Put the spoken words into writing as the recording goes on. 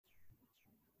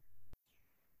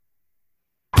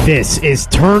This is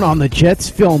Turn on the Jets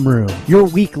Film Room, your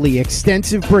weekly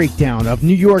extensive breakdown of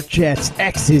New York Jets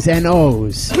X's and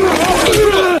O's.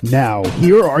 Now,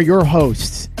 here are your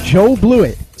hosts, Joe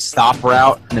Blewett. Stop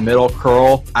route in the middle,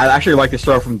 curl. I'd actually like to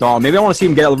start from Dawn. Maybe I want to see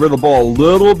him get rid of the ball a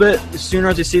little bit sooner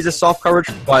as he sees the soft coverage,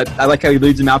 but I like how he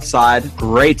leads him outside.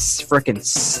 Great freaking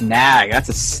snag. That's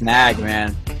a snag,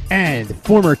 man. And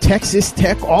former Texas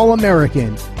Tech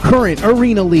All-American, current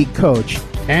Arena League coach,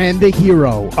 and the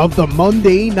hero of the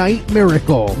Monday Night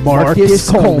Miracle, Marcus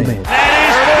Coleman.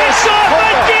 That is off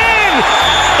again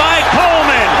by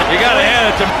Coleman. You got to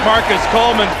hand it to Marcus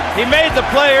Coleman. He made the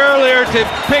play earlier to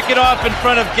pick it off in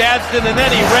front of Gadsden, and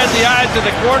then he read the eyes of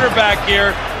the quarterback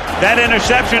here. That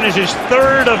interception is his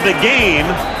third of the game,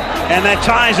 and that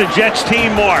ties the Jets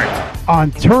team mark.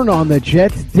 On Turn on the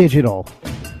Jets Digital.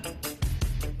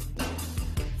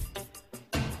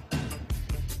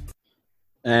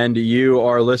 And you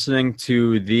are listening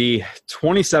to the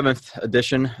 27th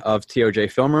edition of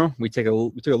TOJ Film Room. We took a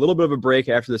little bit of a break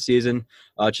after the season,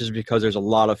 just because there's a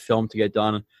lot of film to get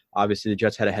done. Obviously, the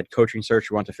Jets had a head coaching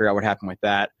search. We wanted to figure out what happened with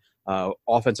that.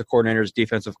 Offensive coordinators,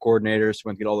 defensive coordinators. We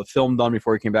went to get all the film done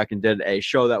before we came back and did a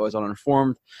show that was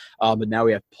uninformed. But now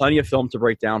we have plenty of film to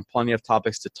break down, plenty of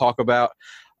topics to talk about.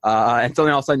 And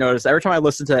something else I noticed every time I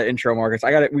listen to that intro, Marcus,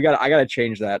 I gotta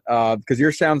change that because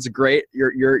your sounds great,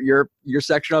 your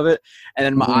section of it, and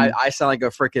then I sound like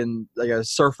a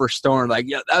surfer stoner, like,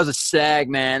 yeah, that was a snag,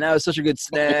 man, that was such a good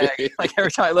snag. Like every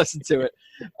time I listen to it,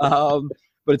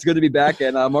 but it's good to be back.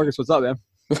 And Marcus, what's up, man?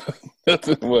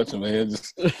 Nothing much, man.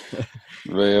 Just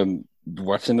man,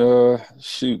 watching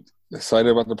excited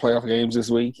about the playoff games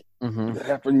this week. It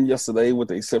happened yesterday with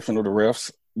the exception of the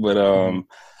refs, but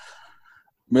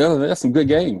man, that's some good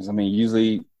games. I mean,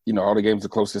 usually, all the games are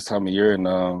close this time of year, and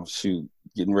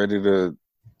getting ready to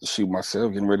shoot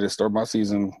myself, getting ready to start my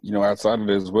season, outside of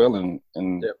it as well, in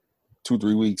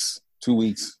 2 weeks,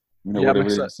 whatever it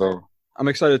is. So I'm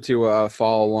excited to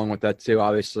follow along with that too.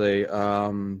 Obviously,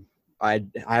 I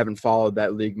haven't followed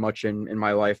that league much in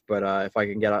my life, but if I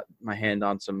can get my hand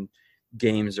on some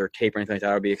games or tape or anything like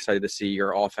that, I'd be excited to see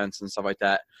your offense and stuff like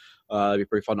that. It'd be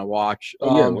pretty fun to watch.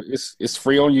 It's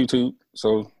free on YouTube,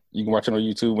 so you can watch it on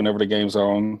YouTube whenever the game's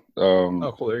on.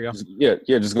 Cool. There you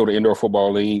go. Just go to Indoor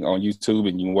Football League on YouTube,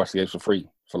 and you can watch the games for free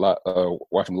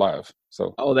watch them live.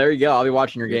 So there you go. I'll be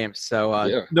watching your games.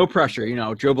 So no pressure.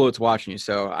 Joe Blewett's watching you,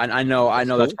 so I know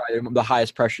that's probably the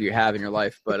highest pressure you have in your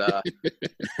life. But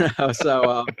it's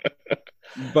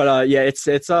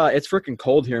freaking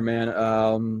cold here, man.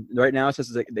 Right now it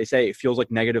says they say it feels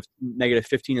like negative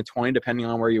 15 to 20 depending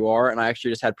on where you are. And I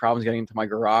actually just had problems getting into my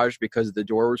garage because the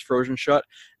door was frozen shut.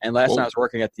 And last night I was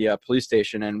working at the police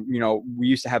station, and we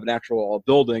used to have an actual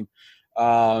building,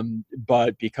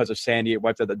 but because of Sandy, it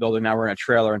wiped out the building. Now we're in a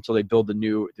trailer until they build the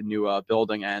new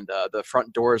building, and the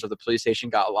front doors of the police station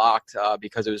got locked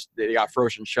because they got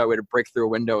frozen shut. We had to break through a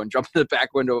window and jump in the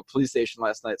back window of a police station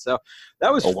last night. So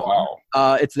that was fun. Wow.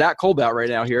 It's that cold out right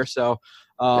now here. So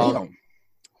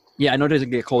yeah, I know it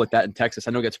doesn't get cold like that in Texas.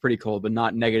 I know it gets pretty cold, but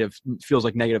not negative. Feels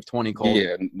like negative 20 cold.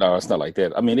 Yeah, no, it's not like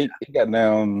that. I mean, it got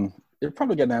down. It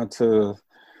probably got down to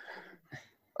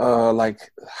like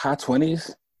high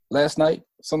 20s. Last night,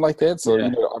 something like that. So,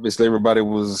 obviously everybody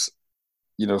was,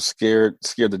 scared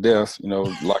to death,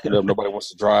 locking up. Nobody wants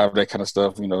to drive, that kind of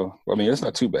stuff, I mean, it's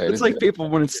not too bad. It's like people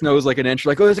when it snows like an inch,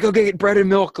 like, let's go get bread and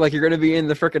milk. Like you're going to be in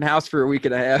the freaking house for a week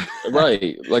and a half.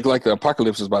 Right. Like the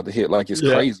apocalypse is about to hit. Like it's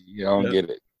crazy. I don't get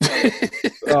it.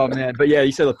 Oh, man. But, yeah,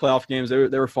 you said the playoff games, they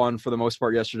were fun for the most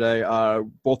part yesterday.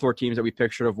 Both our teams that we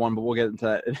picked should have won, but we'll get into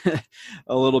that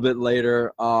a little bit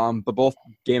later. But both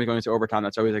games going into overtime,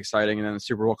 that's always exciting. And then the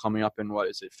Super Bowl coming up in,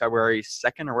 February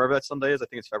 2nd or wherever that Sunday is? I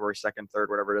think it's February 2nd, 3rd,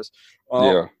 whatever it is.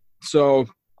 So,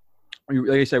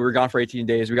 like I said, we were gone for 18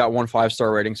 days. We got 1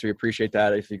 5-star rating, so we appreciate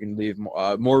that. If you can leave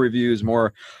more reviews,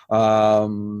 more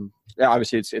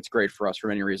obviously it's great for us for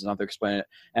many reasons. I don't have to explain it.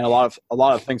 And a lot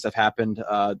of things have happened.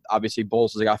 Obviously,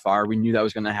 Bowles got fired. We knew that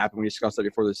was going to happen. We discussed that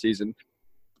before the season.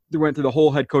 We went through the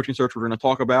whole head coaching search we're going to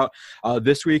talk about.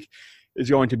 This week is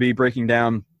going to be breaking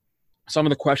down some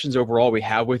of the questions overall we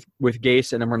have with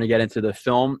Gase, and then we're going to get into the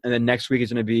film. And then next week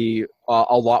is going to be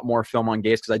a lot more film on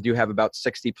Gase because I do have about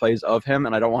 60 plays of him,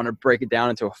 and I don't want to break it down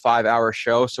into a 5-hour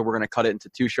show. So we're going to cut it into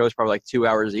 2 shows, probably like 2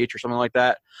 hours each or something like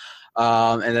that.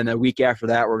 And then the week after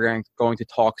that, we're going to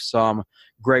talk some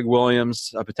Greg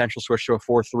Williams, a potential switch to a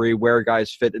 4-3, where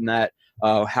guys fit in that,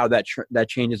 how that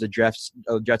changes the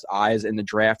Jets' eyes in the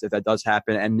draft if that does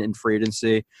happen, and in free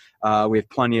agency. We have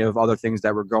plenty of other things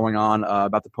that were going on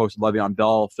about the post-Le'Veon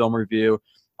Bell film review.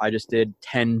 I just did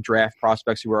 10 draft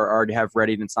prospects who already have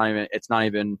ready, and it's not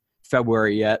even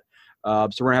February yet. So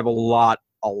we're gonna have a lot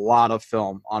a lot of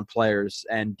film on players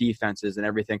and defenses and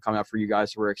everything coming up for you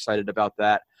guys. So we're excited about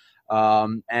that.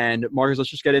 And Marcus, let's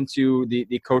just get into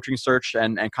the coaching search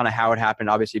and kind of how it happened.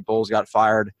 Obviously, Bowles got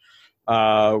fired.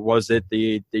 Was it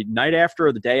the night after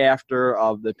or the day after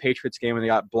of the Patriots game when they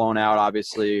got blown out,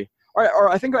 obviously? Or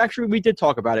I think actually we did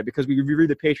talk about it because we reviewed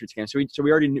the Patriots game. So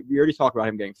we already talked about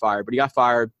him getting fired, but he got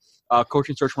fired.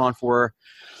 Coaching search went on for,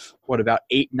 about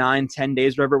 8, 9, 10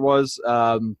 days, whatever it was.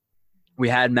 We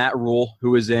had Matt Rule,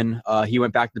 who was in. He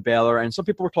went back to Baylor, and some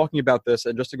people were talking about this.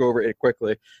 And just to go over it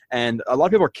quickly, and a lot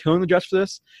of people are killing the Jets for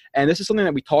this. And this is something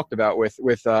that we talked about with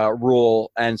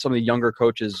Rule and some of the younger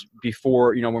coaches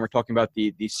before. When we're talking about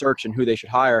the search and who they should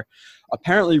hire.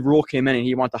 Apparently, Rule came in and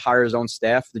he wanted to hire his own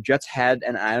staff. The Jets had,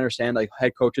 and I understand, like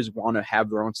head coaches want to have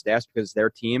their own staffs because it's their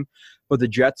team, but the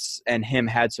Jets and him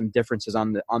had some differences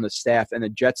on the staff, and the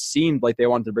Jets seemed like they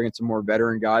wanted to bring in some more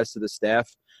veteran guys to the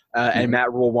staff. And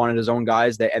Matt Rule wanted his own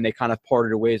guys, and they kind of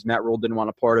parted ways. Matt Rule didn't want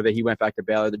a part of it. He went back to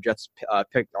Baylor. The Jets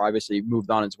obviously moved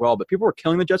on as well. But people were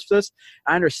killing the Jets for this.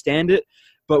 I understand it.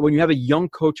 But when you have a young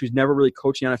coach who's never really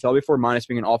coached the NFL before, minus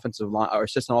being an offensive line or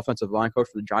assistant offensive line coach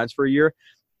for the Giants for a year,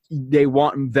 they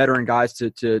want veteran guys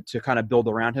to kind of build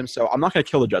around him. So I'm not going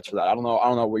to kill the Jets for that. I don't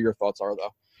know what your thoughts are,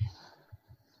 though.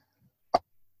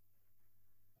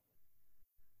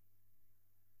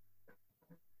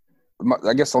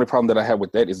 I guess the only problem that I have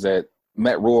with that is that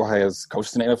Matt Rule has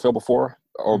coached in the NFL before,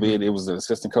 albeit it was an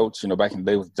assistant coach, back in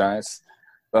the day with the Giants.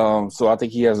 So I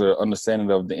think he has an understanding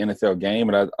of the NFL game,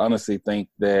 and I honestly think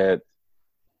that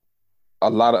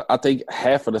I think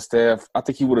half of the staff, I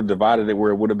think he would have divided it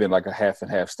where it would have been like a half and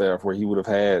half staff, where he would have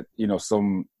had,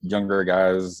 some younger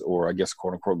guys, or I guess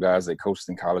quote unquote guys that coached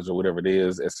in college or whatever it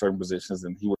is at certain positions,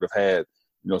 and he would have had,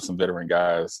 some veteran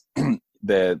guys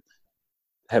that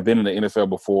have been in the NFL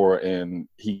before, and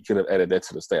he could have added that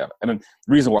to the staff. And the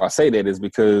reason why I say that is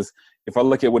because if I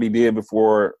look at what he did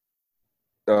after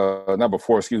he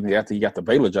got the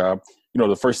Baylor job,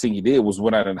 the first thing he did was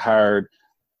went out and hired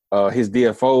his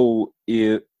DFO.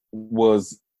 It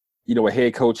was, a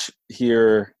head coach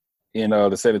here in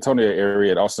the San Antonio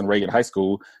area at Austin Reagan High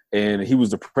School, and he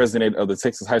was the president of the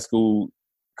Texas High School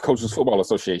Coaches Football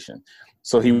Association.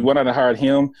 So he went out and hired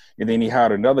him, and then he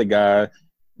hired another guy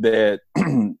that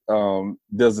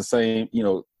does the same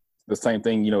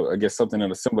thing, I guess something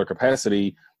in a similar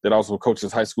capacity, that also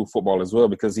coaches high school football as well,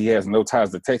 because he has no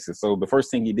ties to Texas. So the first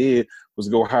thing he did was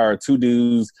go hire 2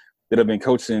 dudes that have been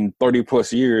coaching 30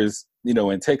 plus years,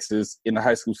 in Texas, in the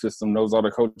high school system, knows all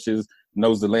the coaches,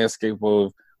 knows the landscape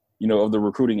of, of the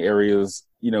recruiting areas,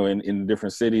 in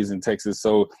different cities in Texas.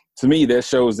 So to me, that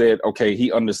shows that, okay,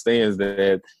 he understands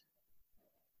that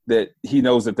he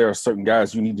knows that there are certain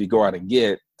guys you need to go out and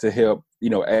get to help,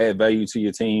 add value to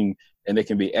your team, and they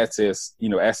can be assets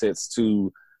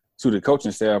to the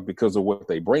coaching staff because of what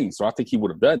they bring. So I think he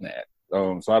would have done that.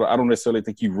 So I don't necessarily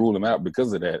think you rule him out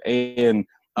because of that. And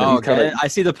okay, I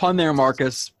see the pun there,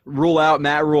 Marcus. Rule out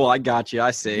Matt Rule. I got you.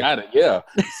 I see. Got it. Yeah.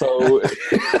 So,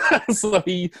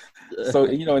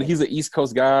 and he's an East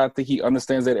Coast guy. I think he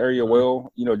understands that area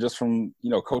well. Just from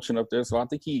coaching up there. So I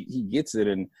think he gets it.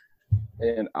 And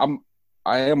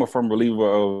I am a firm believer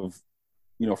of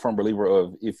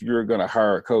if you're going to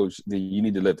hire a coach, then you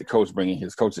need to let the coach bring in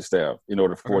his coaching staff in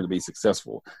order for it to be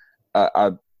successful.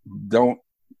 I don't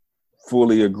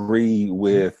fully agree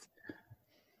with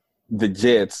the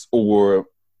Jets or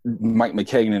Mike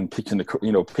McKagan picking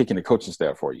the coaching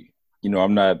staff for you.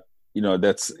 I'm not,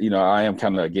 I am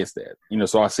kind of against that.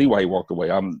 So I see why he walked away.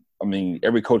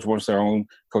 Every coach wants their own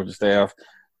coaching staff,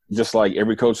 just like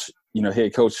every coach,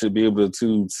 head coach should be able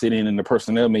to sit in the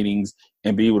personnel meetings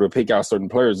and be able to pick out certain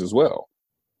players as well.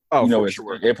 Oh, for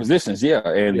sure. Their positions, yeah,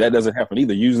 and that doesn't happen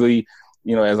either. Usually,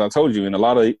 as I told you, in a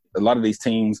lot of these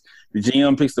teams, the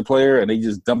GM picks the player and they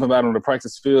just dump him out on the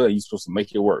practice field, and you're supposed to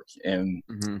make it work. And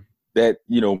that,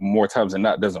 more times than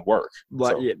not, doesn't work.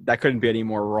 But yeah, that couldn't be any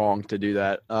more wrong to do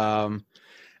that.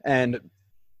 And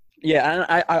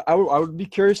I would be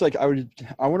curious. Like, I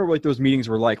wonder what those meetings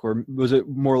were like. Or was it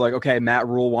more like, okay, Matt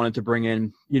Rule wanted to bring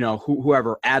in,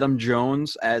 whoever, Adam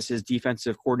Jones as his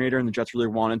defensive coordinator, and the Jets really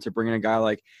wanted to bring in a guy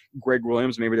like Greg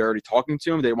Williams. Maybe they're already talking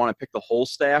to him. They want to pick the whole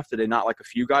staff. Did they not like a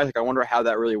few guys? Like, I wonder how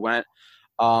that really went.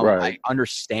 Right. I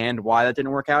understand why that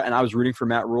didn't work out, and I was rooting for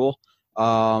Matt Rule.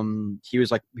 He was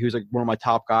like one of my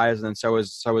top guys, and then so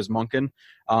was Monken.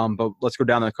 But let's go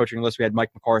down the coaching list. We had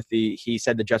Mike McCarthy. He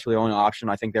said the Jets were the only option.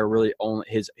 I think they were really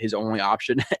his only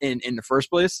option in the first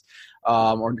place,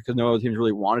 or because no other teams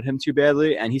really wanted him too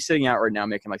badly. And he's sitting out right now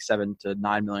making like $7 to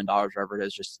 $9 million, whatever it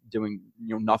is, just doing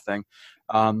nothing.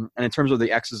 And in terms of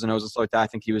the X's and O's and stuff like that, I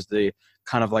think he was the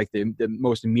kind of like the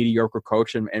most mediocre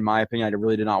coach in my opinion. I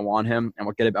really did not want him, and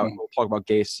we'll talk about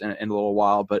Gase in a little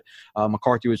while. But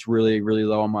McCarthy was really, really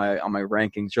low on my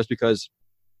rankings, just because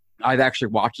I've actually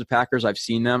watched the Packers. I've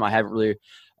seen them. I haven't really.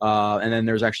 And then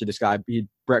there's actually this guy,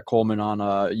 Brett Coleman on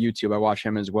YouTube. I watch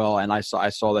him as well, and I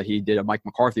saw that he did a Mike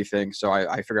McCarthy thing. So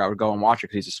I figured I would go and watch it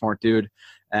because he's a smart dude.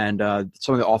 And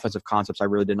some of the offensive concepts I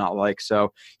really did not like.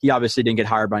 So he obviously didn't get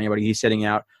hired by anybody. He's sitting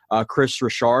out. Chris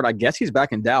Richard, I guess he's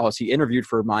back in Dallas. He interviewed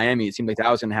for Miami. It seemed like that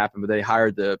was going to happen, but they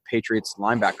hired the Patriots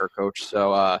linebacker coach.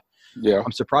 So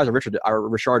I'm surprised Richard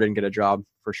didn't get a job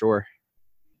for sure.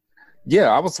 Yeah,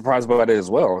 I was surprised about it as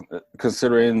well,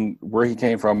 considering where he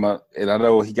came from. And I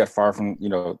know he got fired from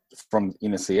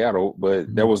Seattle,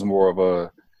 but there was more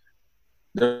of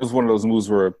there was one of those moves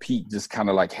where Pete just kind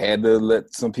of like had to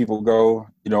let some people go,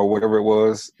 whatever it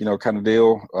was, kind of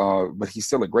deal. But he's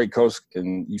still a great coach,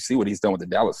 and you see what he's done with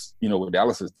Dallas, with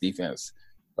Dallas's defense,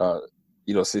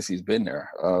 since he's been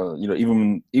there.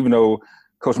 Even though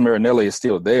Coach Marinelli is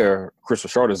still there, Chris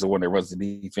Richard is the one that runs the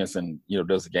defense and,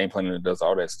 does the game planning and does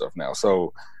all that stuff now.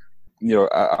 So,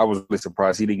 I was really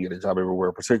surprised he didn't get a job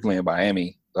everywhere, particularly in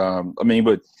Miami.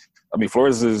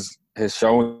 Flores has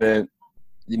shown that,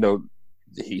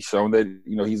 he's shown that,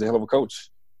 he's a hell of a coach,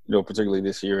 particularly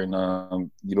this year. And,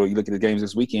 you look at the games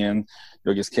this weekend,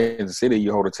 against Kansas City,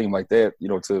 you hold a team like that,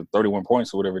 to 31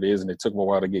 points or whatever it is, and it took him a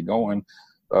while to get going.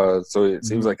 So it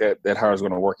seems like that hire is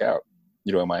going to work out,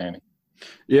 in Miami.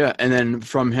 Yeah, and then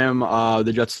from him,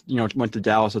 the Jets, went to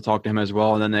Dallas to talk to him as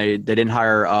well, and then they didn't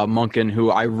hire Monken, who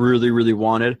I really, really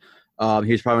wanted.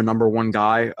 He's probably number one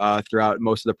guy throughout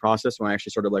most of the process when I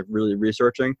actually started like really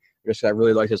researching. Because I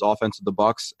really liked his offense with the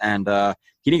Bucs, and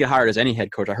he didn't get hired as any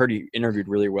head coach. I heard he interviewed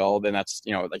really well. Then that's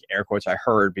like air quotes I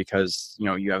heard because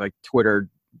you have like Twitter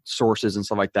sources and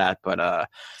stuff like that, but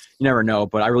you never know.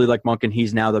 But I really like Monken.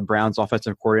 He's now the Browns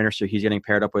offensive coordinator, so he's getting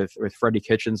paired up with Freddie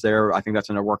Kitchens there. I think that's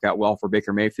going to work out well for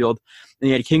Baker Mayfield. And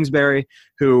he had Kingsbury,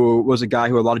 who was a guy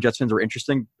who a lot of Jets fans were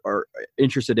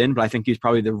interested in, but I think he's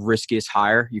probably the riskiest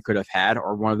hire you could have had,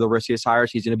 or one of the riskiest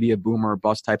hires. He's going to be a boomer or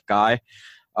bust type guy.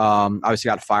 Obviously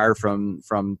got fired from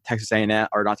Texas A&M,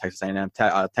 or not Texas A&M,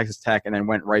 Texas Tech, and then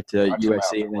went right to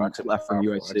USC, and then left from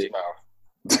USC.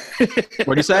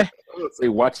 What do you say? Say,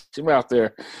 watch him out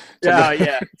there.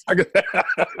 Yeah.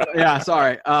 Yeah,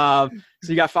 sorry. So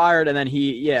he got fired, and then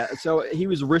so he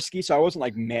was risky, so I wasn't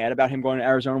like mad about him going to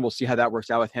Arizona. We'll see how that works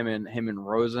out with him and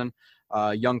Rosen.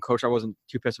 Young coach, I wasn't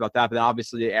too pissed about that. But then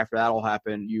obviously after that all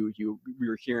happened, we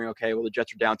were hearing, okay, well the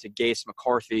Jets are down to Gase,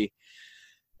 McCarthy,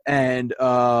 and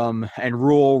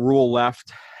Rule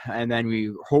left, and then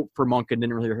we hoped for Monken.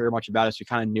 Didn't really hear much about it, so we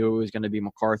kind of knew it was going to be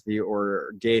McCarthy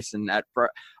or Gase. And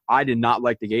I did not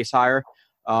like the Gase hire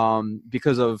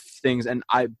because of things. And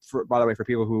by the way, for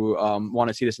people who want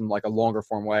to see this in like a longer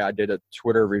form way, I did a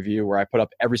Twitter review where I put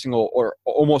up every single or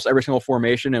almost every single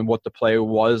formation and what the play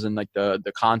was and like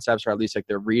the concepts, or at least like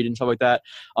the read and stuff like that.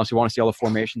 So you want to see all the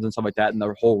formations and stuff like that. And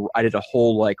I did a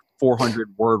whole like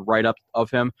 400-word write-up of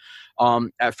him.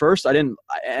 At first, I didn't,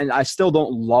 and I still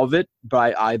don't love it,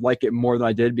 but I like it more than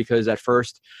I did, because at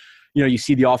first, you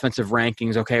see the offensive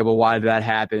rankings. Okay, well, why did that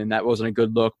happen? That wasn't a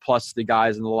good look. Plus, the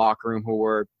guys in the locker room who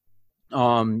were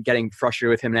getting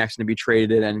frustrated with him and asking to be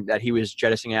traded, and that he was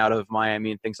jettisoning out of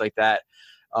Miami and things like that.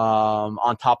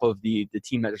 On top of the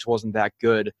team that just wasn't that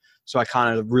good. So I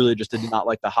kind of really just did not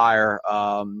like the hire.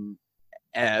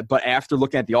 But after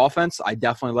looking at the offense, I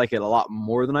definitely like it a lot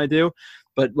more than I do.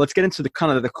 But let's get into the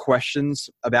kind of the questions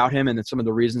about him and then some of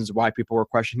the reasons why people were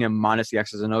questioning him, minus the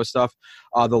X's and O's stuff.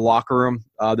 The locker room,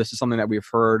 this is something that we've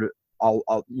heard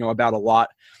about a lot.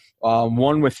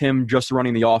 One, with him just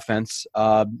running the offense,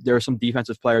 there are some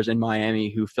defensive players in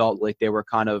Miami who felt like they were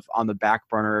kind of on the back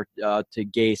burner to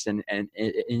Gase and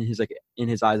in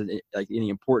his eyes, like in the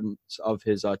importance of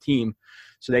his team.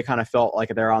 So they kind of felt like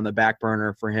they're on the back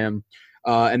burner for him.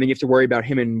 And then you have to worry about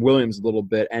him and Williams a little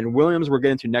bit. And Williams we're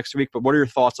getting to next week, but what are your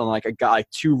thoughts on like a guy, like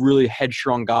two really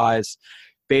headstrong guys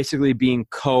basically being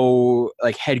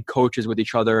head coaches with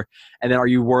each other? And then are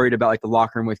you worried about like the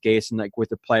locker room with Gase and like with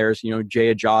the players?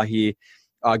 Jay Ajayi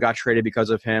got traded because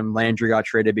of him. Landry got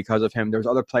traded because of him. There's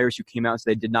other players who came out and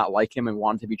said they did not like him and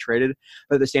wanted to be traded.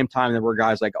 But at the same time, there were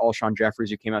guys like Alshon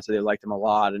Jeffries who came out and said they liked him a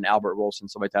lot, and Albert Wilson,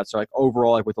 stuff like that. So like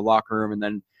overall, like with the locker room and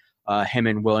then him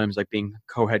and Williams like being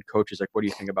co-head coaches, like what do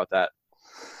you think about that?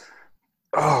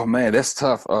 Oh man, that's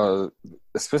tough.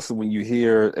 Especially when you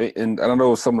hear, and I don't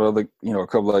know some of the other, a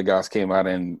couple of other guys came out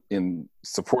and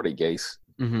supported Gase,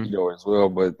 as well.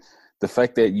 But the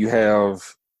fact that you have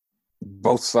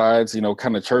both sides,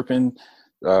 kind of chirping,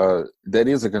 that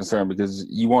is a concern because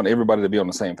you want everybody to be on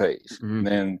the same page. Mm-hmm.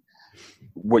 And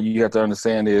what you have to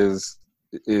understand is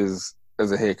as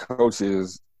a head coach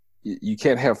is you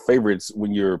can't have favorites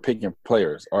when you're picking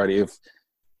players. All right,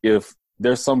 if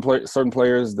there's certain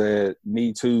players that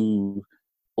need to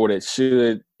or that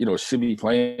should be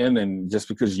playing, and just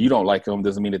because you don't like them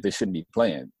doesn't mean that they shouldn't be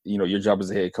playing. Your job as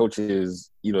a head coach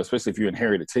is, especially if you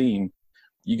inherit a team,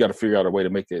 you got to figure out a way to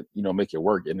make it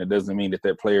work. And it doesn't mean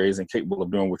that place isn't capable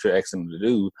of doing what you're asking them to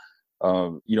do.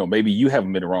 Maybe you have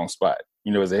them in the wrong spot,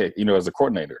 as a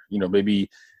coordinator, maybe,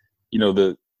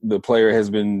 the player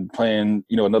has been playing,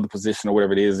 another position or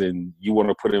whatever it is, and you want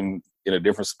to put him in a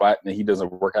different spot and he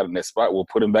doesn't work out in that spot. We'll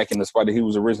put him back in the spot that he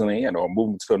was originally in or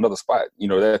move him to another spot.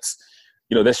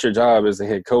 That's your job as a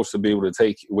head coach to be able to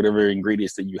take whatever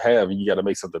ingredients that you have and you got to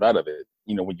make something out of it.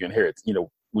 When you inherit,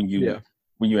 when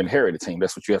you inherit a team,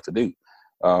 that's what you have to do.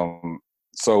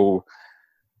 So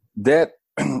that,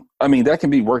 that can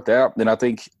be worked out. And I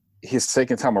think his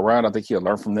second time around, I think he'll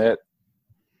learn from that.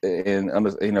 And,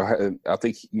 I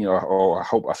think,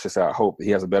 I hope he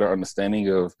has a better understanding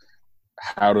of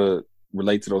how to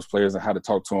relate to those players and how to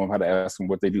talk to them, how to ask them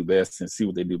what they do best and see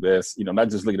what they do best. Not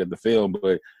just looking at the film,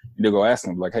 but go ask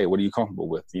them like, hey, what are you comfortable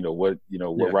with? What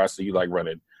routes do you like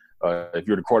running? If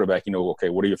you're the quarterback, okay,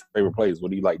 what are your favorite plays?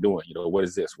 What do you like doing? What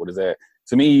is this? What is that?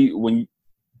 To me, when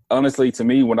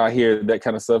I hear that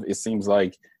kind of stuff, it seems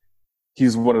like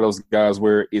he's one of those guys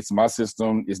where it's my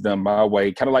system, it's done my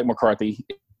way, kind of like McCarthy,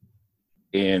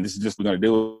 and this is just what we're going to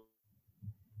do.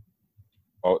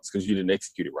 Oh, it's because you didn't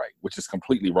execute it right, which is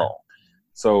completely wrong.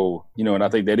 So, and I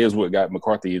think that is what got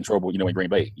McCarthy in trouble, in Green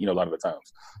Bay, a lot of the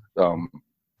times.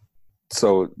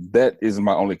 So that is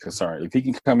my only concern. If he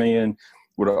can come in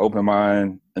with an open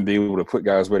mind and be able to put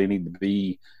guys where they need to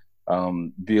be a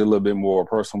little bit more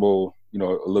personable, a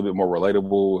little bit more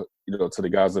relatable, to the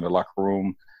guys in the locker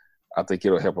room, I think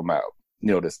it'll help them out,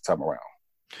 this time around.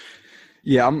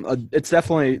 Yeah, it's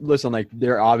definitely – listen, like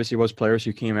there obviously was players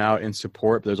who came out in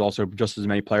support, but there's also just as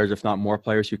many players, if not more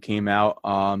players, who came out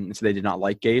and so they did not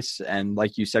like Gase. And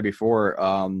like you said before,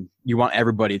 you want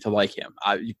everybody to like him.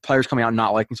 Players coming out and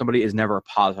not liking somebody is never a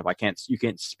positive. You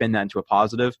can't spin that into a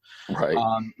positive. Right.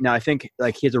 Now, I think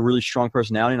like he has a really strong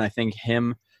personality, and I think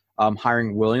him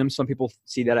hiring Williams, some people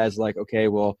see that as like, okay,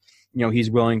 well –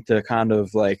 he's willing to kind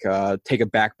of like take a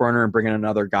back burner and bring in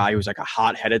another guy who's like a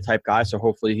hot-headed type guy. So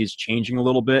hopefully he's changing a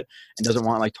little bit and doesn't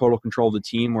want like total control of the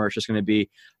team where it's just going to be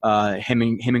him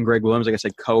and Greg Williams, like I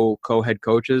said, co-head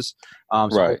coaches. So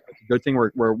right. It's a good thing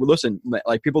where listen,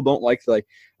 like people don't like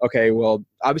okay, well,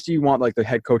 obviously you want like the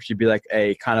head coach to be like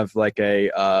a kind of like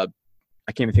a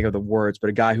I can't even think of the words,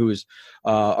 but a guy who's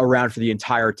around for the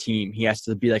entire team. He has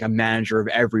to be like a manager of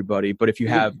everybody. But if you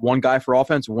have one guy for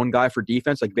offense, one guy for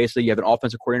defense, like basically you have an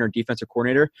offensive coordinator and defensive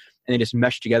coordinator, and they just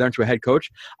mesh together into a head coach,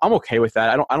 I'm okay with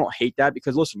that. I don't hate that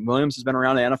because listen, Williams has been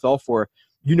around the NFL for,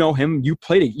 him. You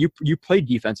played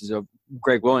defenses of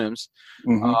Greg Williams.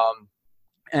 Mm-hmm.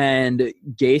 And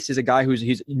Gase is a guy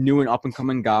he's new and up and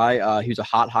coming guy. He was a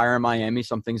hot hire in Miami.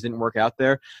 Some things didn't work out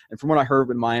there. And from what I heard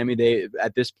in Miami,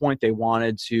 at this point they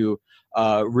wanted to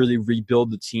really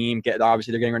rebuild the team.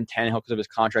 Obviously they're getting rid of Tannehill because of his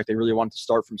contract. They really wanted to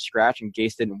start from scratch, and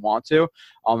Gase didn't want to.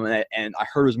 And I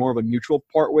heard it was more of a mutual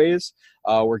part ways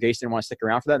where Gase didn't want to stick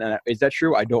around for that. And is that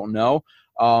true? I don't know.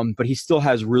 But he still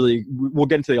has we'll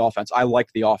get into the offense. I like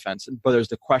the offense, but there's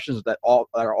the questions that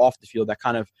are off the field that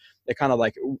kind of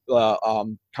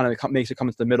makes it come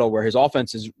into the middle where his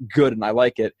offense is good and I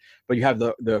like it, but you have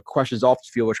the questions off the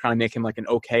field, which kind of make him like an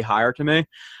okay hire to me.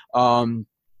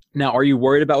 Now, are you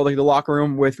worried about like the locker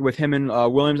room with him and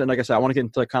Williams? And like I said, I want to get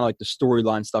into kind of like the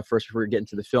storyline stuff first before we get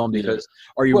into the film, because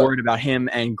are you worried about him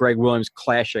and Greg Williams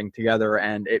clashing together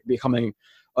and it becoming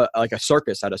like a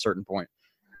circus at a certain point?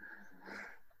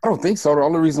 I don't think so. The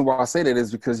only reason why I say that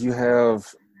is because you have,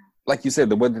 like you said,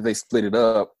 the way that they split it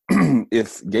up.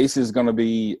 If Gase is going to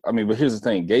be, but here's the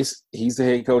thing. Gase, he's the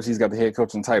head coach. He's got the head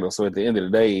coaching title. So at the end of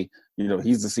the day,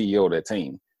 he's the CEO of that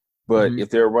team. But if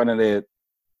they're running it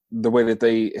the way that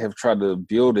they have tried to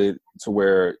build it to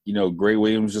where, Greg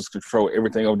Williams just control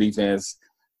everything on defense,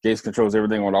 Gase controls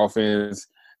everything on offense,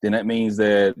 then that means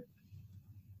that,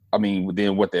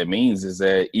 then what that means is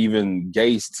that even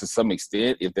Gase, to some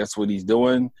extent, if that's what he's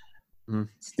doing,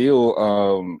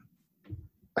 still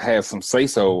has some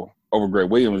say-so over Greg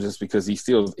Williams just because he's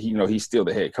still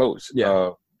the head coach.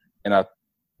 Yeah. And I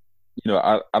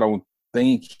don't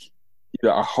think,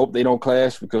 I hope they don't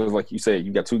clash because, like you said,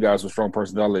 you got two guys with strong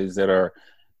personalities that are,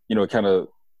 kind of,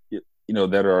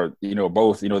 that are,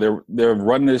 both, they're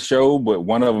running the show, but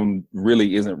one of them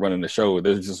really isn't running the show.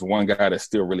 There's just one guy that's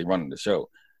still really running the show.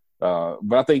 But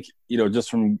I think,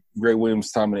 just from Greg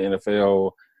Williams' time in the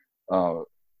NFL,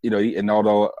 and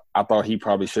although I thought he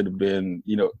probably should have been,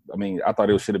 I thought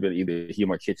it should have been either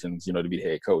him or Kitchens, to be the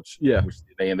head coach. Yeah. Which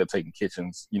they ended up taking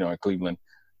Kitchens, in Cleveland.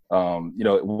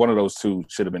 One of those two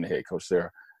should have been the head coach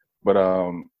there. But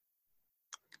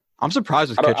I'm surprised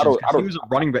with Kitchens. He was a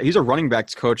running back. He's a running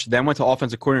backs coach, then went to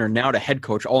offensive coordinator, now to head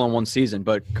coach all in one season.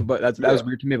 But that was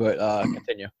weird to me. But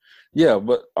continue. Yeah,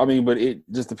 but it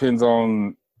just depends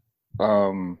on.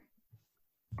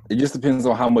 It just depends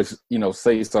on how much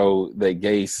say so that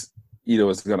Gase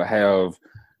is going to have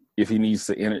if he needs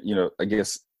to enter. I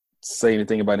guess say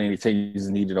anything about any changes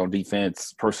needed on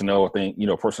defense, personnel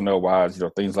wise,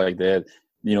 things like that.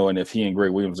 And if he and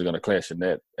Greg Williams are going to clash in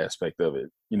that aspect of it,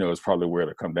 is probably where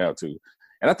it'll come down to.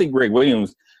 And I think Greg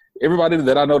Williams, everybody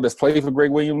that I know that's played for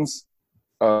Greg Williams,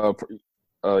 players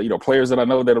that I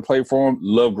know that have played for him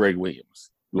love Greg Williams.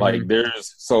 Like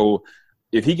so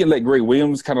if he can let Greg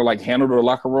Williams kind of like handle the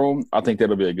locker room, I think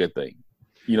that'll be a good thing.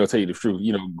 Tell you the truth.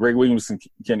 Greg Williams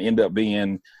can end up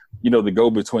being, the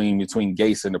go-between between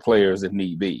Gase and the players if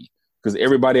need be. Because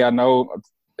everybody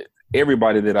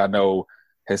that I know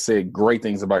has said great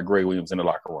things about Greg Williams in the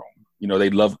locker room. They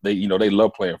love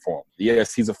playing for him.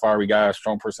 Yes, he's a fiery guy,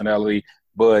 strong personality,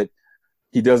 but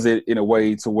he does it in a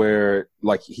way to where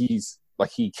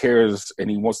he cares and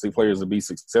he wants the players to be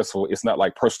successful. It's not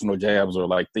like personal jabs or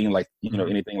like anything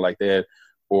like that.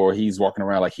 Or he's walking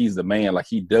around like he's the man. Like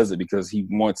he does it because he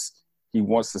wants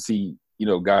to see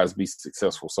guys be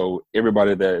successful. So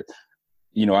everybody that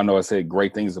I know I said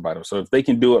great things about him. So if they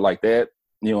can do it like that,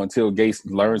 until Gase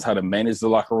learns how to manage the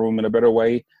locker room in a better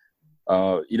way,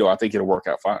 I think it'll work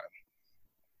out fine.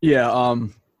 Yeah.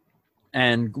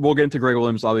 And we'll get into Greg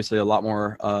Williams obviously a lot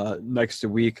more next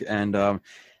week. And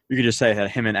you could just say that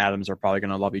him and Adams are probably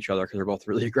going to love each other because they're both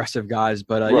really aggressive guys.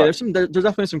 But right. There's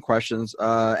definitely some questions.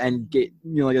 And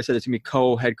like I said, it's going to be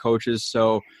co-head coaches.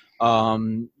 So,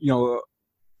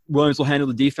 Williams will handle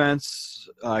the defense.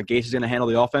 Gase is going to handle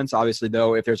the offense. Obviously,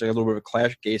 though, if there's a little bit of a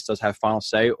clash, Gase does have final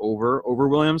say over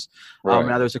Williams. Right.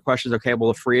 Now there's a question: okay,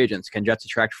 well, the free agents, can Jets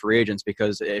attract free agents?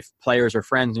 Because if players are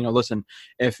friends, listen,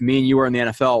 if me and you were in the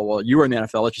NFL, well, you were in the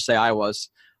NFL. Let's just say I was,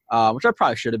 which I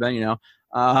probably should have been.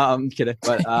 I'm kidding,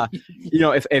 but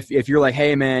if you're like,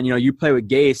 hey man, you play with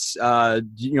Gase,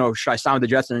 should I sign with the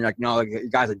Jets? And you're like, no, like, the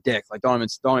guy's a dick. Like, don't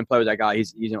even play with that guy.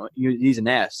 He's an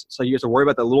ass. So you have to worry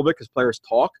about that a little bit because players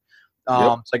talk.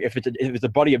 It's like if it's a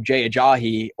buddy of Jay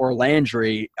Ajayi or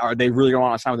Landry, are they really going to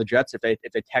want to sign with the Jets? If they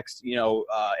text,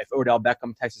 if Odell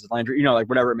Beckham texts Landry, like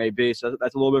whatever it may be. So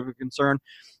that's a little bit of a concern.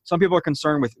 Some people are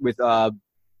concerned with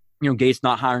Gase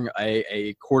not hiring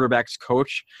a quarterback's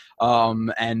coach,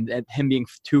 and him being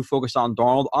too focused on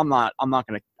Darnold.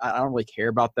 I don't really care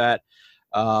about that,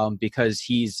 because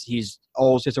he's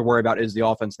always has to worry about is the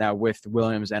offense now with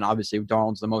Williams, and obviously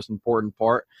Darnold's the most important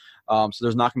part. So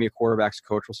there's not going to be a quarterback's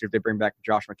coach. We'll see if they bring back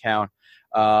Josh McCown.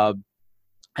 And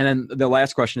then the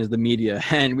last question is the media,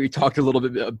 and we talked a little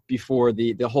bit before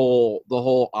the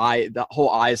whole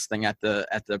eyes thing at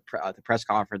the press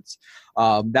conference.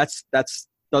 That's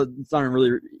not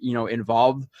really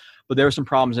involved, but there were some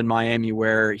problems in Miami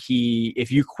where if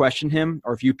you question him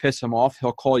or if you piss him off,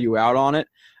 he'll call you out on it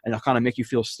and he'll kind of make you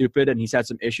feel stupid. And he's had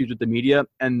some issues with the media,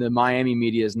 and the Miami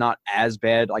media is not as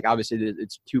bad. Like obviously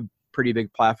it's two pretty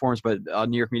big platforms, but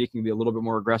New York media can be a little bit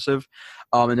more aggressive.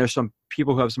 And there's some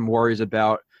people who have some worries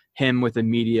about him with the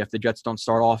media if the Jets don't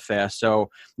start off fast. So,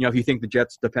 if you think the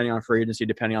Jets, depending on free agency,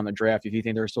 depending on the draft, if you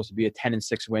think they're supposed to be a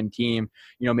 10-6 win team,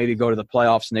 maybe go to the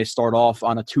playoffs and they start off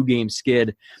on a 2-game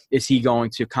skid, is he going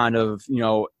to kind of,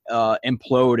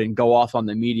 implode and go off on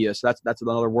the media? So that's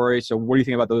another worry. So what do you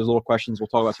think about those little questions? We'll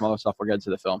talk about some other stuff. We'll get into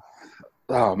the film.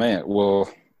 Oh man. Well,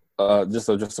 just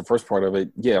the first part of it.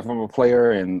 Yeah. If I'm a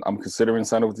player and I'm considering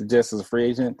signing with the Jets as a free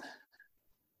agent,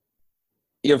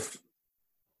 here's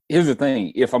the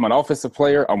thing. If I'm an offensive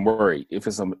player, I'm worried. If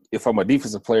I'm a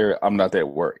defensive player, I'm not that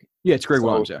worried. Yeah, it's Greg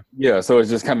Williams. Yeah. So it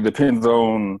just kind of depends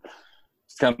on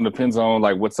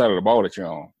like what side of the ball that you're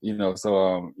on.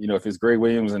 So if it's Greg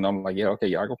Williams and I'm like, yeah, okay,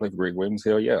 yeah, I can play for Greg Williams.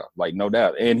 Hell yeah, like no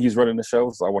doubt. And he's running the show,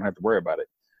 so I won't have to worry about it.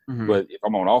 Mm-hmm. But if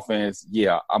I'm on offense,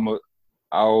 yeah,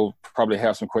 I'll probably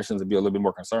have some questions and be a little bit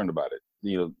more concerned about it.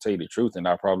 Tell you the truth, and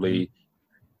I probably,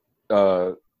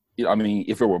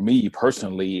 if it were me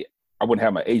personally, I wouldn't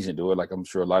have my agent do it like I'm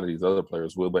sure a lot of these other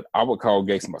players will, but I would call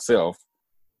Gase myself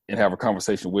and have a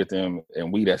conversation with him,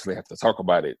 and we'd actually have to talk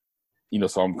about it,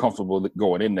 so I'm comfortable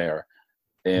going in there.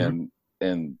 and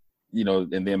and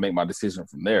then make my decision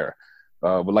from there.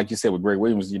 But like you said with Greg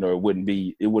Williams, it wouldn't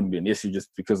be an issue just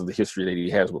because of the history that he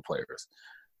has with players.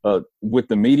 With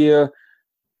the media,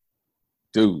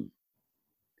 dude,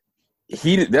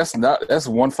 that's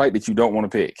one fight that you don't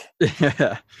want to pick.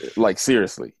 Like,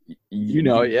 seriously.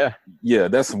 Yeah,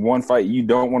 that's one fight you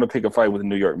don't want to pick, a fight with the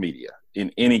New York media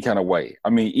in any kind of way. I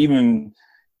mean,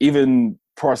 even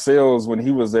Parcells, when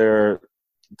he was there,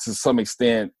 to some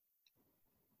extent,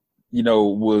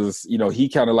 was, he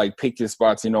kind of like picked his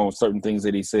spots, on certain things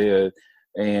that he said.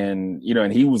 And,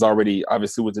 and he was already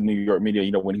obviously with the New York media,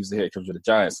 when he was the head coach of the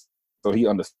Giants. So he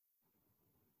understood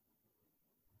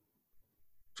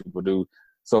people do.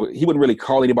 So he wouldn't really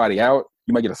call anybody out.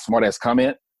 You might get a smart ass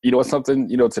comment, or something,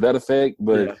 to that effect.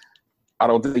 But I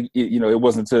don't think, it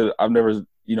wasn't I've never,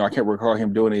 I can't recall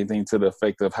him doing anything to the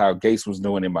effect of how Gase was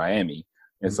doing in Miami.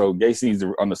 And so Gase needs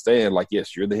to understand, like,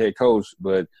 yes, you're the head coach,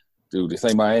 but dude, this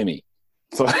ain't Miami.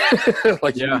 So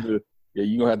like, you're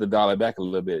gonna have to dial it back a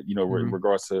little bit, in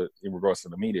regards to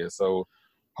the media. So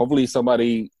hopefully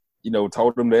somebody,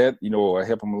 told him that, or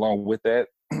help him along with that,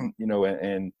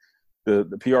 and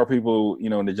the PR people,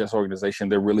 in the Jets organization,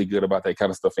 they're really good about that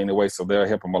kind of stuff anyway. So they'll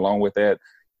help him along with that.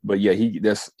 But yeah,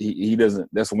 that's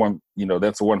one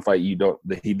fight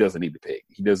that he doesn't need to pick.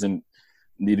 He doesn't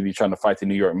need to be trying to fight the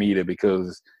New York media,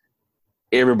 because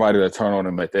everybody will turn on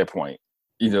him at that point,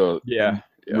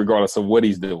 regardless of what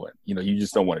he's doing. You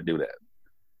just don't want to do that.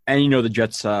 And the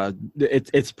Jets,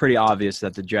 it's pretty obvious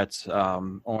that the Jets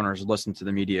owners listen to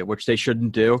the media, which they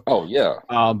shouldn't do. Oh yeah,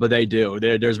 but they do.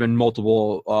 There's been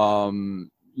multiple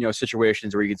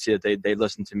situations where you can see that they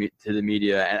listen to the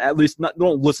media, and at least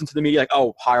don't listen to the media like,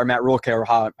 oh, hire Matt Rule, or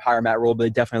hire Matt Rule, but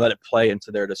they definitely let it play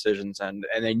into their decisions, and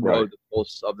they know the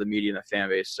pulse of the media and the fan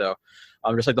base. So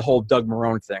just like the whole Doug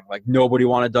Marrone thing, like nobody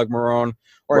wanted Doug Marrone,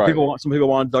 or some people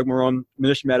wanted Doug Marrone.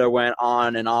 Manish Mehta went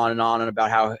on and on and on and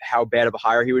about how bad of a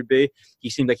hire he would be.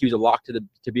 He seemed like he was a lock to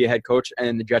be a head coach,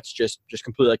 and the Jets just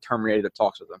completely terminated the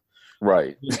talks with him.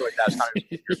 Right. So like that's kind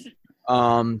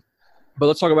of but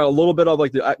let's talk about a little bit of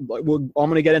like I'm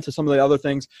going to get into some of the other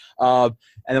things, and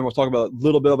then we'll talk about a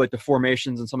little bit of like the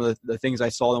formations and some of the things I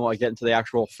saw. Then we'll get into the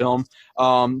actual film.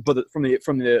 But from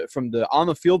the on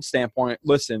the field standpoint,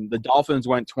 listen, the Dolphins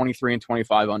went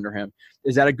 23-25 under him.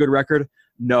 Is that a good record?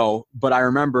 No, but I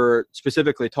remember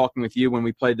specifically talking with you when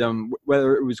we played them,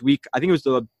 whether it was I think it was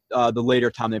the later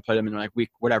time they played them in like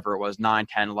week whatever it was, 9,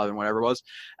 10, 11, whatever it was,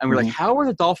 and we're like, how are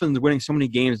the Dolphins winning so many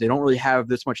games? They don't really have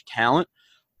this much talent.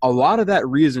 A lot of that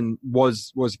reason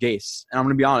was Gase. And I'm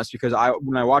going to be honest, because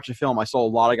when I watched the film, I saw a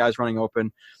lot of guys running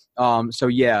open.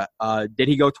 Did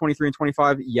he go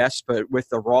 23-25? Yes, but with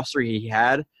the roster he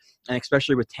had, and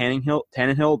especially with Tannehill,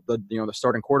 the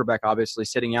starting quarterback, obviously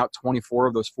sitting out 24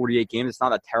 of those 48 games, it's not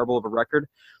that terrible of a record.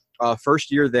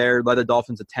 First year there, led the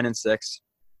Dolphins to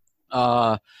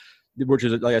 10-6. Which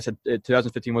is, like I said,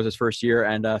 2015 was his first year,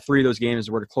 and 3 of those games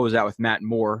were to close out with Matt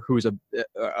Moore, who is a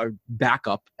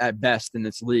backup at best in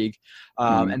this league.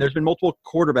 And there's been multiple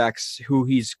quarterbacks who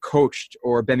he's coached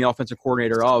or been the offensive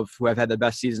coordinator of who have had the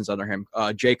best seasons under him.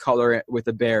 Jay Cutler with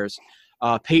the Bears.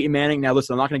 Peyton Manning. Now,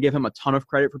 listen, I'm not going to give him a ton of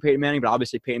credit for Peyton Manning, but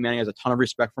obviously Peyton Manning has a ton of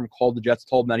respect for him. Called the Jets,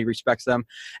 told him that he respects them.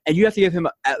 And you have to give him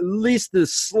at least the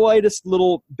slightest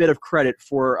little bit of credit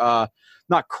for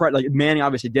not credit, like Manning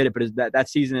obviously did it, but that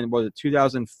season, was it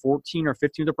 2014 or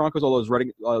 15 with the Broncos, all those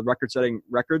record-setting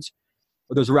records,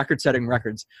 those yard-setting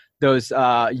records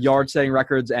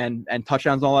and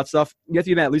touchdowns and all that stuff. You have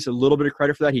to give him at least a little bit of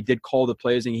credit for that. He did call the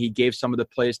plays, and he gave some of the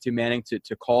plays to Manning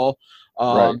to call.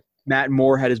 Matt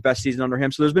Moore had his best season under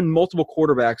him. So there's been multiple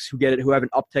quarterbacks who have an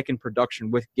uptick in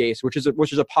production with Gase, which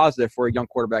is a positive for a young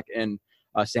quarterback in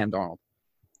Sam Darnold.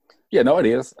 Yeah, no, it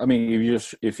is. I mean,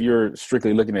 if you're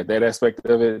strictly looking at that aspect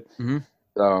of it,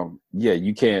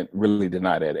 you can't really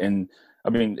deny that. And I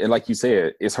mean, and like you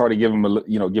said, it's hard to give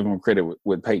him credit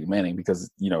with Peyton Manning, because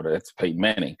that's Peyton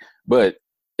Manning. But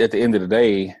at the end of the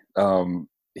day,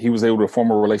 he was able to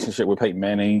form a relationship with Peyton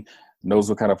Manning, knows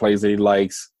what kind of plays that he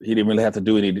likes. He didn't really have to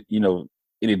do any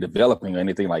developing or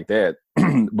anything like that.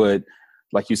 But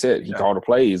like you said, he called the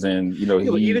plays, and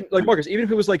even like Marcus, even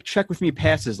if it was like check with me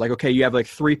passes, like, okay, you have like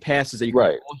 3 passes that you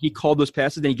can call. He called those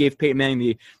passes, and he gave Peyton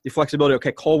Manning the flexibility.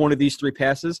 Okay, call one of these 3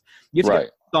 passes. You have to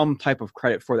get some type of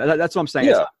credit for that. That's what I'm saying.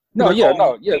 Yeah.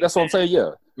 That's what I'm saying.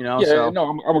 Yeah.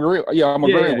 I'm agreeing. Yeah, I'm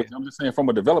agreeing with you. I'm just saying from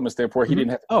a development standpoint, he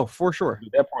didn't have to for sure do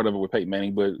that part of it with Peyton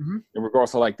Manning. But in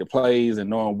regards to like the plays and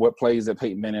knowing what plays that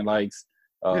Peyton Manning likes,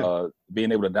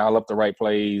 being able to dial up the right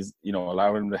plays,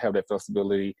 allowing him to have that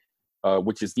flexibility,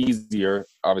 which is easier,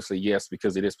 obviously, yes,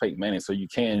 because it is Peyton Manning. So you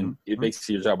can, it makes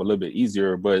your job a little bit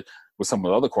easier. But with some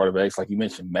of the other quarterbacks, like you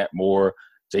mentioned, Matt Moore,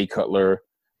 Jay Cutler.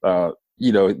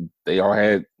 They all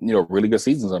had, really good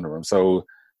seasons under him. So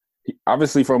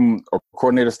obviously from a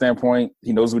coordinator standpoint,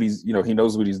 he knows what he's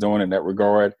doing in that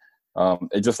regard.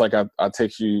 And just like I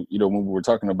text you, when we were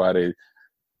talking about it,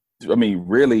 I mean,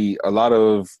 really a lot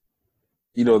of,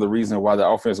 the reason why the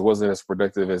offense wasn't as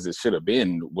productive as it should have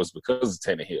been was because of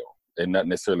Tannehill and not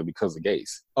necessarily because of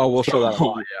Gase. Oh, we'll show that a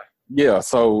lot, yeah. Yeah,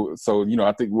 so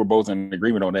I think we're both in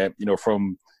agreement on that.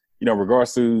 From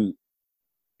regards to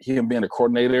him being a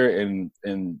coordinator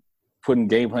and putting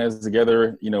game plans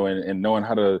together, and knowing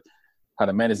how to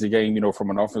manage the game, from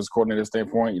an offense coordinator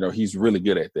standpoint, he's really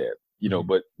good at that.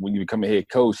 But when you become a head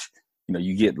coach,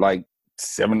 you get like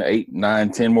 7, 8,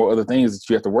 9, 10 more other things that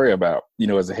you have to worry about,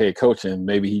 as a head coach, and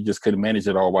maybe he just couldn't manage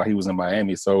it all while he was in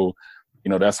Miami. So,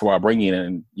 that's why bringing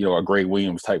in, a Greg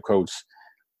Williams type coach,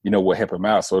 will help him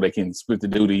out so they can split the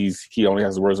duties. He only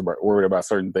has to worry about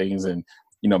certain things, and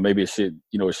maybe it should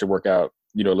work out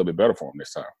a little bit better for him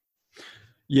this time.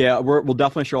 Yeah, we'll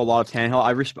definitely show a lot of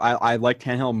Tannehill. I like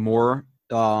Tannehill more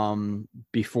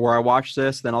before I watched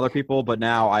this than other people, but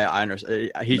now I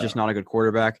understand he's just not a good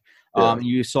quarterback. Yeah.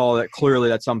 You saw that clearly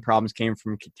that some problems came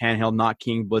from Tannehill not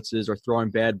keying blitzes or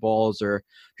throwing bad balls or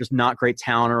just not great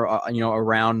talent or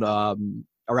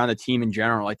around the team in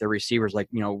general, like the receivers, like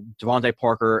Devontae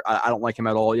Parker. I don't like him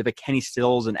at all. You have like Kenny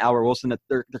Stills and Albert Wilson. That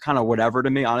they're kind of whatever to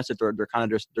me. Honestly, they're kind of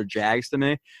just they're Jags to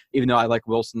me. Even though I like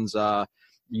Wilson's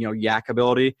yak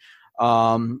ability.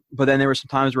 But then there were some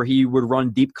times where he would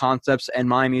run deep concepts and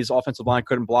Miami's offensive line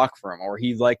couldn't block for him, or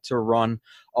he liked to run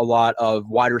a lot of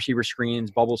wide receiver screens,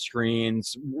 bubble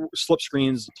screens, slip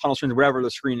screens, tunnel screens, whatever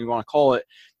the screen you want to call it.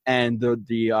 And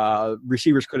the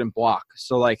receivers couldn't block.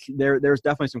 So like there's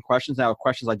definitely some questions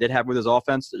I did have with his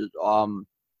offense,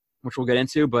 which we'll get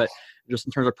into, but just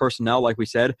in terms of personnel, like we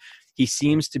said, he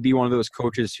seems to be one of those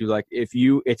coaches who like,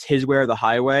 it's his way or the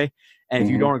highway. And if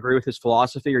you don't agree with his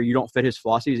philosophy or you don't fit his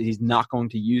philosophy, he's not going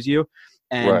to use you.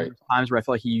 And there's times where I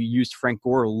feel like he used Frank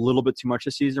Gore a little bit too much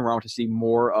this season, where I want to see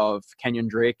more of Kenyon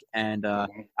Drake and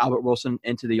Albert Wilson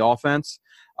into the offense.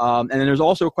 And then there's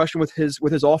also a question with his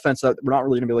offense that we're not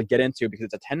really going to be able to get into because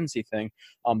it's a tendency thing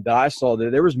that I saw.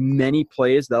 There was many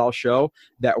plays that I'll show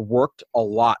that worked a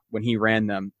lot when he ran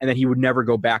them, and then he would never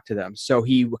go back to them. So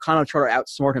he would kind of try to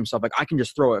outsmart himself. Like, I can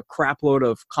just throw a crap load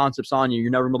of concepts on you.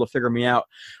 You're never able to figure me out.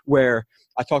 Where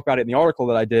I talked about it in the article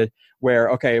that I did where,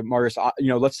 okay, Marius,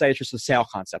 let's say it's just a sale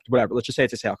concept, whatever. Let's just say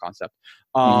it's a sale concept.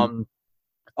 Now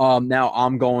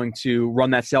I'm going to run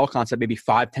that sale concept maybe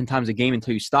 5-10 times a game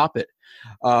until you stop it.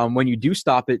 When you do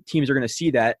stop it, teams are going to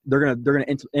see that they're going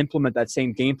to implement that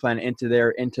same game plan into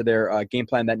their game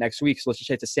plan that next week. So let's just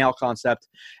say it's a sale concept,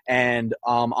 and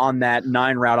on that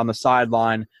 9 route on the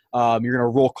sideline, you're going to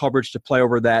roll coverage to play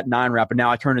over that 9 route. But now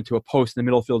I turn into a post in the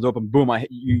middle field's open. Boom!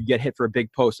 You get hit for a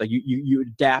big post. Like you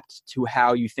adapt to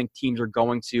how you think teams are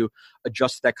going to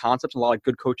adjust to that concept. And a lot of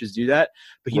good coaches do that,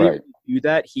 but he didn't do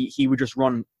that. He would just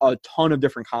run a ton of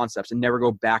different concepts and never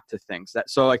go back to things.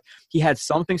 So like he had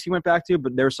some things he went back to,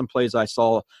 but there were some plays I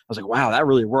saw. I was like, wow, that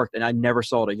really worked, and I never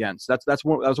saw it again. So that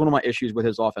was one of my issues with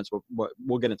his offense.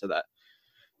 We'll get into that.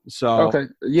 So okay,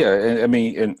 yeah, and I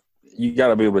mean, and you got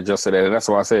to be able to adjust to that, and that's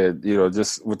why I said,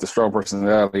 just with the strong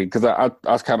personality, because I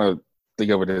kind of think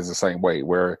of it as the same way,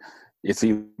 where it's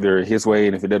either his way,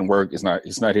 and if it doesn't work, it's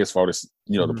not his fault. It's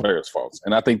the player's fault,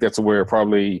 and I think that's where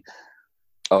probably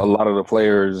a lot of the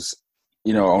players,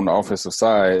 on the offensive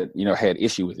side, had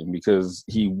issue with him because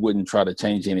he wouldn't try to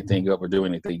change anything up or do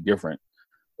anything different.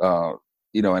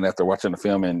 And after watching the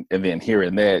film and then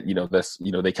hearing that, that's,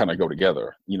 they kind of go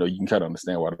together. You can kind of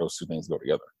understand why those two things go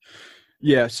together.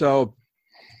 Yeah. So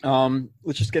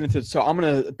let's just get into it. So I'm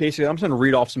just going to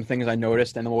read off some things I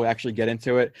noticed, and then we'll actually get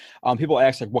into it. People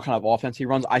ask like what kind of offense he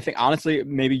runs. I think honestly,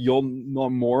 maybe you'll know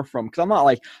more from, because I'm not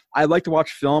like, I like to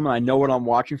watch film and I know what I'm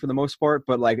watching for the most part,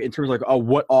 but like in terms of like,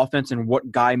 what offense and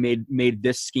what guy made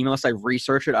this scheme, unless I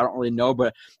research it, I don't really know.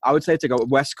 But I would say it's like a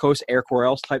West Coast Air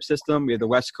Coryell type system. We have the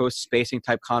West Coast spacing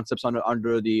type concepts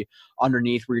underneath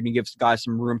where you can give guys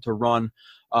some room to run.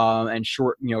 And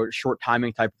short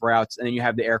timing type routes. And then you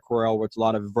have the Air Coryell where it's a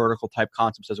lot of vertical type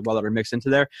concepts as well that are mixed into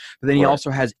there. But then he also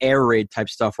has air raid type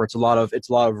stuff where it's a lot of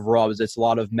rubs, it's a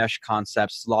lot of mesh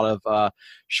concepts, it's a lot of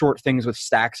short things with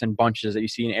stacks and bunches that you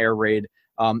see in air raid,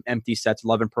 empty sets,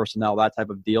 11 personnel, that type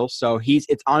of deal. So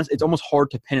it's almost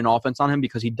hard to pin an offense on him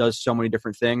because he does so many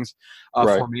different things.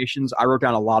 Formations, I wrote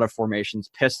down a lot of formations: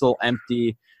 pistol,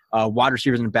 empty, wide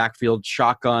receivers in the backfield,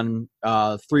 shotgun,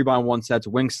 3-by-1 sets,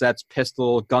 wing sets,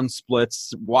 pistol, gun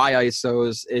splits, Y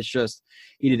ISOs. It's just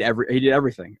he did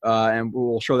everything, and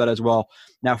we'll show that as well.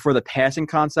 Now for the passing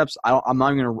concepts, I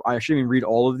shouldn't even read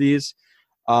all of these.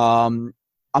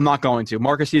 I'm not going to.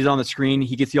 Marcus sees it on the screen.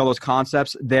 He can see all those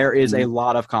concepts. There is a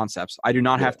lot of concepts. I do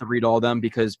not have to read all of them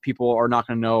because people are not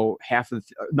going to know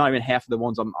not even half of the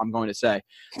ones I'm going to say.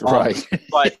 Right.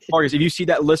 But Marcus, if you see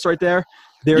that list right there,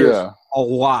 there's a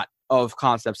lot of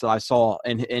concepts that I saw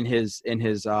in his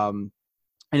film,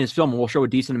 and we'll show a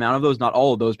decent amount of those, not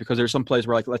all of those, because there's some plays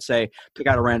where, like, let's say, pick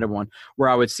out a random one, where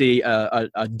I would see a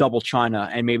double China,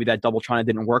 and maybe that double China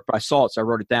didn't work, but I saw it, so I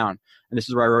wrote it down. And this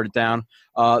is where I wrote it down.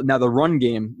 Now, the run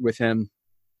game with him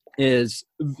was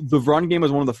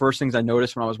one of the first things I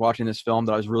noticed when I was watching this film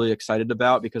that I was really excited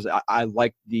about, because I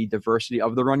like the diversity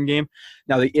of the run game.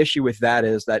 Now, the issue with that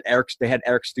is that they had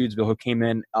Eric Studesville, who came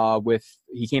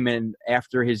in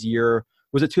after his year.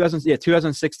 Was it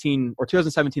 2016 or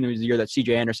 2017 was the year that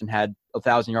C.J. Anderson had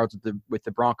 1,000 yards with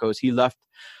the Broncos. He left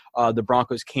the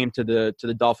Broncos, came to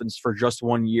the Dolphins for just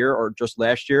 1 year, or just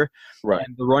last year. Right.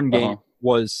 And the run game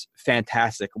was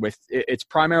fantastic. It's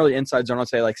primarily inside zone. I'd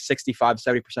say like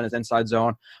 65-70% is inside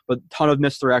zone, but ton of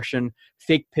misdirection,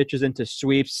 fake pitches into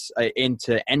sweeps,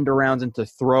 into end arounds, into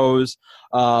throws.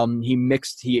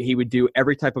 He would do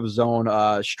every type of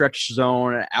zone, stretch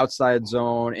zone, outside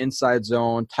zone, inside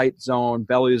zone, tight zone,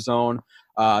 belly zone,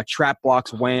 trap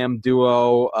blocks, wham,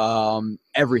 duo,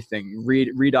 everything,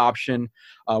 read option,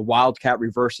 wildcat,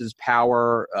 reverses,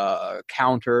 power,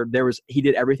 counter. He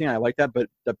did everything. I like that, but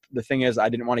the thing is, I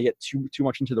didn't want to get too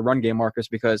much into the run game, Marcus,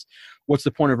 because what's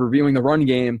the point of reviewing the run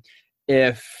game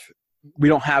if we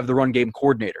don't have the run game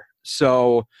coordinator?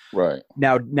 So right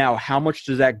now, how much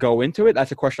does that go into it?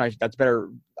 That's a question that's better,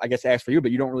 I guess, to ask for you.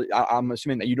 But you don't really. I'm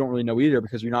assuming that you don't really know either,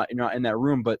 because you're not in that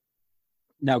room. But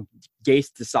now,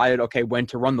 Gase decided, okay, when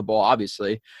to run the ball,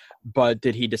 obviously, but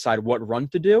did he decide what run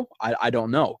to do? I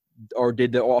don't know. Or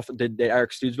did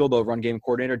Eric Studesville, the run game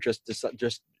coordinator, just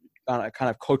kind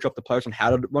of coach up the players on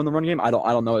how to run the run game? I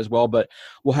don't know as well, but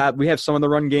we have some of the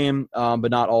run game,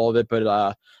 but not all of it. But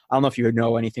I don't know if you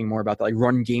know anything more about that, like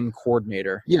run game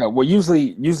coordinator. Yeah, well,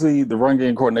 usually the run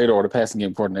game coordinator or the passing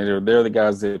game coordinator, they're the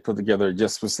guys that put together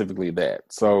just specifically that.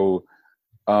 So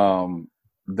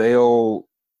they'll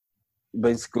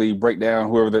basically break down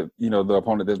whoever the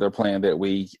opponent that they're playing that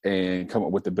week and come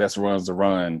up with the best runs to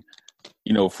run,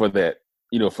 for that,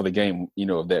 for the game,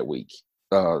 of that week.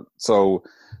 But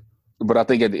I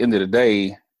think at the end of the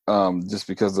day, just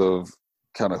because of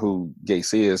kind of who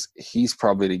Gase is, he's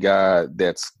probably the guy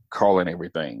that's calling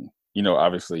everything.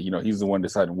 Obviously, he's the one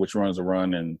deciding which runs to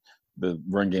run, and the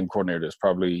run game coordinator is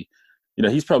probably,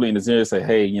 he's probably in his ear to say,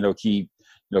 hey, keep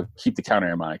the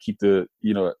counter in mind, keep the,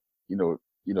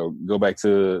 go back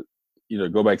to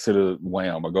the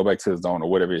wham, or go back to the zone, or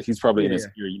whatever. He's probably in his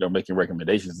ear, making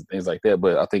recommendations and things like that.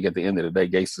 But I think at the end of the day,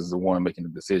 Gase is the one making the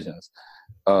decisions.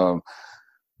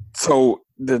 So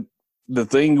the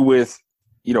thing with,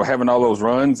 having all those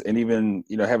runs, and even,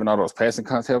 having all those passing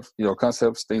concepts,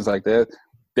 things like that,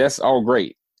 that's all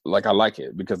great. Like, I like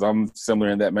it, because I'm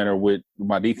similar in that manner with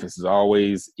my defenses. I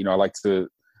always, I like to,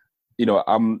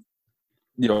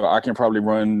 I can probably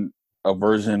run a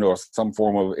version or some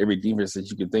form of every defense that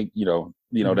you can think,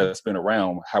 that's been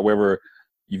around. However,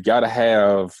 you've got to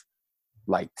have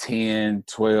like 10,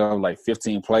 12, like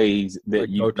 15 plays that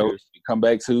you come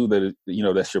back to, that,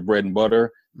 that's your bread and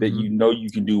butter, that you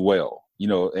can do well,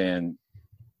 and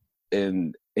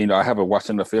I haven't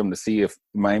watched enough film to see if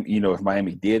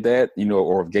Miami did that,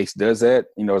 or if Gase does that,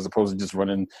 as opposed to just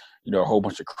running, a whole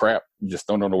bunch of crap, just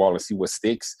throw it on the wall and see what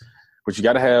sticks. But you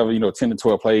got to have, 10 to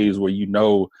 12 plays where,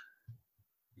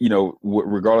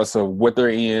 regardless of what they're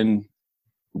in,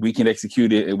 we can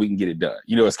execute it and we can get it done.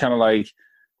 It's kind of like,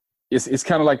 it's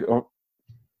kind of like,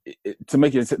 to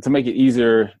make it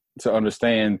easier to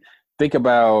understand, think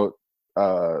about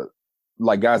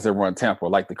like guys that run Tampa,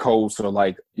 like the Colts, or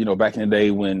like, back in the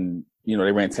day when, they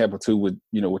ran Tampa 2 with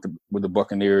the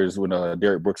Buccaneers, when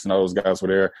Derek Brooks and all those guys were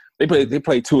there. They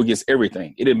played 2 against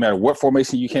everything. It didn't matter what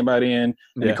formation you came out in.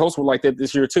 And the Colts were like that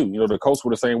this year too. The Colts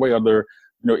were the same way under,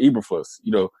 Eberflus.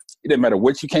 It didn't matter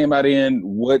what you came out in,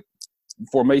 what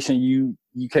formation you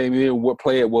came in, what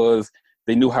play it was.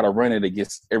 They knew how to run it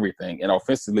against everything. And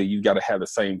offensively, you got to have the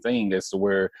same thing, as to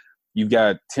where you've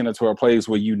got 10 or 12 plays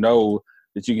where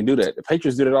that you can do that. The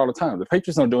Patriots did it all the time. The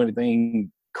Patriots don't do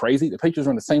anything crazy. The Patriots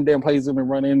run the same damn plays they've been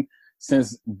running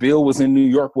since Bill was in New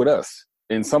York with us.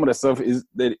 And some of that stuff is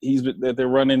that they're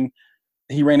running.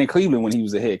 He ran in Cleveland when he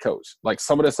was a head coach. Like,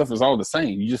 some of that stuff is all the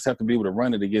same. You just have to be able to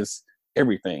run it against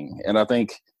everything. And I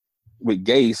think with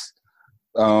Gase,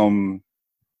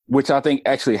 which I think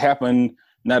actually happened,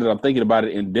 now that I'm thinking about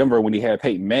it, in Denver when he had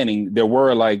Peyton Manning, there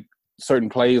were like certain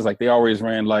plays, like they always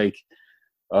ran like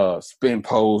spin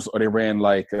post, or they ran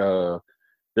like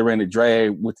They ran the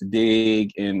drag with the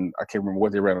dig, and I can't remember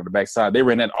what they ran on the backside. They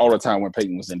ran that all the time when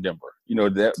Peyton was in Denver. You know,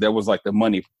 that was like the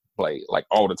money play, like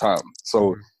all the time.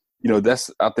 So, you know, that's,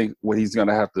 I think, what he's going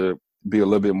to have to be a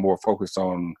little bit more focused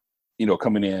on, you know,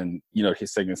 coming in, you know,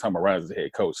 his second time around as the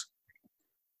head coach,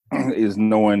 is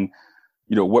knowing,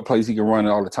 you know, what plays he can run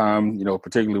all the time, you know,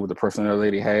 particularly with the personnel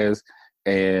that he has,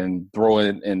 and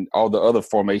throwing in all the other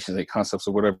formations and concepts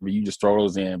or whatever, you just throw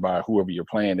those in by whoever you're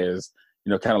playing as,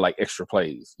 you know, kind of like extra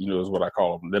plays, you know, is what I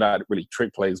call them. They're not really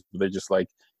trick plays, but they're just like,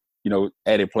 you know,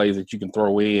 added plays that you can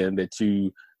throw in that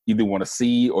you either want to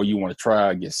see or you want to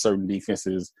try against certain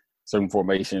defenses, certain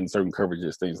formations, certain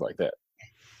coverages, things like that.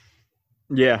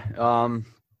 Yeah.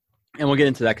 And we'll get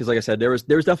into that because, like I said, there was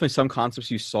definitely some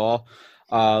concepts you saw,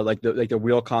 like the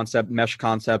wheel concept, mesh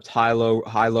concept, high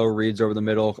low reads over the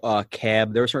middle,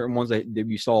 cab. There were certain ones that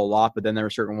you saw a lot, but then there were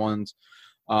certain ones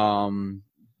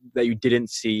that you didn't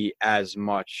see as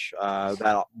much,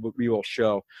 that we will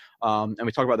show. And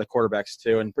we talk about the quarterbacks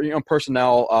too, and, you know,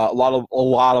 personnel, a lot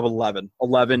of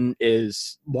 11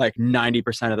 is like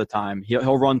 90% of the time.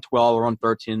 He'll run 12, he'll run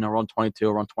 13, he'll run 22,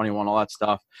 he'll run 21, all that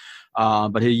stuff.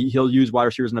 But he'll use wide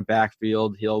receivers in the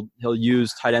backfield. He'll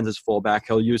use tight ends as fullback.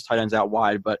 He'll use tight ends out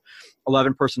wide. But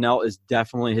 11 personnel is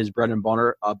definitely his bread and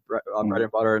butter. Bread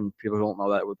and butter, and people don't know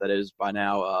what that is by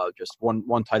now. Just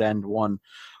one tight end, one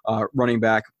running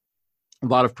back. A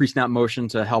lot of pre-snap motion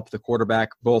to help the quarterback,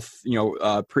 both ID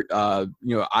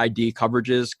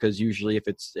coverages, because usually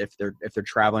if they're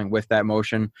traveling with that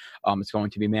motion, it's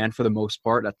going to be man for the most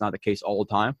part. That's not the case all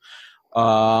the time.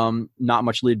 Not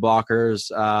much lead blockers.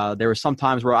 There were some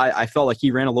times where I felt like he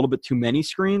ran a little bit too many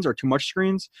screens or too much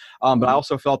screens. But I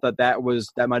also felt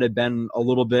that might have been a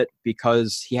little bit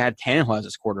because he had Tannehill as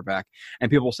his quarterback, and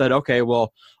people said, okay,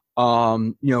 well,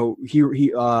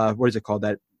 he what is it called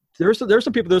that? There's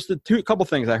some people. There's a couple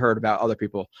things I heard about other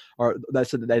people, or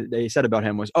that they said about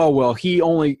him was, oh well, he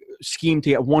only schemed to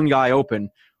get one guy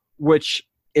open, which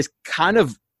is kind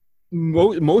of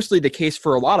mostly the case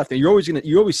for a lot of things.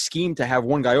 You always scheme to have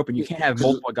one guy open. You can't have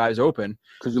multiple guys open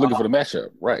because you're looking for the matchup,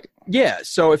 right? Yeah.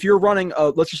 So if you're running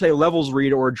let's just say a levels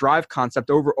read or a drive concept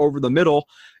over the middle,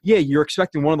 yeah, you're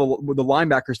expecting one of the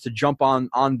linebackers to jump on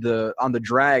the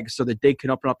drag so that they can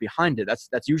open up behind it.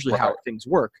 That's usually how things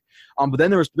work. But then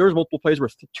there was multiple plays where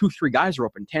 2-3 guys are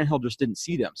open. Tannehill just didn't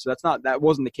see them. So that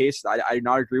wasn't the case. I do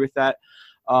not agree with that.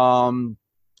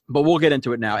 But we'll get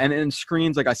into it now. And in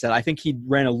screens, like I said, I think he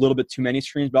ran a little bit too many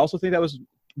screens, but I also think that was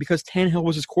because Tannehill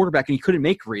was his quarterback and he couldn't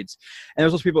make reads. And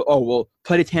there's those people, oh, well,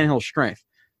 play to Tannehill's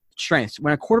strengths.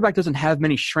 When a quarterback doesn't have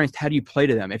many strengths, how do you play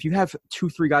to them? If you have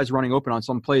 2-3 guys running open on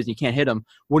some plays and you can't hit them,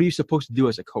 what are you supposed to do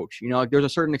as a coach? You know, like there's a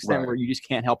certain extent where you just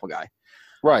can't help a guy.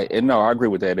 Right. And no, I agree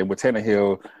with that. And with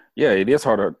Tannehill, yeah, it is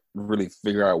hard to really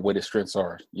figure out what his strengths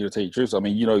are. You know, to tell you the truth. I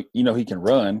mean, you know, he can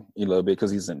run a little bit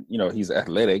because he's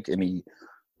athletic and he,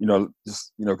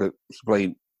 because he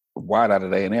played wide out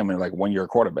at A&M and like 1 year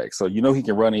quarterback. So, he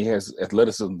can run. He has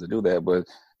athleticism to do that. But,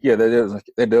 yeah,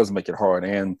 that does make it hard.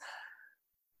 And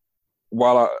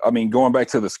while going back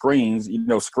to the screens,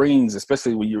 screens,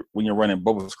 especially when you're running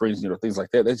bubble screens, things like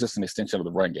that, that's just an extension of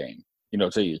the run game, to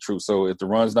tell you the truth. So if the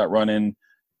run's not running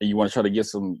and you want to try to get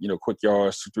some, quick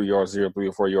yards, 2-3 yards here, 3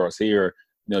 or 4 yards here,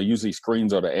 usually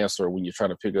screens are the answer when you're trying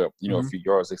to pick up, a few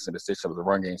yards. It's an extension of the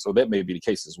run game. So that may be the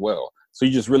case as well. So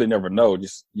you just really never know.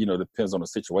 Just, depends on the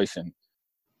situation,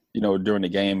 during the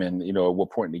game and, at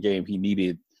what point in the game he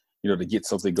needed, to get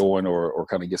something going or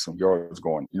kind of get some yards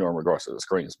going, in regards to the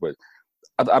screens. But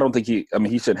I don't think he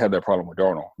shouldn't have that problem with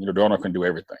Darnold. Darnold can do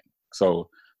everything. So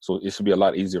it should be a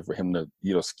lot easier for him to,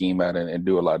 scheme out and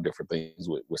do a lot of different things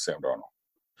with Sam Darnold.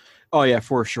 Oh, yeah,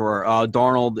 for sure.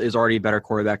 Darnold is already a better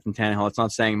quarterback than Tannehill. It's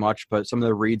not saying much, but some of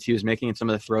the reads he was making and some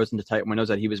of the throws into tight windows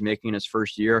that he was making in his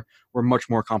first year were much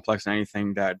more complex than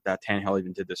anything that Tannehill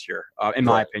even did this year, in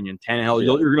my opinion. Tannehill,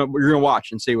 you're gonna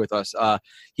watch and see with us.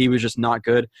 He was just not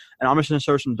good. And I'm just going to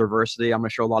show some diversity. I'm going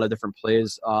to show a lot of different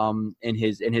plays in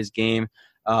his game.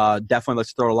 Definitely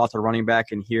let's throw a lot to running back.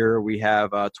 And here we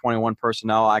have 21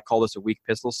 personnel. I call this a weak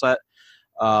pistol set.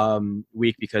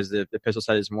 Weak because the pistol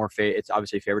set is more it's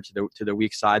obviously favored to the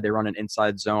weak side. They run an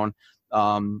inside zone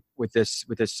with this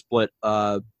split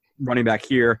running back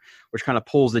here, which kind of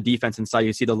pulls the defense inside.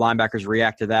 You see the linebackers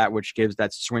react to that, which gives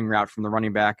that swing route from the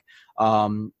running back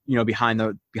behind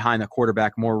the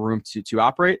quarterback more room to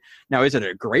operate. Now, is it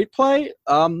a great play?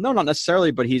 No, not necessarily,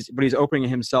 but he's opening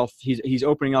himself. He's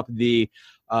opening up the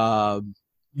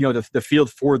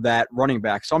field for that running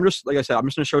back. So I'm just, like I said, I'm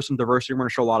just going to show some diversity. We're going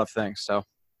to show a lot of things. So,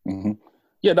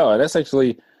 yeah, no, that's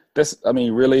really,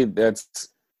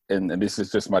 and this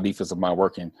is just my defensive mind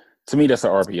working. To me, that's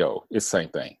an RPO. It's the same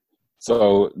thing.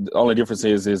 So the only difference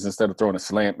is instead of throwing a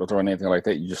slant or throwing anything like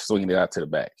that, you just swing it out to the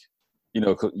back.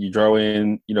 You draw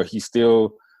in. You're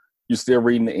still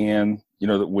reading the end.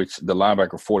 Which the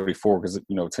linebacker 44, because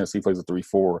Tennessee plays a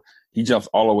 3-4. He jumps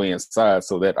all the way inside,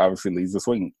 so that obviously leaves the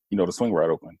swing. The swing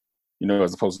right open.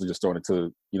 As opposed to just throwing it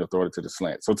to the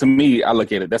slant. So to me, I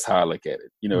look at it. That's how I look at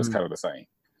it. It's kind of the same,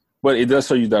 but it does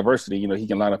show you diversity. He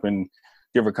can line up in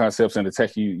different concepts and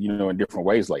attack you, in different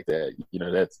ways like that.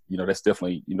 That's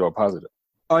definitely, a positive.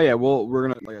 Oh yeah, well, we're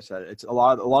gonna, like I said, it's a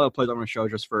lot of the plays I'm gonna show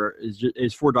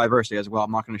is for diversity as well.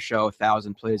 I'm not gonna show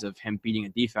 1,000 plays of him beating a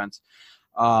defense,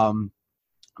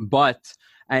 but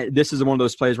this is one of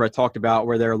those plays where I talked about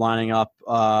where they're lining up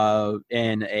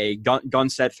in a gun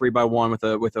set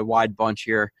 3-by-1 with a wide bunch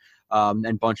here,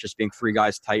 and bunch just being 3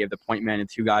 guys tight of the point man and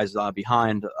 2 guys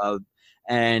behind,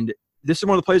 and this is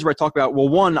one of the plays where I talk about, well,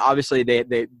 one, obviously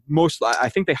I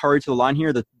think they hurried to the line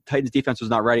here. The Titans defense was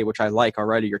not ready, which I like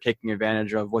already. You're taking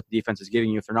advantage of what the defense is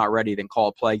giving you. If they're not ready, then call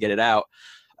a play, get it out.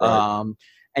 Right.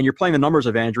 And you're playing the numbers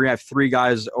advantage. You have 3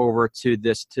 guys over to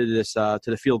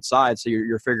the field side. So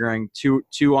you're figuring 2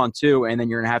 on 2, and then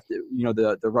you're going to have to,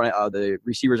 the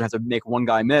receivers have to make 1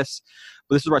 guy miss.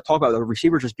 But this is where I talk about the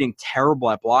receivers just being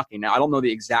terrible at blocking. Now, I don't know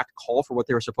the exact call for what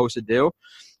they were supposed to do,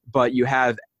 but you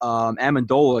have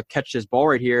Amendola catch this ball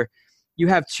right here. You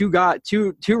have two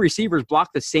receivers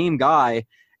block the same guy,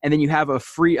 and then you have a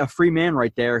free man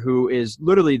right there who is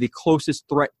literally the closest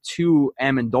threat to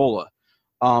Amendola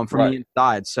from the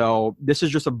inside. So this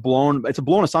is just a blown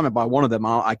assignment by one of them.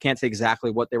 I can't say exactly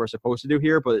what they were supposed to do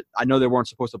here, but I know they weren't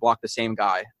supposed to block the same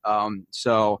guy.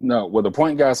 No, well, the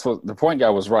point guy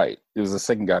was right. It was the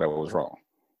second guy that was wrong.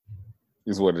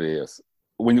 Is what it is.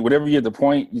 Whenever you get the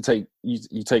point, you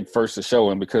take first to show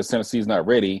him, because Tennessee's not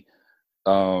ready.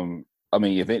 Actually,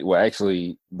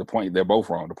 the point, they're both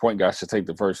wrong. The point guy should take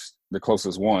the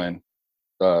closest one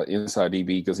inside DB,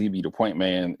 because he'd be the point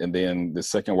man, and then the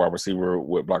second wide receiver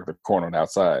would block the corner on the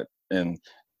outside, and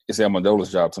it's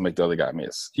Amendola's job to make the other guy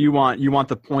miss. You want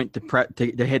the point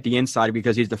to hit the inside,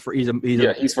 because he's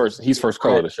first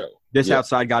call of the show. This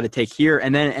outside guy to take here,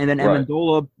 and then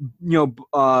Amendola,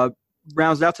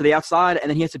 rounds it out to the outside, and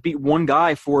then he has to beat 1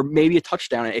 guy for maybe a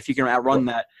touchdown if you can outrun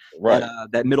that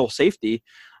middle safety.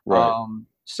 Right.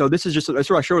 So that's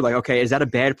where I showed, like, okay, is that a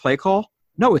bad play call?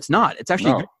 No, it's not. It's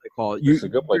actually a good play call. It's a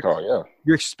good play call, yeah.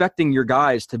 You're expecting your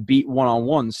guys to beat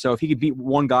 1-on-1. So if he could beat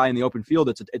 1 guy in the open field,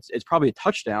 it's probably a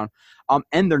touchdown.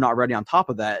 And they're not ready on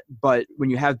top of that. But when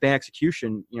you have bad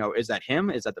execution, is that him?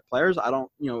 Is that the players? I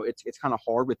don't, it's kind of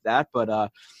hard with that.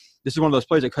 But this is one of those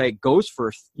plays that goes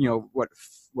for 4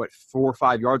 or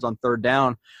 5 yards on 3rd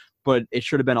down, but it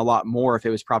should have been a lot more if it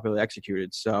was properly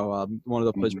executed. So one of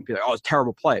the plays would be like, oh, it's a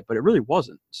terrible play, but it really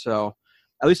wasn't. So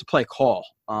at least a play call.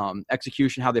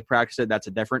 Execution, how they practice it, that's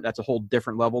a whole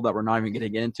different level that we're not even going to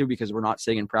get into, because we're not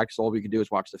sitting in practice. All we can do is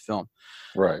watch the film.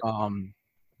 Right.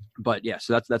 But yeah,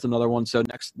 so that's another one. So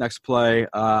next play,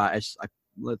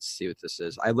 let's see what this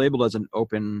is. I labeled as an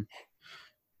open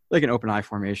I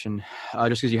formation,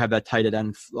 just because you have that tight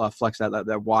end flex,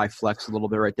 that Y flex a little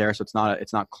bit right there, so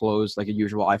it's not closed like a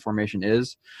usual I formation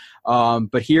is.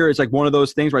 But here it's like one of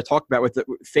those things where I talked about with the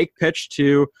fake pitch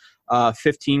to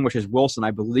 15, which is Wilson,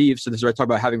 I believe. So this is where I talk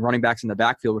about having running backs in the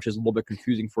backfield, which is a little bit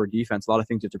confusing for a defense. A lot of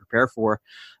things you have to prepare for.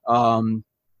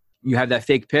 You have that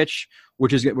fake pitch,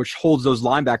 which holds those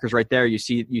linebackers right there. You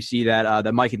see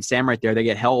that Mike and Sam right there, they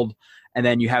get held. And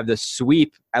then you have the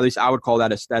sweep. At least I would call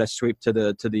that a sweep to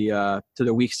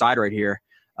the weak side right here,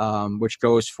 which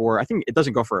goes for, I think it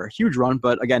doesn't go for a huge run,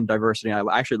 but again, diversity. I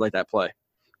actually like that play.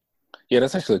 Yeah,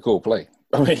 that's actually a cool play.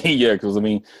 Because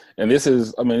this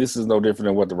is no different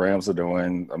than what the Rams are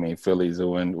doing. Philly's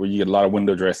doing, where you get a lot of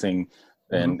window dressing,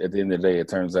 and at the end of the day, it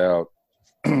turns out,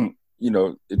 to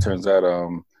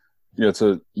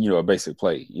a basic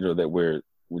play,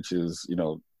 which is,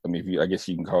 I guess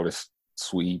you can call this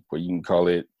sweep, or you can call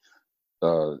it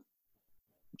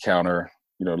counter,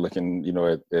 looking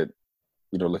at the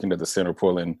center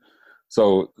pulling.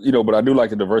 So, but I do like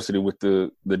the diversity with the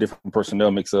different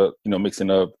personnel mixing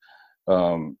up,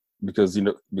 because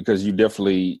you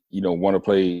definitely, want to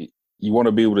play, you want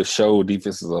to be able to show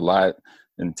defenses a lot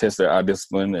and test their eye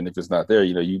discipline. And if it's not there,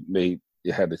 you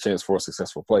had the chance for a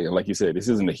successful play. And like you said, this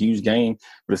isn't a huge game,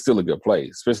 but it's still a good play,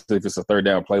 especially if it's a 3rd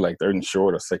down play, like 3rd and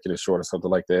short or 2nd and short or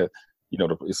something like that.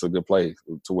 It's a good play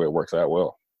to where it works out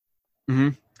well. Mm-hmm.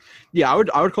 Yeah,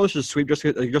 I would call this a sweep just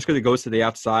because it goes to the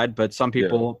outside. But some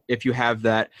people, if you have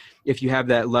that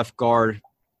left guard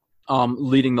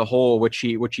leading the hole, which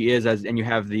he is, and you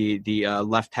have the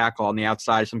left tackle on the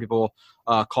outside. Some people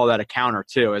call that a counter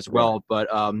too, as well. But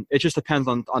it just depends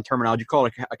on terminology. You call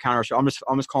it a counter. So I'm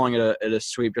just calling it a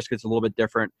sweep, just because it's a little bit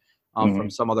different from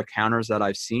some other counters that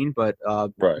I've seen. But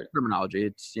terminology,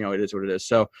 it's it is what it is.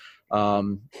 So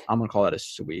I'm gonna call it a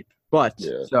sweep. But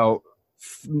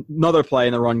another play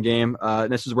in the run game.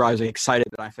 And this is where I was excited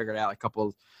that I figured out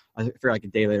I figured like a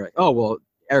day later, like, oh well,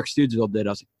 Eric Studesville did.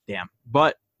 I was like, damn.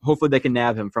 But hopefully they can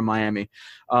nab him from Miami.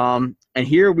 And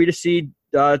here we just see,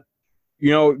 this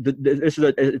is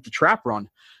it's a trap run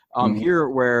here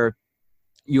where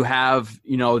you have,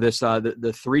 this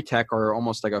the three tech, or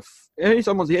almost like he's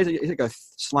like a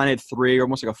slanted three, or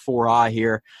almost like a 4-eye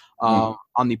here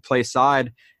on the play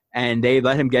side, and they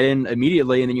let him get in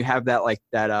immediately, and then you have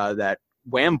that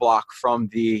wham block from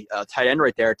the tight end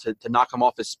right there to knock him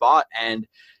off his spot, and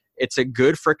it's a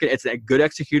good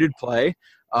executed play.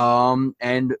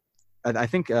 And I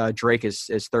think Drake is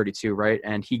 32, right?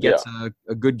 And he gets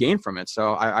a good gain from it.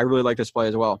 So I really like this play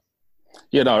as well.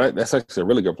 Yeah, no, that's actually a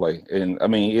really good play. And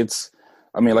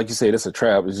like you said, it's a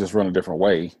trap. It's just run a different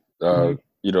way. And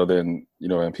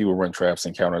people run traps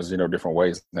and counters, different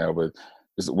ways now. But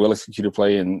it's a well executed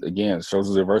play, and again, it shows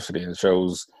the diversity. And it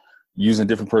shows using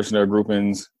different personnel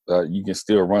groupings. You can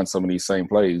still run some of these same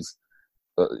plays.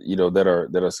 That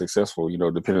are successful,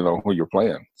 depending on who you're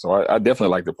playing. So I definitely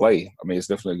like the play. I mean, it's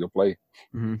definitely a good play.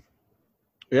 Mm-hmm.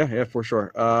 Yeah, for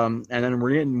sure. And then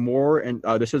we're getting more, and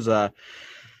this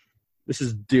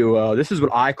is duo. This is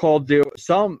what I call duo.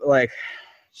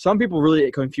 Some people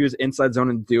really confuse inside zone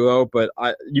and duo, but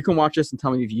you can watch this and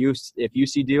tell me if you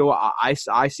see duo. I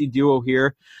see duo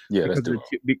here. Yeah, that's duo.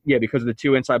 Because of the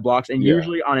two inside blocks, and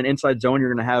usually on an inside zone,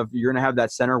 you're gonna have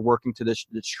that center working to the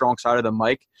strong side of the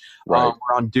mic. Right.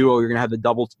 Or on duo, you're gonna have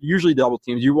usually double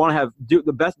teams. You want to have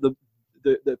the best.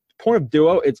 The point of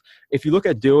duo, it's if you look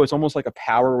at duo, it's almost like a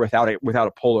power without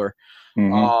a puller.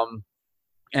 Mm-hmm.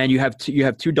 And you have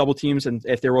two double teams, and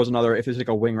if it's like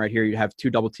a wing right here, you'd have two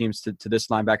double teams to this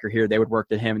linebacker here. They would work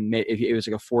to him, and if it was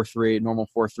like a 4-3, normal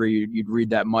 4-3, you'd read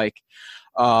that Mike,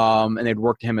 and they'd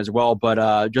work to him as well.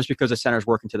 But just because the center's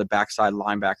working to the backside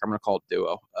linebacker, I'm going to call it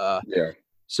duo.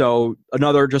 So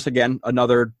another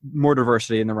more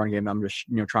diversity in the run game. I'm just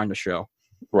trying to show.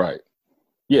 Right.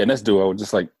 Yeah, and that's duo.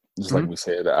 Just like we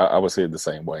said, I would say it the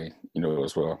same way,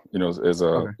 as well. Just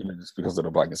because of the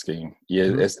blocking scheme. Yeah,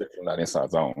 it's definitely not inside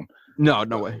zone. No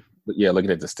way. But yeah, looking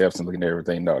at the steps and looking at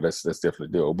everything, no, that's definitely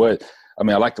duo. But I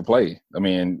mean, I like the play. I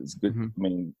mean, it's good. I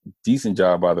mean, decent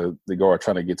job by the guard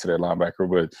trying to get to that linebacker.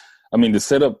 But I mean, the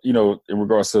setup, in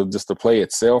regards to just the play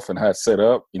itself and how it's set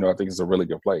up, I think it's a really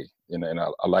good play. And I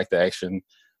like the action,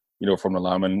 from the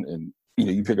lineman, and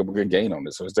you pick up a good gain on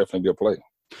it. So it's definitely a good play.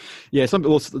 Yeah,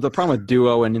 the problem with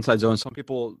duo and inside zone, some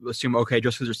people assume, okay,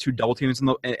 just because there's two double teams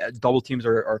double teams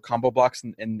are combo blocks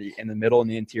in the middle and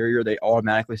the interior, they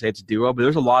automatically say it's duo. But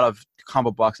there's a lot of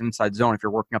combo blocks inside zone if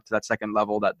you're working up to that second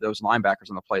level, that those linebackers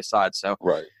on the play side. So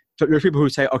right. So there's people who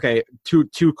say, okay, two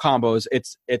combos,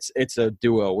 it's a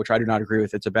duo, which I do not agree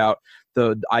with. It's about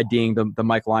the IDing the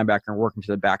Mike linebacker and working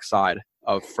to the backside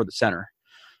for the center.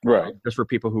 Right. Just for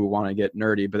people who want to get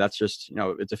nerdy, but that's just,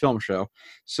 it's a film show.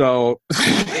 So,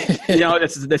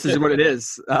 this is what it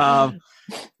is. Now,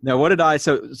 what did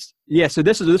so this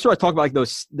is what I talk about, like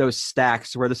those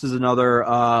stacks, where this is another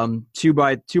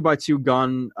 2x2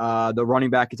 gun. The running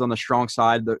back is on the strong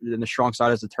side, and the strong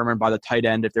side is determined by the tight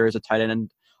end, if there is a tight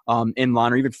end in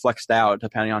line or even flexed out,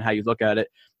 depending on how you look at it.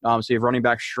 So you have running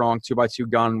back strong, 2x2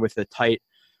 gun with a tight,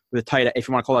 if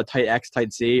you want to call it tight X,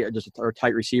 tight Z, or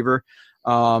tight receiver.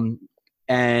 And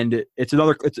it's one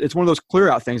of those clear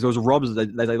out things, those rubs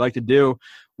that they like to do,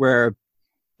 where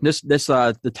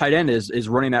the tight end is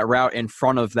running that route in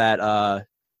front of that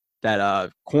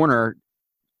corner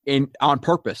on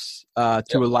purpose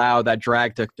to allow that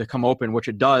drag to come open, which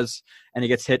it does, and it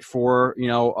gets hit for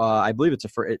I believe it's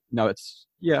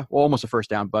almost a first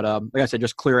down, but like I said,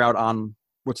 just clear out on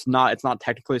it's not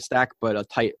technically a stack, but a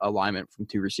tight alignment from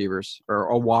two receivers, or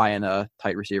a Y and a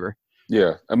tight receiver.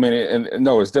 Yeah, I mean, and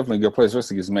no, it's definitely a good play,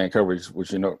 especially against man coverage,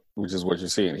 which is what you're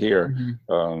seeing here.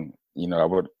 Mm-hmm. I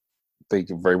would think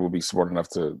Vrabel would be smart enough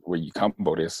to where you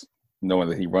combo this, knowing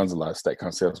that he runs a lot of stack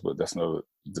concepts, but that's another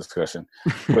discussion.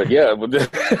 But yeah, but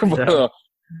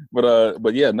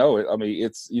yeah, no, I mean,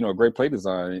 it's a great play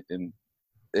design,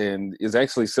 and it's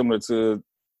actually similar to,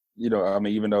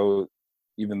 even though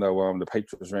the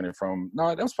Patriots ran it from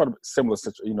that was part of similar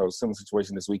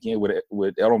situation this weekend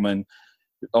with Edelman.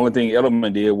 The only thing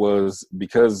Edelman did was,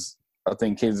 because I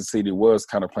think Kansas City was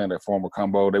kind of playing that formal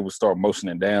combo, they would start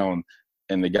motioning down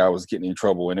and the guy was getting in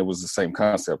trouble. And it was the same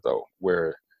concept, though,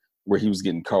 where, where he was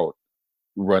getting caught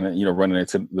running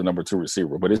into the number 2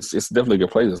 receiver. But it's definitely a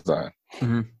good play design.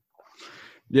 Mm-hmm.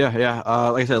 Yeah.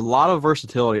 Like I said, a lot of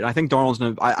versatility. And I think Darnold's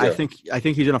gonna. I think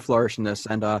he's gonna flourish in this,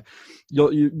 and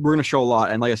we're gonna show a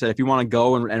lot. And like I said, if you want to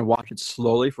go and watch it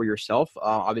slowly for yourself,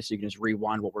 obviously you can just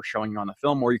rewind what we're showing you on the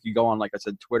film, or you could go on, like I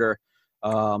said, Twitter,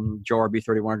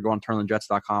 JoeRB31, go on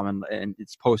TurnTheJets.com, and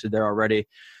it's posted there already.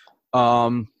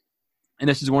 And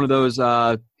this is one of those.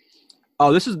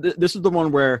 This is the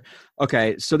one where,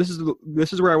 okay, so this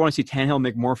is where I want to see Tannehill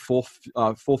make more full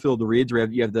field reads. Where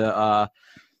you have the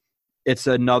it's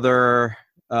another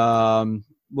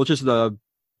just the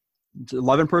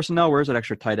 11 personnel. Where is that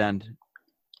extra tight end?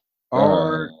 They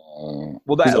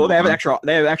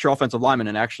have extra offensive linemen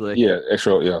in, actually. Yeah,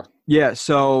 extra. Yeah. Yeah.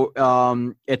 So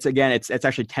it's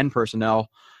actually 10 personnel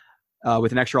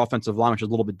with an extra offensive line, which is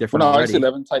a little bit different. Well, no, it's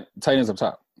 11 tight ends up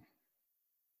top.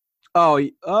 Oh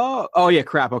yeah,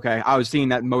 crap. Okay, I was seeing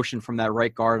that motion from that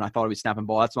right guard, and I thought it was snapping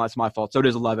ball. That's my fault. So it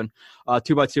is 11,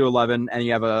 2x2, 11, and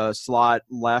you have a slot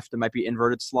left. It might be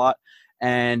inverted slot,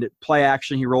 and play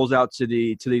action. He rolls out to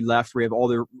the left. We have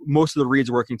most of the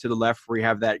reads working to the left. Where you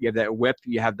have that whip.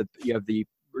 You have the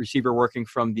receiver working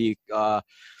from the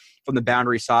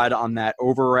boundary side on that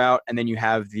over route, and then you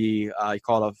have the you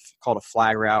call it a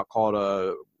flag route, call it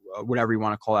a whatever you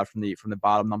want to call that from the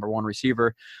bottom number 1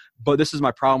 receiver. But this is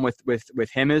my problem with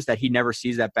him, is that he never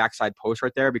sees that backside post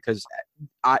right there, because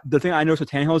the thing I notice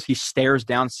with Tannehill is he stares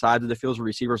down sides of the field with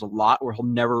receivers a lot, where he'll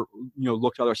never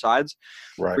look to other sides.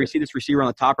 Right. Where you see this receiver on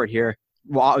the top right here,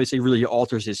 well, obviously really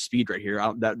alters his speed right here.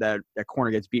 That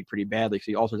corner gets beat pretty badly, so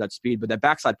he alters that speed. But that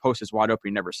backside post is wide open.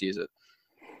 He never sees it.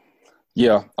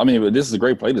 Yeah, I mean, but this is a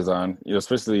great play design,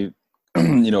 especially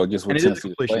against what Tennessee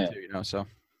is playing. Too, so.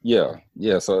 Yeah.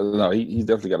 So no, he's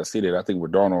definitely got to see that. I think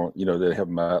with Darnold, that help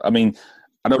him out. I mean,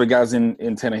 I know the guy's in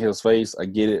Tannehill's face. I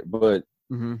get it, but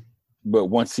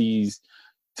once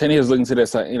Tannehill's looking to that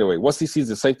side anyway. Once he sees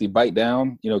the safety bite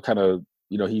down,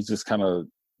 he's just kind of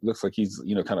looks like he's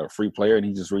kind of a free player, and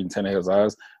he's just reading Tannehill's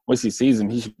eyes. Once he sees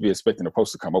him, he should be expecting the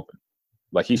post to come open.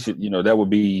 Like he should, that would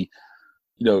be,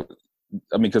 I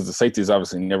mean, because the safety is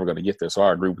obviously never going to get there. So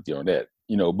I agree with you on that.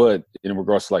 But in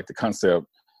regards to like the concept,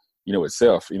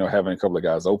 itself, having a couple of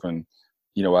guys open,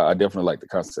 I definitely like the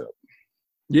concept.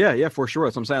 Yeah, for sure.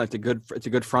 That's what I'm saying. Like it's a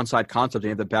good front side concept. You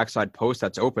have the backside post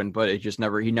that's open, but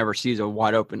he never sees a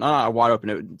wide open. Not a wide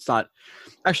open. It's not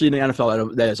actually in the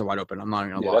NFL that is a wide open. I'm not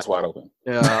going to lie. That's wide open.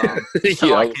 Yeah,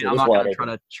 I'm not going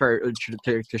to try to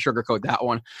sugarcoat that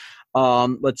one.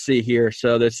 Let's see here.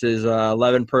 So this is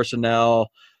 11 personnel.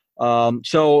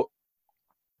 So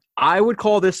I would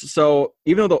call this. So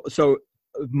even though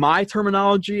my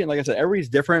terminology, and like I said, everybody's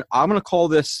different. I'm going to call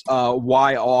this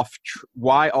Y off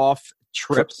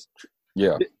trips.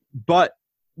 Yeah. But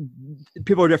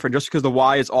people are different. Just because the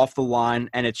Y is off the line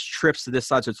and it's trips to this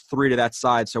side, so it's 3 to that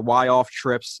side. So Y off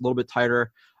trips, a little bit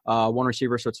tighter. 1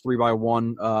 receiver, so it's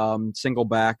 3x1, single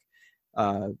back.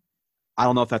 I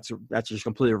don't know if that's just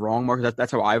completely wrong, Mark.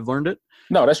 That's how I've learned it.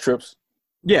 No, that's trips.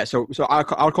 Yeah. So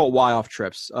I'll call it Y off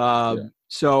trips.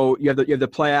 So you have the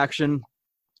play action.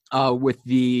 With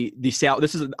the sail,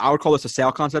 I would call this a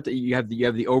sail concept. You have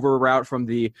the over route from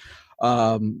the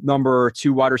number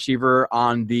 2 wide receiver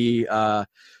on the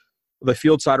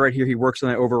field side right here. He works on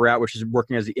the over route, which is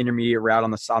working as the intermediate route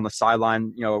on the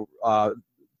sideline.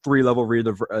 3-level read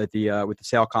with the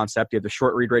sail concept. You have the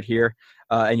short read right here,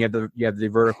 and you have the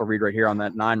vertical read right here on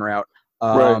that 9 route.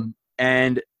 Right.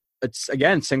 And it's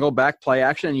again single back play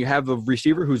action, and you have a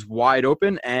receiver who's wide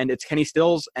open, and it's Kenny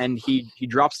Stills, and he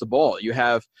drops the ball. You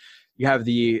have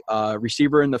the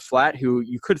receiver in the flat who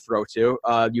you could throw to.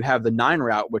 You have the 9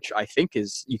 route, which I think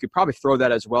you could probably throw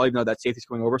that as well, even though that safety's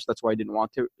going over. So that's why I didn't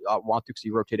want to because he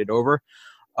rotated over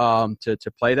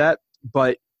to play that.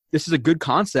 But this is a good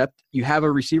concept. You have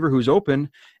a receiver who's open,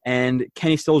 and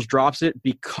Kenny Stills drops it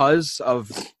because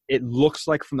of it looks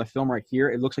like from the film right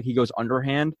here, it looks like he goes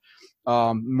underhand.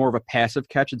 More of a passive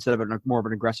catch instead of more of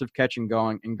an aggressive catch and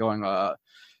going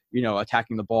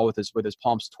attacking the ball with his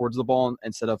palms towards the ball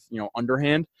instead of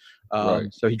underhand. Right.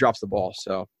 So he drops the ball.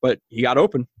 But he got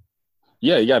open.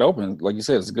 Yeah, he got open. Like you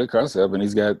said, it's a good concept, and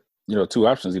he's got 2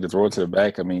 options: either throw it to the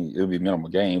back. I mean, it'll be minimal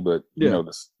gain, but the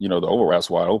over route's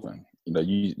wide open.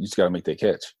 You just got to make that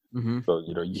catch. Mm-hmm. So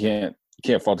you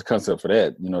can't fault the concept for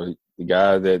that. The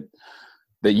guy that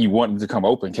you wanted to come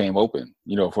open came open,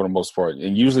 for the most part.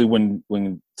 And usually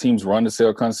when teams run the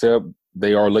sail concept,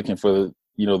 they are looking for,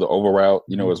 the over route,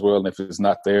 as well. And if it's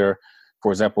not there,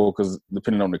 for example, because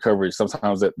depending on the coverage,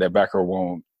 sometimes that backer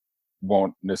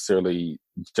won't necessarily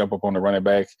jump up on the running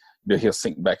back. He'll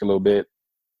sink back a little bit,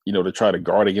 to try to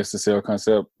guard against the sail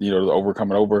concept, the over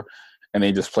coming over. and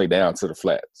they just play down to the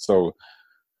flat. So,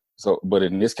 but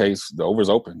in this case, the over's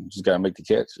open. You just got to make the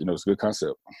catch. It's a good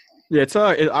concept. Yeah,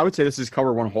 I would say this is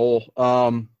cover one hole.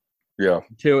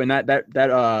 Too, and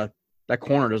that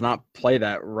corner does not play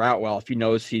that route well if he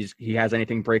knows he has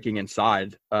anything breaking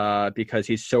inside, because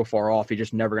he's so far off. He's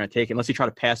just never going to take it unless he try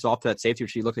to pass it off to that safety,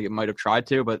 which he looked like it might have tried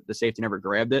to, but the safety never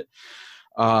grabbed it.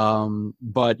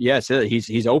 But yes,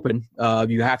 he's open.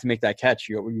 You have to make that catch.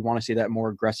 You want to see that more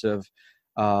aggressive.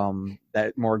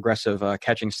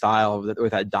 Catching style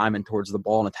with that diamond towards the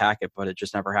ball and attack it, but it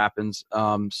just never happens.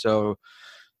 So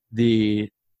the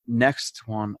next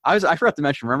one, I forgot to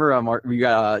mention. Remember, we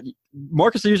got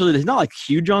Marcus. Usually, he's not like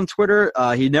huge on Twitter.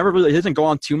 He doesn't go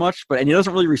on too much, and he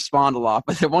doesn't really respond a lot.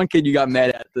 But the one kid you got mad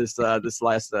at this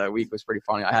last week was pretty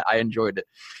funny. I enjoyed it.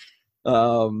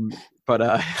 Oh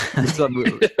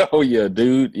yeah,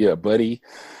 dude, yeah, buddy.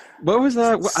 What was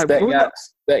that?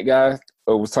 That guy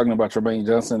was talking about Tremaine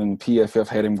Johnson, and PFF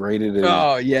had him graded. He's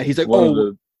like,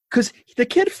 because the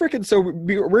kid freaking. So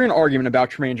we're in an argument about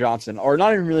Tremaine Johnson, or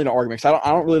not even really an argument. Because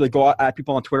I don't really go at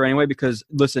people on Twitter anyway. Because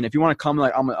listen, if you want to come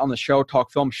like on the show, talk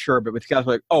film, sure. But with guys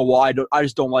like, I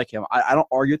just don't like him. I don't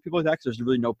argue with people like that because there's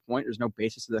really no point. There's no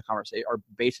basis to the conversation or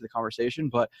base of the conversation.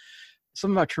 But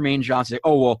something about Tremaine Johnson,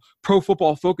 like, Pro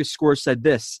Football Focus scores said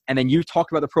this, and then you talk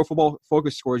about the Pro Football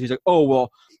Focus scores. He's like, Pro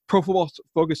Football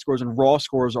Focus scores and raw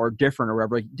scores are different or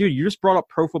whatever. Like, dude, you just brought up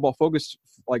Pro Football Focus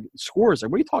like scores.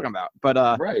 Like, what are you talking about? But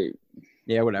right,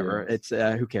 yeah, whatever. Yeah. It's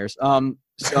who cares?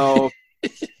 So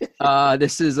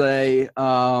this is a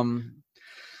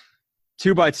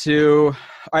 2x2.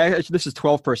 This is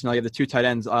 12 personnel. You have the two tight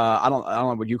ends. I don't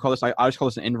know what you call this. I just call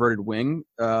this an inverted wing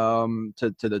to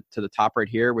the top right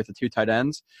here with the two tight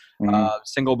ends,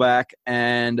 single back,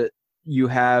 and you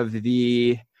have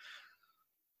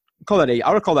I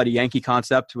would call that a Yankee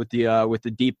concept with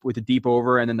the deep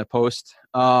over and then the post.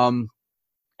 And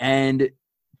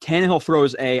Tannehill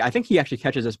throws I think he actually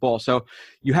catches this ball. So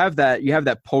you have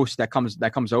that post that comes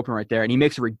open right there, and he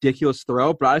makes a ridiculous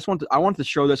throw. But I wanted to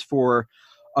show this for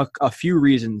a few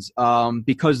reasons.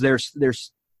 Because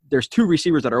there's two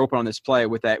receivers that are open on this play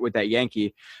with that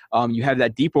Yankee. You have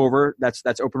that deep over that's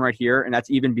open right here, and that's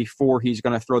even before he's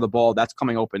going to throw the ball. That's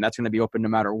coming open. That's going to be open no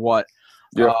matter what.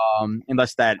 Yeah.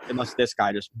 Unless this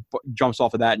guy just jumps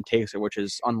off of that and takes it, which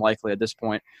is unlikely at this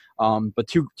point. But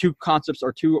two concepts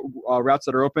or two routes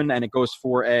that are open, and it goes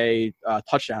for a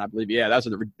touchdown, I believe. Yeah, that's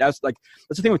the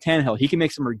thing with Tannehill. He can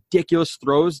make some ridiculous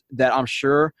throws that I'm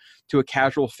sure to a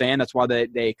casual fan. That's why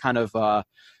they kind of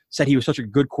said he was such a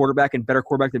good quarterback and better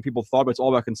quarterback than people thought. But it's all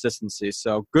about consistency.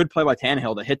 So good play by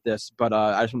Tannehill to hit this. But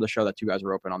I just wanted to show that two guys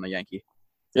are open on the Yankee.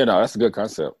 Yeah, no, that's a good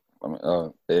concept. I mean,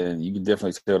 and you can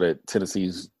definitely tell that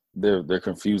Tennessee's they're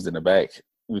confused in the back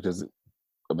because,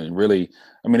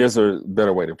 there's a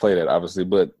better way to play that, obviously,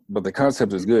 but the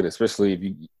concept is good, especially if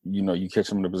you catch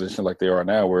them in a position like they are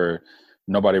now where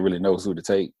nobody really knows who to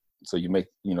take. So you get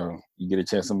a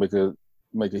chance to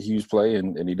make a huge play,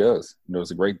 and he does.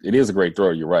 It is a great throw.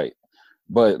 You're right,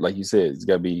 but like you said, it's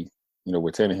got to be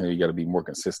with Tannehill, you got to be more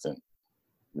consistent.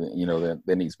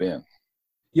 Than he's been.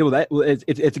 Yeah,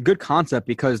 it's a good concept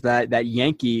because that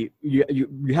Yankee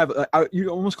you have you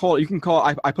almost call it, you can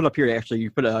call I put up here actually,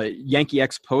 you put a Yankee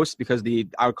X post because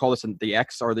I would call this the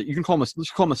X, or you can call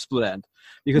them a split end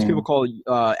because people call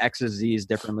X's Z's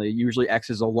differently. Usually X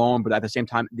is alone, but at the same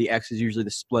time the X is usually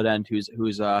the split end who's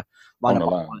lined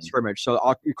up on the scrimmage. So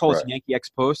you call this Yankee X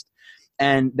post.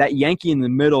 And that Yankee in the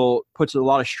middle puts a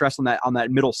lot of stress on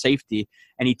that middle safety,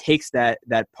 and he takes that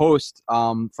post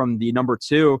from the number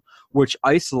 2, which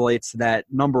isolates that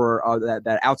number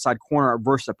that outside corner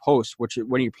versus a post. Which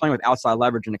when you're playing with outside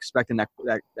leverage and expecting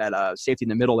that safety in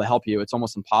the middle to help you, it's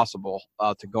almost impossible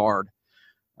to guard.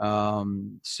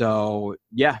 So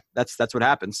yeah, that's what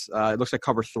happens. It looks like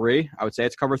cover 3. I would say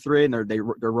it's cover 3, and they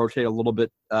rotate a little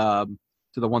bit to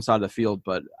the one side of the field.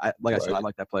 But I said, I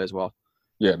like that play as well.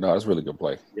 Yeah, no, that's a really good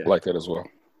play. Yeah. I like that as well.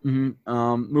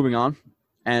 Mm-hmm. Moving on.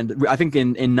 And I think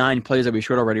in 9 plays that we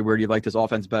showed already, where do you like this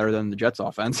offense better than the Jets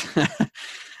offense? The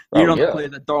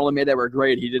plays that Darnold made that were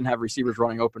great, he didn't have receivers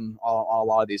running open on a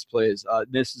lot of these plays.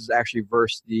 This is actually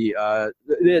versus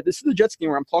this is the Jets game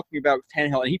where I'm talking about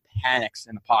Tannehill, and he panics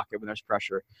in the pocket when there's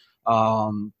pressure.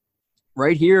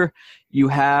 Right here, you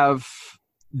have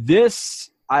this.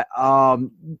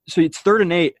 So it's 3rd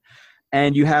and 8.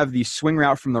 And you have the swing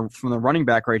route from the running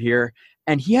back right here,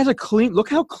 and he has look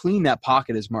how clean that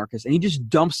pocket is, Marcus, and he just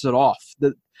dumps it off.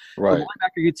 The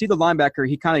linebacker, you can see the linebacker.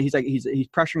 He's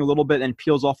pressuring a little bit and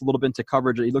peels off a little bit into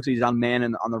coverage. He looks like he's on man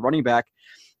and on the running back,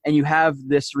 and you have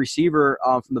this receiver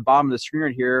from the bottom of the screen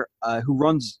right here who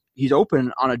runs. He's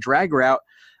open on a drag route,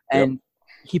 and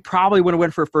he probably would have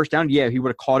went for a first down. Yeah, he would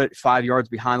have caught it 5 yards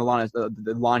behind the line,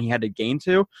 the line he had to gain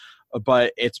to.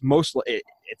 But it's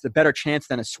a better chance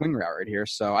than a swing route right here.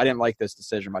 So I didn't like this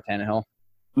decision by Tannehill.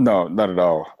 No, not at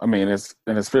all. I mean,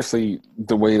 especially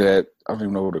the way that I don't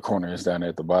even know where the corner is down there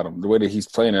at the bottom. The way that he's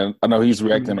playing it, I know he's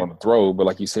reacting on the throw, but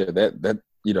like you said, that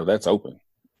that's open.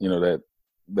 That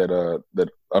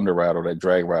under route or that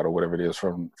drag route or whatever it is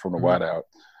from the wide out.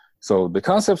 So the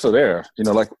concepts are there.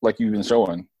 Like you've been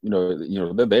showing.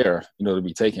 They're there. To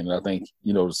be taken. And I think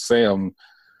Sam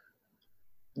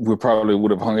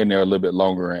would have hung in there a little bit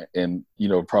longer and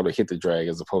probably hit the drag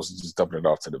as opposed to just dumping it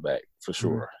off to the back for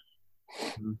sure.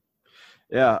 Mm-hmm.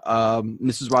 Yeah,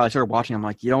 this is why I started watching. I'm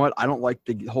like, you know what? I don't like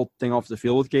the whole thing off the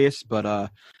field with Gase, but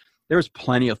there was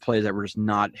plenty of plays that were just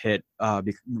not hit,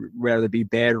 whether it be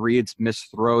bad reads,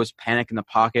 missed throws, panic in the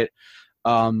pocket,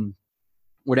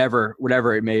 whatever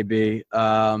it may be.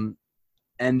 And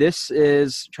this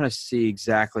is – trying to see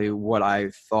exactly what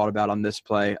I thought about on this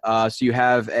play. So you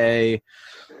have a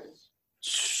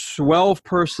 12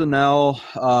 personnel,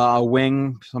 a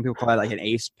wing. Some people call it like an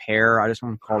ace pair. I just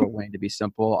want to call it a wing to be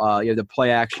simple. You have the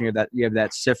play action. You have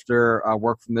that sifter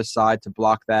work from this side to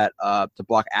block that to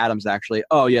block Adams. Actually,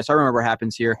 oh yes, I remember what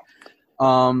happens here.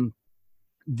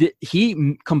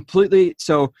 He completely.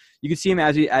 So you can see him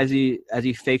as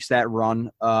he fakes that run.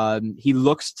 He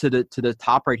looks to the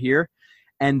top right here,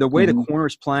 and the way the corner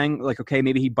is playing, like okay,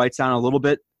 maybe he bites down a little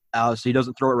bit. So he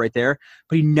doesn't throw it right there,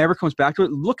 but he never comes back to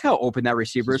it. Look how open that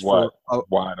receiver is wide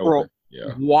open.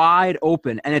 Yeah. Wide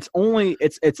open, and it's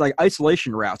like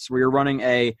isolation routes where you're running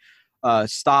a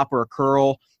stop or a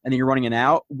curl, and then you're running an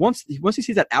out. Once he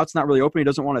sees that out's not really open, he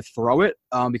doesn't want to throw it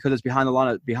because it's behind the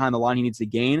line. Behind the line, he needs to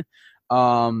gain.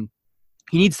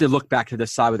 He needs to look back to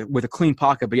this side with a clean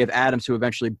pocket. But you have Adams who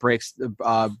eventually breaks through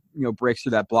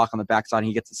that block on the backside, and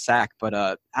he gets a sack.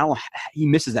 But he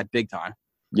misses that big time.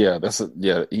 Yeah,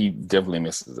 he definitely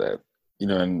misses that.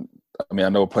 And I mean, I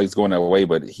know a play's going that way,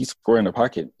 but he's square in the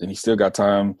pocket, and he still got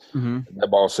time. Mm-hmm.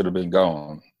 That ball should have been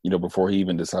gone, before he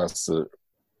even decides to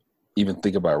even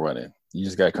think about running. You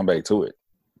just got to come back to it.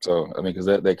 So, I mean, because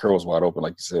that curl's wide open,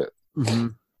 like you said. Mm-hmm.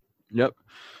 Yep.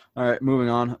 All right, moving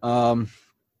on.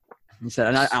 He said,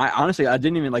 and I honestly, I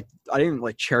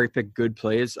didn't cherry pick good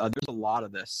plays. There's a lot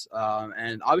of this,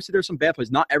 and obviously there's some bad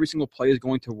plays. Not every single play is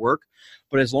going to work,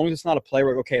 but as long as it's not a play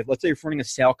where okay, let's say you're running a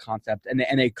sail concept and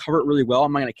they cover it really well,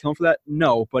 am I going to kill him for that?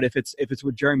 No, but if it's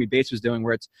what Jeremy Bates was doing,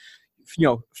 where it's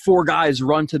 4 guys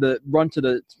run and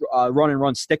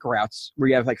run stick routes where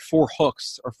you have like 4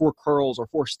 hooks or 4 curls or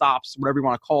 4 stops, whatever you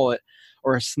want to call it,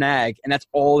 or a snag, and that's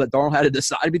all that Darnold had to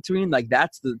decide between. Like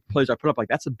that's the plays I put up. Like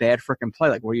that's a bad freaking play.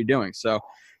 Like what are you doing? So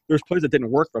there's plays that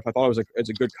didn't work, but if I thought it's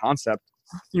a good concept,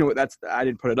 I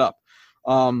didn't put it up.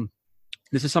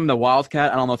 This is some of the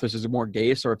Wildcat. I don't know if this is more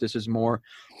Gase or if this is more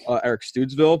Eric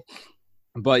Studesville,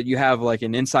 but you have like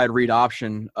an inside read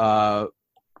option.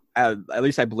 At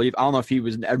least I believe. I don't know if he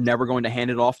was never going to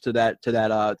hand it off to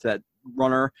that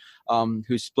runner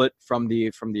who split from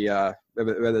the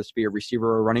whether it's be a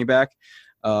receiver or running back.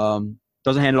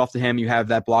 Doesn't hand it off to him. You have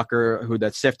that blocker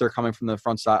that sifter coming from the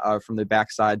front side from the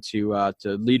back side to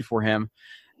lead for him,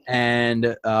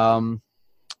 and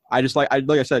I just like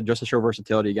I said, just to show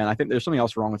versatility again. I think there's something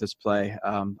else wrong with this play.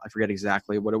 I forget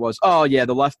exactly what it was. Oh yeah,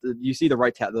 you see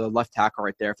the left tackle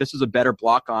right there. If this is a better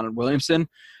block on Williamson,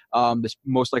 this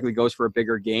most likely goes for a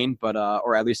bigger gain, but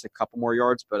or at least a couple more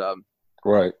yards. But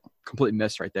right, complete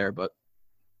miss right there. But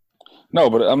no,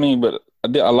 but I mean,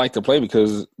 I like the play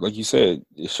because, like you said,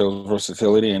 it shows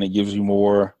versatility and it gives you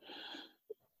more.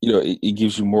 It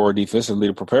gives you more defensively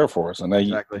to prepare for. So now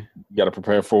you got to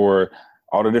prepare for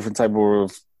all the different type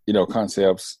of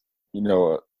concepts,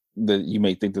 that you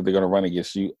may think that they're going to run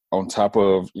against you on top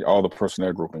of all the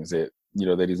personnel groupings that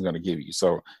he's going to give you.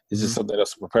 So it's just something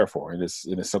else to prepare for, and it's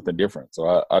something different.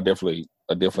 So I definitely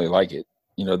like it.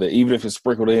 That even if it's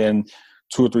sprinkled in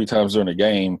 2 or 3 times during the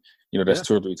game, that's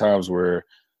 2 or 3 times where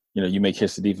you may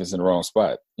catch the defense in the wrong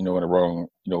spot, in the wrong,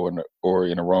 or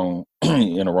in a wrong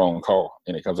call,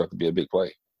 and it comes out to be a big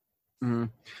play. Mm-hmm.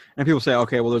 And people say,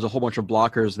 okay, well, there's a whole bunch of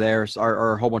blockers there,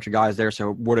 or a whole bunch of guys there,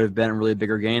 so it would have been a really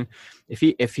bigger gain. If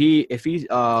he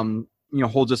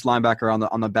holds this linebacker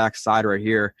on the back side right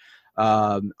here,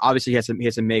 obviously he has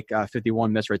to make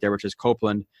 51 miss right there, which is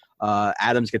Copeland.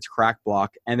 Adams gets crack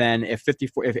block, and then if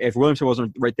Williamson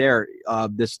wasn't right there,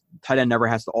 this tight end never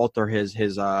has to alter his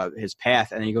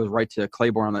path, and then he goes right to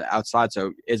Claiborne on the outside.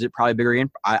 So is it probably a bigger gain?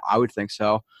 I would think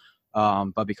so.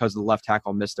 But because the left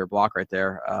tackle missed their block right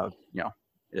there,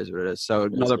 it is what it is. So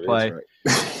another play.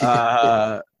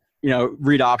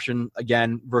 read option,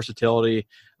 again, versatility,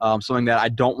 something that I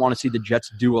don't want to see the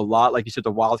Jets do a lot. Like you said,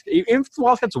 even if the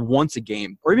Wildcats once a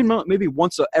game, or even maybe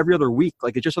once every other week,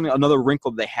 like it's just another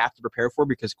wrinkle that they have to prepare for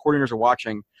because coordinators are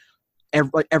watching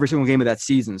every single game of that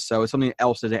season. So it's something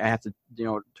else that I have to,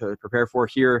 to prepare for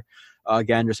here.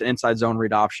 Again, just an inside zone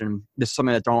read option. This is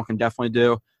something that Darnold can definitely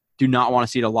do. Do not want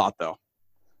to see it a lot, though.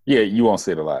 Yeah, you won't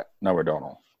see it a lot. Not with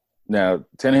Darnold. Now,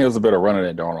 Tannehill's a better runner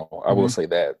than Darnold. I will say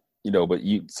that. But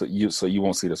you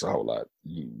won't see this a whole lot.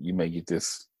 You may get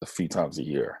this a few times a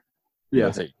year. Yeah,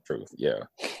 to tell you the truth. Yeah.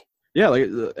 Yeah,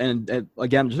 and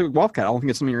again, just like Wildcat, I don't think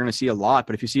it's something you're going to see a lot.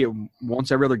 But if you see it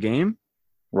once every other game,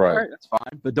 right, all right, that's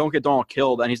fine. But don't get Darnold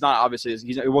killed. And he's not obviously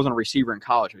he wasn't a receiver in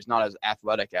college. He's not as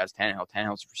athletic as Tannehill.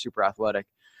 Tannehill's super athletic.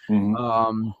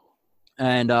 Mm-hmm.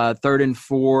 And 3rd and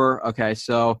 4. Okay,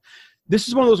 so this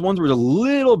is one of those ones where it's a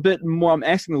little bit more. I'm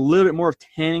asking a little bit more of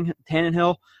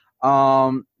Tannehill.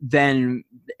 Then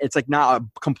it's like not a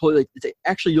completely.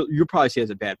 Actually, you'll probably see it as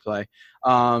a bad play.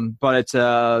 But it's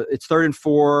 3rd and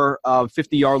 4.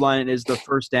 50-yard line is the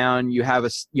first down. You have a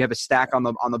stack on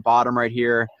the bottom right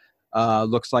here.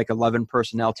 Looks like 11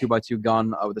 personnel, 2x2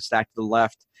 gun with a stack to the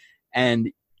left,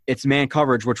 and it's man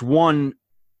coverage. Which one?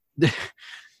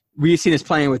 We've seen this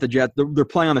playing with the Jets. They're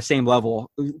playing on the same level.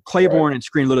 Claiborne and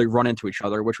Screen literally run into each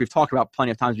other, which we've talked about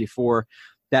plenty of times before.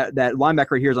 That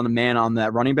linebacker right here is on the man on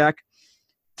that running back.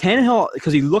 Tannehill,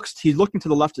 because he's looking to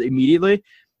the left immediately.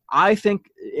 I think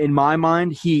in my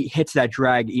mind he hits that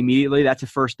drag immediately. That's a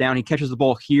first down. He catches the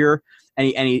ball here and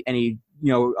he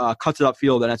cuts it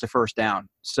upfield, and that's a first down.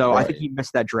 So I think he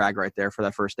missed that drag right there for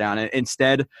that first down. And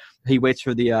instead, he waits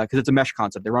for the because it's a mesh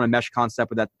concept. They run a mesh concept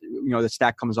with that. The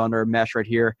stack comes under a mesh right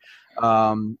here,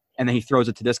 and then he throws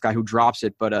it to this guy who drops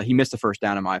it. But he missed the first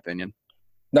down, in my opinion.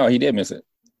 No, he did miss it.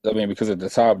 I mean, because at the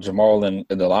top, Jamal and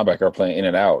the linebacker are playing in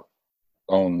and out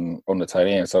on the tight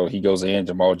end. So he goes in,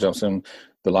 Jamal jumps him,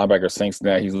 the linebacker sinks.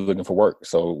 Now he's looking for work.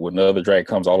 So when the other drag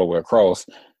comes all the way across,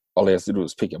 all he has to do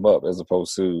is pick him up, as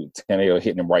opposed to Tannehill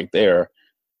hitting him right there.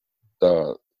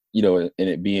 And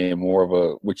it being more of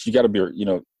a, which you got to be,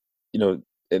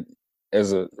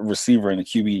 as a receiver and a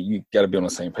QB, you got to be on the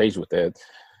same page with that.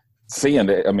 Seeing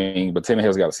that, I mean, but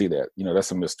Tannehill's got to see that.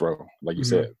 That's a missed throw, like you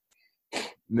said.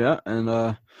 Yeah, and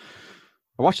I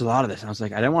watched a lot of this, and I was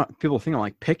like, I don't want people to think I'm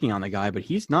like picking on the guy, but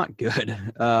he's not good.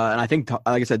 And I think, like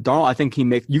I said, Darnold. I think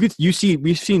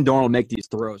we've seen Darnold make these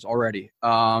throws already.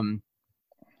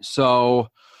 So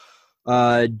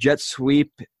jet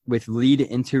sweep with lead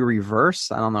into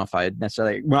reverse. I don't know if I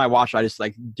necessarily when I watch, I just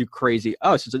like do crazy.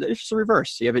 Oh, so it's just a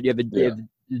reverse. You have a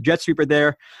jet sweeper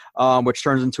there, which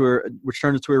turns into a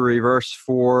reverse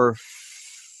for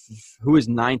who is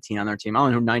 19 on their team. I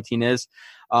don't know who 19 is.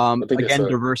 Again,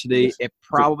 diversity. It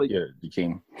probably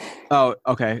became. Oh,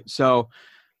 okay. So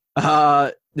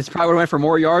this probably would have went for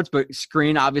more yards, but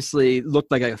Screen obviously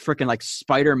looked like a freaking like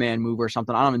Spider-Man move or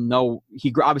something. I don't even know.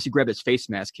 He obviously grabbed his face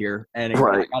mask here and it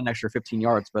got an extra 15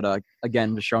 yards. But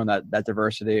again, just showing that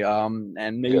diversity.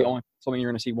 And maybe only something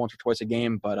you're going to see once or twice a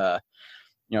game. But I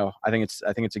think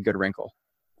it's a good wrinkle.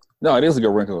 No, it is a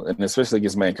good wrinkle, and especially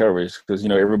against man coverage because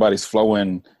everybody's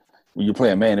flowing. When you're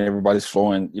playing man, everybody's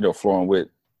flowing with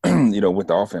with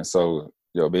the offense. So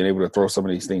being able to throw some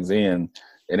of these things in.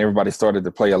 And everybody started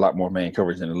to play a lot more man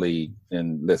coverage in the league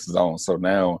and less zone. So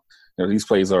now, these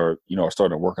plays are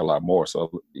starting to work a lot more.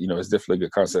 So, it's definitely a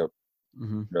good concept,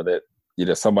 that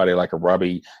somebody like a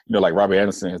Robbie, like Robbie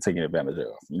Anderson is taking advantage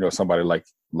of, somebody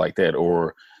like that,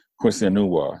 or Quincy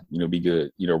Enunwa, be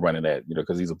good, running that,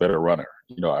 because he's a better runner,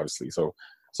 obviously. So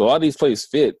a lot of these plays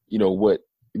fit, what,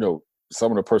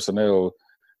 some of the personnel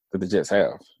that the Jets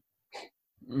have.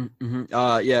 Mm-hmm.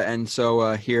 And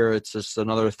so here it's just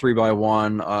another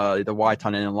 3x1, the Y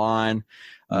tight end in line,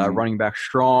 running back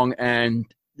strong, and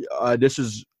this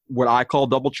is what I call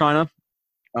double China,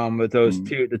 with those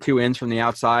the two ends from the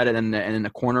outside and then the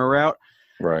corner route,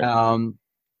 right?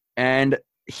 And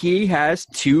he has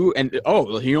two, and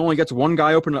he only gets one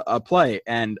guy open a play,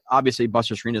 and obviously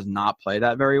Buster Screen does not play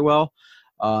that very well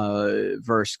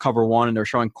versus cover one, and they're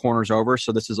showing corners over,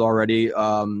 so this is already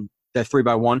that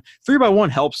 3x1. 3x1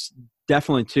 helps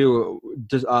definitely to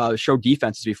show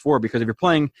defenses before, because if you're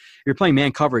playing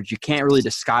man coverage, you can't really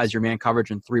disguise your man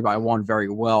coverage in 3x1 very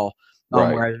well.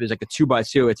 Whereas if it's like a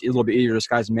 2x2, it's a little bit easier to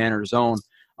disguise man or zone,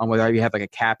 whether you have like a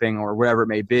capping or whatever it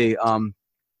may be.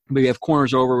 But you have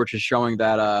corners over, which is showing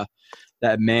that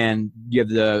that man. You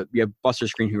have Buster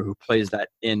Screen who plays that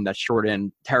short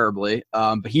end terribly,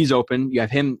 but he's open. You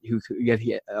have him you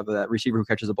have that receiver who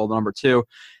catches the ball, the number 2.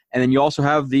 And then you also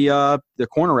have the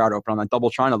corner route open on that double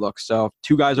China look. So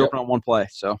two guys open on one play.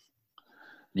 So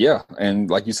Yeah, and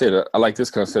like you said, I like this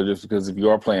concept just because if you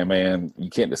are playing man, you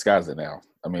can't disguise it now.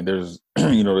 I mean, there's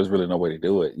there's really no way to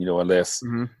do it,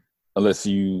 unless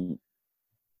you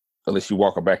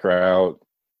walk a backer out,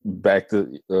 back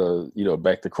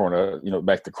the corner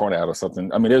out or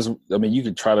something. I mean, you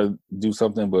could try to do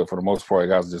something, but for the most part,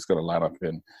 guys are just going to line up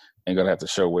and going to have to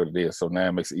show what it is. So now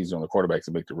it makes it easier on the quarterback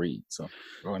to make the read. So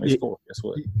when they score, guess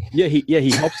what?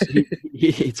 He helps.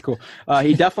 It's cool.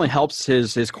 He definitely helps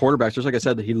his quarterbacks. Just like I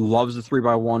said, he loves the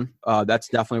 3x1. That's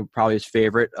definitely probably his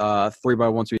favorite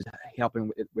 3x1. So he's helping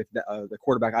with the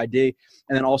quarterback ID.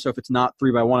 And then also if it's not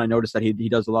 3x1, I noticed that he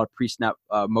does a lot of pre-snap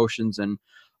motions and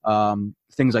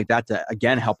things like that to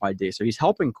again help ID. So he's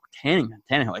helping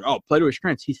Tannehill. Play to his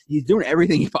strengths. He's doing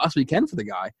everything he possibly can for the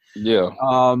guy. Yeah.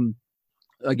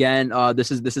 Again, this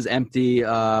is empty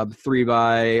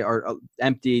 3x or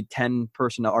empty 10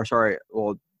 personnel. Or sorry,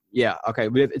 well, yeah, okay.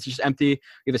 It's just empty.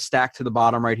 We have a stack to the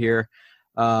bottom right here,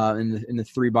 in the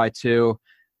 3x2,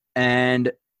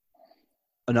 and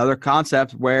another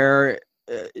concept where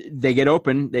they get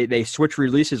open. They switch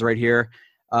releases right here,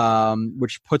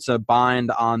 which puts a bind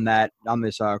on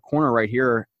this corner right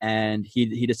here, and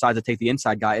he decides to take the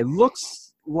inside guy. It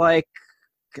looks like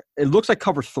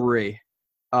cover 3.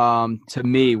 To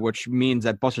me, which means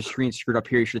that Buster Skrine screwed up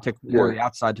here. He should have taken more of the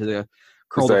outside to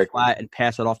curl the flat and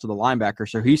pass it off to the linebacker.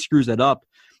 So he screws that up,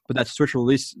 but that switch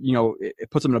release, it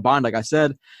puts him in a bind, like I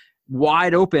said.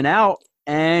 Wide open out,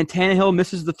 and Tannehill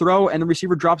misses the throw, and the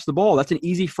receiver drops the ball. That's an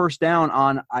easy first down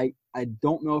on I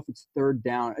don't know if it's third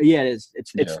down. Yeah, it is.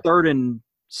 It's 3rd and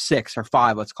 6 or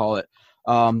 5, let's call it.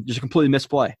 Just a completely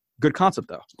misplay. Good concept,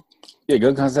 though. Yeah,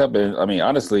 good concept. And I mean,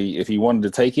 honestly, if he wanted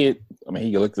to take it, I mean,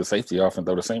 he could look the safety off and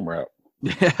throw the same route.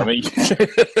 Yeah. I mean,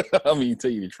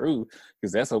 tell you the truth,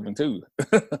 because that's open too.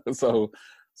 So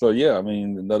yeah, I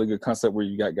mean, another good concept where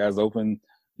you got guys open,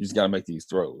 you just got to make these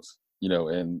throws,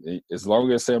 and as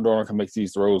long as Sam Darnold can make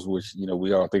these throws, which,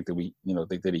 we all think that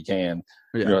think that he can,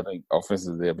 I think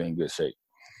offensively they'll be in good shape.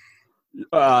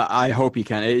 I hope he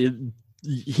can.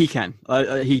 He can.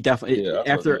 He definitely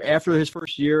after his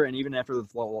first year, and even after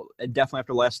definitely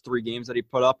after the last 3 games that he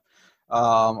put up,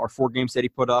 or 4 games that he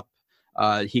put up,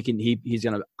 he's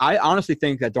gonna. I honestly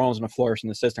think that Darnold's gonna flourish in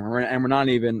the system, and we're not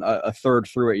even a third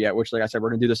through it yet. Which, like I said,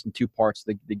 we're gonna do this in 2 parts.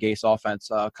 The Gase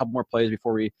offense, a couple more plays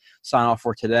before we sign off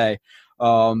for today.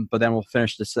 But then we'll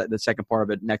finish the second part of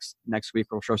it next week.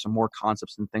 We'll show some more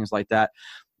concepts and things like that.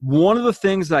 One of the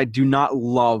things that I do not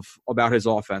love about his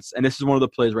offense, and this is one of the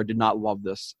plays where I did not love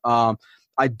this.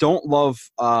 I don't love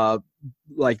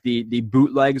like the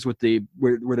bootlegs with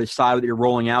where the side that you're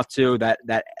rolling out to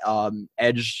that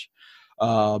edge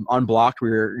unblocked,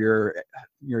 where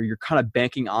you're kind of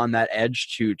banking on that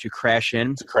edge to crash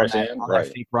in. Right.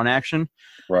 That fake run action.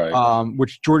 Right.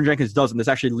 Which Jordan Jenkins doesn't. This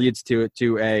actually leads to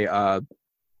a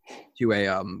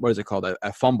what is it called?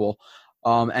 A fumble.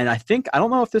 And I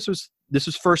don't know if this was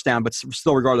first down, but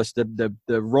still, regardless, the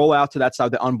rollout to that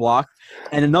side, the unblock.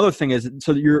 And another thing is,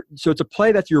 so it's a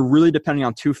play that you're really depending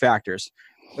on 2 factors.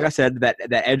 Like I said, that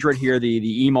edge right here,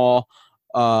 the Email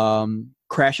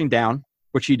crashing down,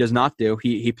 which he does not do.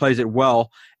 He plays it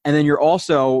well. And then you're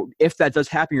also, if that does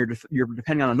happen, you're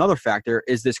depending on another factor,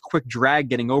 is this quick drag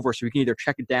getting over, so you can either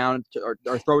check it down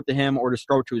or throw it to him or just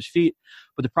throw it to his feet.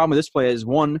 But the problem with this play is,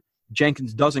 one,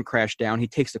 Jenkins doesn't crash down. He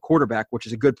takes the quarterback, which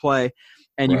is a good play.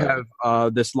 And you have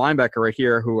this linebacker right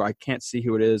here who I can't see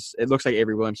who it is. It looks like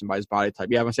Avery Williamson by his body type.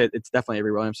 Yeah, I'm going to say it's definitely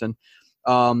Avery Williamson.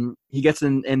 He gets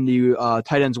in the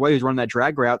tight end's way. He's running that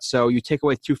drag route. So you take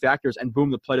away 2 factors, and boom,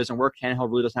 the play doesn't work. Tannehill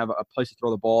really doesn't have a place to throw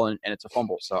the ball, and it's a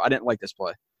fumble. So I didn't like this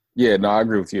play. Yeah, no, I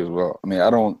agree with you as well. I mean,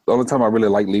 the only time I really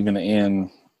like leaving it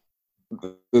in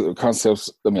the concepts,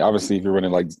 I mean, obviously if you're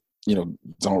running like,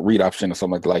 don't read option or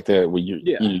something like that, where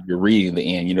you're reading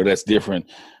the end, that's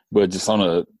different. But just on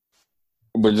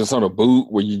a boot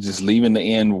where you're just leaving the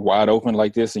end wide open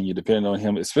like this, and you're depending on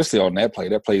him, especially on that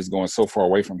play is going so far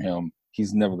away from him,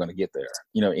 he's never going to get there,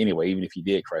 anyway, even if he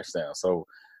did crash down. So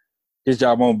his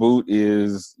job on boot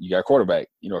is, you got quarterback,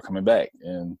 coming back,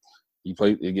 and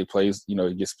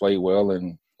it gets played well,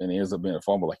 and it ends up being a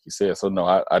fumble, like you said. So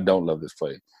no, I don't love this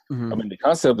play. Mm-hmm. I mean, the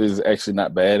concept is actually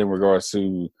not bad in regards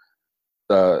to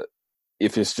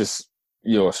if it's just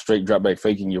a straight drop back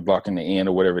faking, you're blocking the end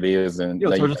or whatever it is, and so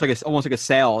it's just almost like a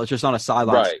sail. It's just on a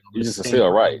sideline, right? It's just a sail,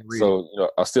 right? So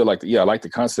I still like I like the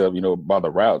concept, by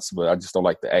the routes, but I just don't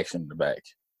like the action in the back.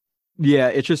 Yeah,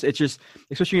 it's just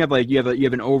especially you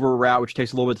have an over route, which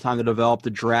takes a little bit of time to develop.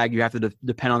 The drag, you have to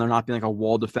depend on there not being like a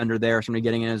wall defender there, somebody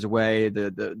getting in his way.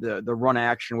 The run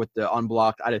action with the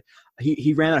unblocked.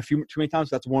 He ran that too many times.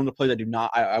 So that's one of the plays I do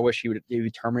not. I wish he would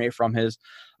terminate from his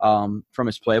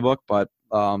playbook. But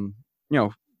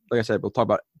like I said, we'll talk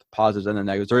about positives and the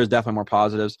negatives. There is definitely more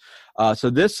positives. So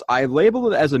this, I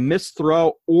labeled it as a missed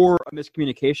throw or a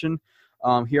miscommunication.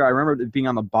 Here, I remember it being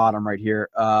on the bottom right here.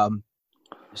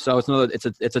 So it's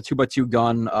a 2x2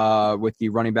 gun with the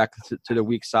running back to the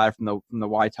weak side from the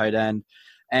wide tight end,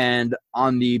 and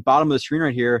on the bottom of the screen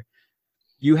right here,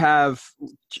 you have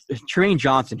Tremaine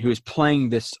Johnson, who is playing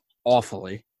this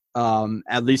awfully.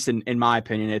 At least in my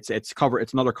opinion, it's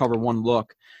another cover one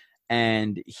look,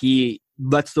 and he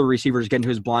lets the receivers get into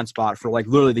his blind spot for like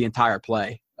literally the entire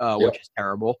play, which is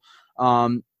terrible.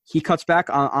 He cuts back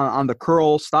on the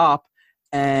curl stop,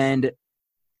 and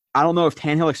I don't know if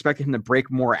Tannehill expected him to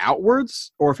break more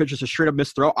outwards or if it's just a straight up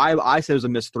missed throw. I said it was a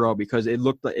missed throw because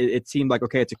it seemed like,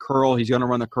 okay, it's a curl. He's going to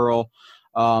run the curl.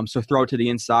 So throw it to the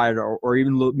inside or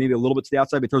even maybe a little bit to the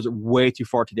outside, but he throws it way too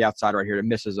far to the outside right here. It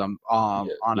misses him.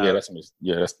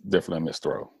 That's definitely a missed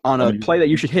throw. On a play that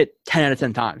you should hit 10 out of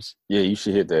 10 times. Yeah, you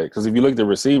should hit that. Because if you look at the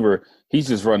receiver, he's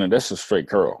just running. That's just straight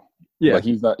curl. Yeah. Like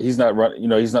he's not running,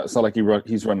 it's not like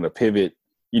he's running a pivot,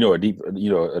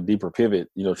 a deeper pivot,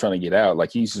 trying to get out.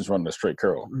 Like he's just running a straight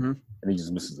curl, and he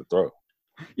just misses the throw.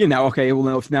 Yeah, now, okay,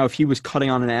 well, now if he was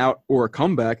cutting on an out or a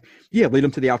comeback, lead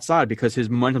him to the outside because his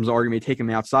momentum's already going to take him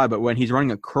the outside. But when he's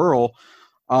running a curl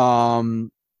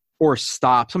or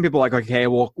stop, some people are like, okay,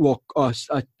 well,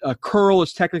 a curl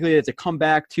is technically it's a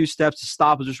comeback, 2 steps. A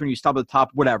stop is just when you stop at the top,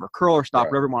 whatever. Curl or stop,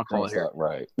 whatever you want to call it here.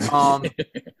 Right.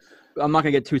 I'm not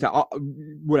going to get too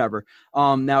whatever.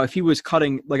 Now, if he was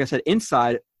cutting, like I said,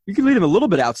 inside, you can lead him a little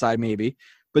bit outside maybe,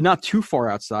 but not too far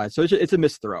outside. So it's a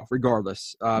missed throw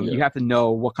regardless. You have to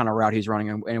know what kind of route he's running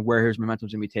and where his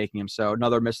momentum's going to be taking him. So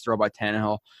another missed throw by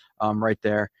Tannehill right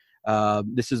there.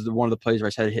 This is one of the plays where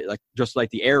I said just like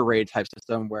the air raid type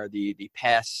system where the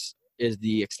pass is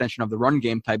the extension of the run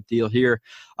game type deal here.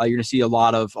 You're going to see a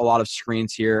lot of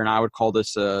screens here, and I would call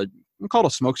this a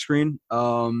smoke screen.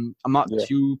 I'm not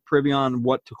too privy on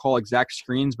what to call exact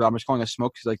screens, but I'm just calling it a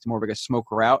smoke because it's more of like a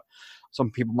smoke route. Some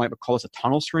people might call this a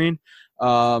tunnel screen.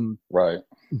 Right.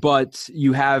 But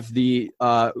you have it's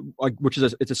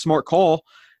a smart call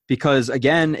because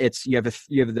again, you have the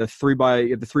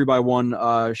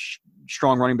 3x1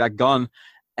 strong running back gun,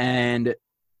 and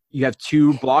you have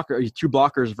two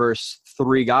blockers versus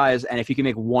 3 guys, and if you can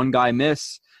make one guy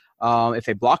miss, if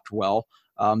they blocked well,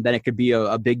 then it could be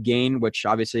a big gain. Which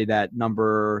obviously that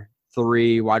number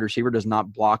 3 wide receiver does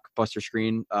not block Buster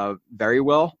Screen very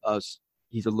well.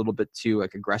 He's a little bit too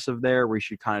aggressive there, where you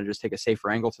should kind of just take a safer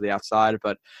angle to the outside.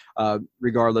 But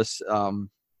regardless,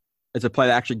 it's a play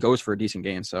that actually goes for a decent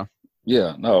gain. So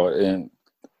and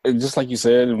just like you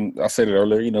said, and I said it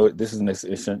earlier, this is an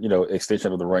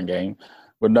extension of the run game.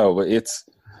 But it's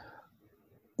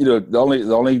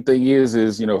the only thing is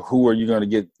who are you going to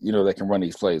get that can run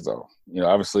these plays though?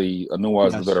 Obviously Anunwa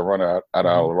is the better runner out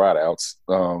of all the ride outs,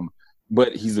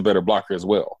 but he's a better blocker as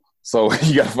well. So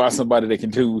you got to find somebody that can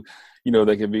do.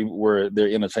 They can be where they're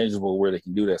interchangeable, where they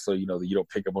can do that. So, you don't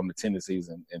pick up on the tendencies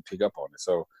and pick up on it.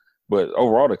 So, but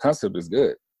overall, the concept is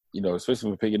good, especially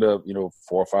when picking up, 4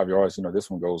 or 5 yards,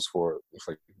 this one goes for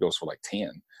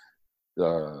 10.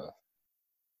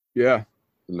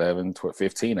 11, 12,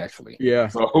 15 actually. Yeah.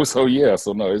 So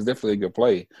no, it's definitely a good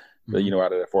play,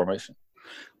 out of that formation.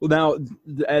 Well, now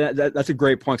that's a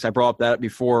great point because I brought up that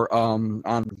before on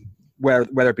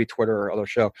whether it be Twitter or other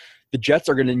show. The Jets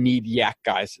are going to need yak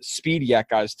guys, speed yak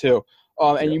guys too.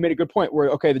 And you made a good point where,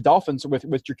 okay, the Dolphins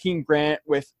with Jakeem Grant,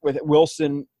 with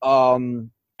Wilson,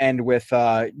 and with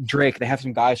Drake, they have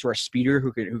some guys who are speeder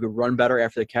who could run better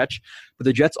after the catch. But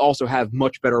the Jets also have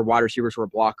much better wide receivers who are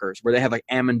blockers, where they have like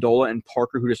Amendola and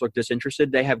Parker who just look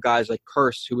disinterested. They have guys like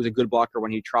Curse, who was a good blocker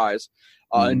when he tries,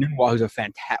 and Nunwa, who's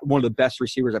one of the best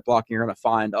receivers at blocking you're going to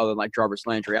find, other than like Jarvis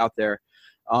Landry out there.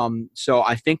 So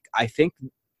I think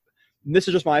this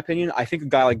is just my opinion. I think a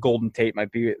guy like Golden Tate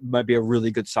might be a really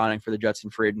good signing for the Jets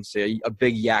in free agency. A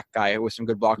big yak guy with some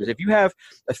good blockers. If you have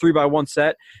a 3x1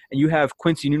 set and you have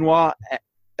Quincy Nunwa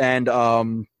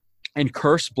and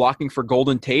Curse blocking for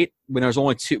Golden Tate when there's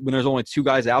only two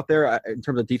guys out there in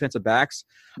terms of defensive backs,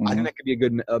 I think that could be a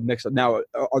good mix up. Now,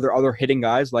 are there other hitting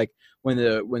guys like when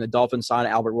the Dolphins signed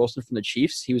Albert Wilson from the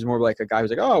Chiefs? He was more like a guy who's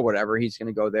like, oh, whatever, he's going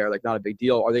to go there, like not a big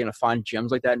deal. Are they going to find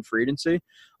gems like that in free agency?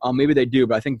 Maybe they do,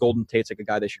 but I think Golden Tate's like a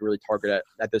guy they should really target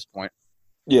at this point.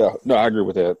 Yeah, no, I agree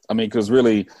with that. I mean, because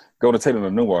really, Golden Tate and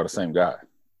Nunwa are the same guy.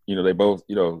 They both,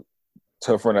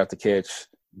 tough run after catch,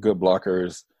 good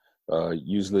blockers.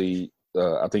 Usually,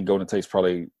 I think Golden Tate's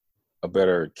probably a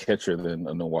better catcher than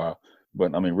Nunwa.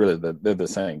 But, I mean, really, they're the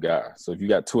same guy. So if you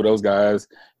got 2 of those guys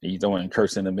and you throw in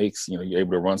Curse in the mix, you're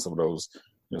able to run some of those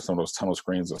tunnel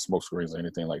screens or smoke screens or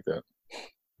anything like that.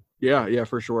 Yeah,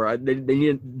 for sure.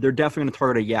 They're definitely going to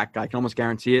target a yak guy. I can almost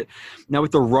guarantee it. Now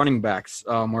with the running backs,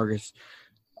 Marcus,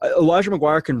 Elijah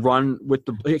McGuire can run with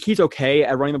he's okay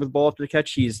at running with the ball after the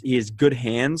catch. He has good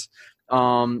hands.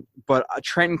 But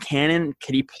Trenton Cannon,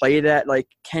 can he play that like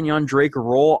Kenyon Drake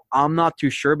role? I'm not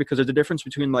too sure because there's a difference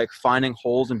between like finding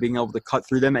holes and being able to cut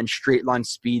through them and straight line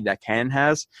speed that Cannon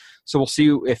has. So we'll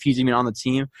see if he's even on the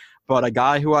team. But a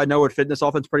guy who I know would fit in this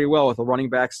offense pretty well with the running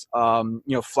backs,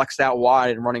 flexed out wide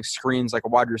and running screens like a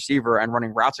wide receiver and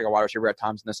running routes like a wide receiver at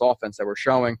times in this offense that we're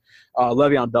showing,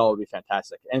 Le'Veon Bell would be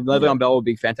fantastic. And Le'Veon Bell would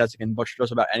be fantastic in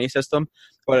just about any system,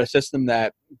 but a system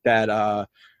that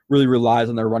really relies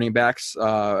on their running backs,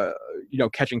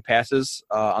 catching passes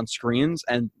on screens.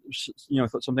 And,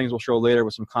 some things we'll show later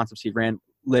with some concepts he ran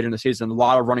later in the season. A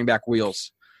lot of running back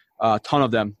wheels, a ton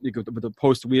of them with the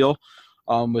post wheel.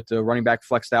 With the running back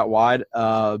flexed out wide.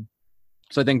 So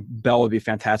I think Bell would be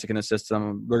fantastic in the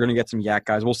system. They're going to get some yak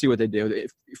guys. We'll see what they do.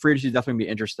 Free agency is definitely going to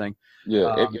be interesting.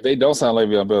 Yeah, if they don't sign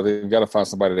Le'Veon Bell, they've got to find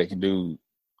somebody that can do,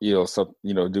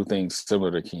 do things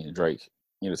similar to Kenyon Drake.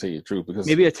 To tell you the truth, because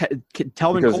maybe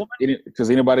Telvin Coleman. Because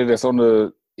anybody that's on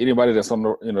the that's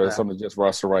on the Jets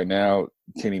roster right now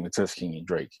can't even touch Kenyon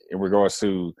Drake in regards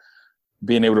to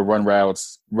being able to run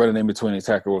routes, running in between the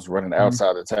tackles, running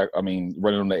outside the tackle. I mean,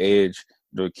 running on the edge.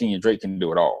 The Kenyon Drake can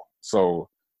do it all. So,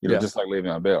 just like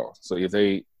Le'Veon Bell. So if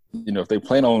they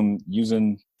plan on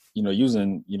using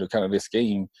kind of this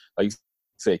game, like you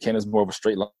said, Kennon's more of a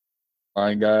straight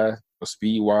line guy, or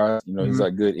speed wise. He's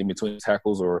like good in between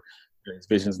tackles, or his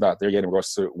vision's not there yet in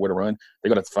regards to where to run. They're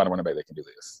gonna have to find a running back that can do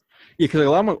this. Yeah, because a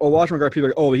lot of McGuire people are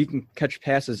like, oh, he can catch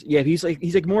passes. Yeah, he's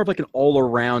like more of like an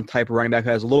all-around type of running back who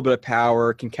has a little bit of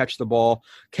power, can catch the ball.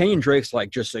 Kenyon Drake's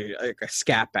like just a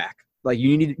scat back. Like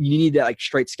you need that like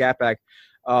straight scat back,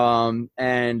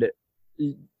 and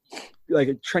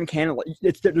like Trent Cannon. Like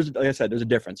I said, there's a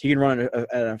difference. He can run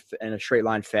in a straight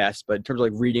line fast, but in terms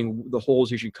of like reading the holes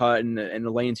he should cut and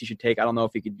the lanes he should take, I don't know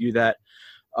if he could do that.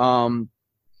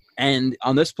 And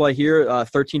on this play here,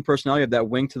 13 personnel. You have that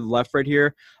wing to the left right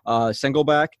here, single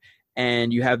back,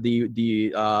 and you have the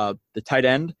tight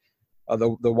end, the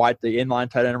inline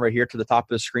tight end right here to the top of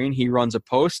the screen. He runs a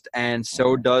post, and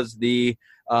so does the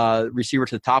receiver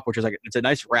to the top, which is like it's a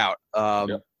nice route.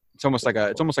 It's almost like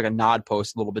a nod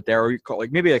post a little bit there, or you call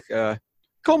like maybe like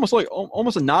almost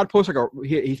a nod post. Like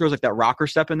he throws like that rocker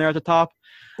step in there at the top,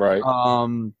 right?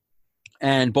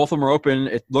 And both of them are open.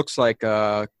 It looks like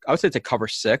I would say it's a cover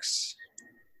 6.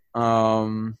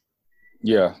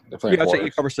 Yeah, they're playing I'd say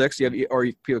cover 6. You have,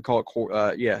 people call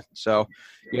it So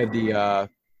you have the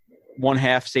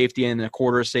 1/2 safety and a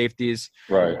quarter safeties.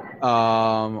 Right.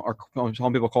 Or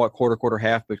some people call it quarter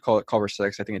half, but call it cover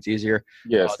 6. I think it's easier.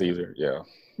 Yeah, it's easier. Yeah.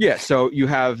 Yeah, so you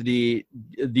have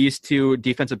these two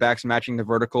defensive backs matching the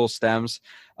vertical stems.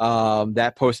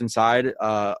 That post inside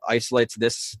isolates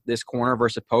this corner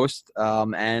versus post,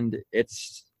 and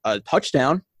it's a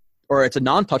touchdown, or it's a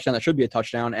non-touchdown that should be a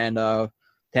touchdown, and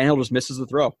Tannehill just misses the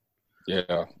throw.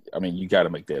 Yeah, I mean, you got to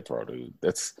make that throw, dude.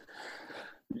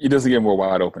 It doesn't get more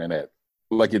wide open than that.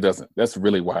 Like it doesn't. That's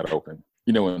really wide open,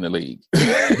 in the league.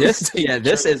 This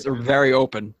is very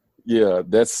open. Yeah,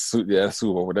 that's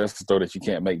super over. That's the throw that you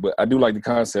can't make. But I do like the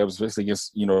concept, especially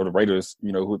against the Raiders.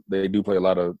 Who they do play a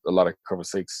lot of cover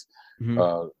 6. Mm-hmm.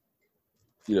 I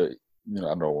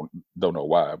don't know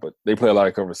why, but they play a lot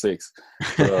of cover 6.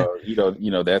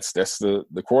 That's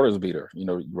the quarters beater.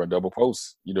 You run double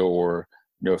post. Or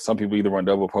some people either run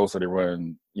double post or they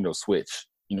run switch.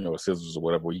 Scissors or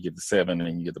whatever, where you get the 7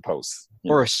 and you get the post.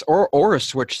 Or a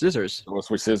switch scissors. Or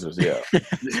switch scissors, yeah.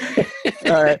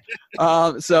 All right.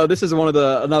 So this is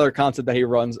another concept that he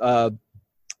runs.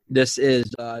 This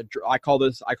is I call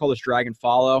this drag and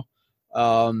follow.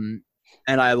 And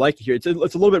I like it here. It's a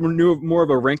little bit more of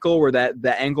a wrinkle where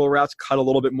the angle routes cut a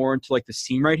little bit more into like the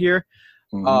seam right here.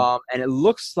 Mm-hmm. And it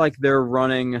looks like they're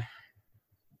running.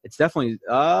 It's definitely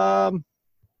hold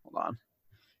on.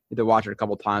 To watch it a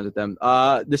couple times with them.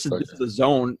 This is the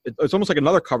zone. It's almost like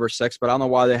another cover 6, but I don't know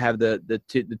why they have the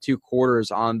two quarters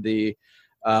on the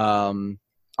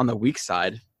weak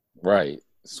side. Right.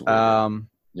 I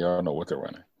don't know what they're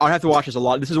running. I'd have to watch this a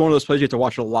lot. This is one of those plays you have to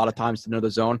watch it a lot of times to know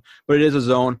the zone, but it is a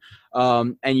zone.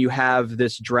 And you have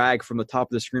this drag from the top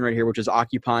of the screen right here, which is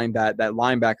occupying that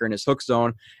linebacker in his hook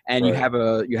zone, and right.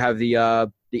 you have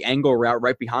the angle route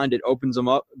right behind it, opens them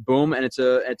up, boom, and it's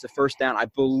a first down. I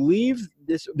believe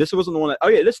this wasn't the one that. Oh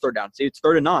yeah, this third down. See, it's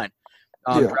 3rd and 9.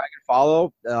 Drag and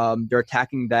follow. They're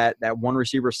attacking that one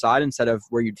receiver side instead of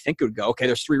where you'd think it would go. Okay,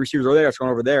 there's 3 receivers over there. It's going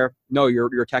over there. No,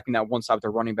 you're attacking that one side with the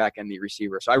running back and the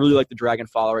receiver. So I really like the drag and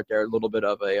follow right there. A little bit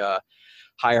of a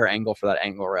higher angle for that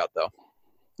angle route, though.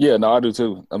 Yeah, no, I do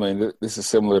too. I mean, this is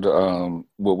similar to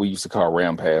what we used to call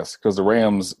Ram Pass, because the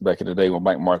Rams back in the day when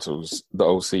Mike Martz was the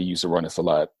OC used to run this a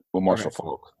lot with Marshall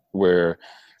Faulk, where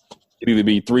it'd either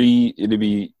be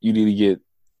you'd either get,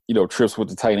 trips with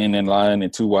the tight end in line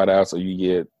and 2 wideouts, or you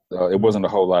get it wasn't a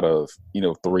whole lot of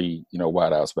 3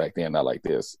 wideouts back then, not like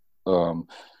this.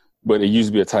 But it used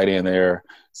to be a tight end there,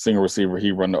 single receiver,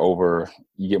 he run the over,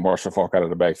 you get Marshall Faulk out of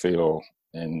the backfield,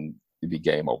 and it'd be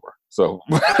game over. So,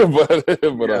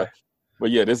 but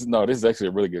yeah, this is actually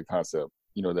a really good concept,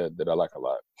 that I like a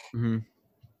lot. Mm-hmm.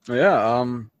 Yeah.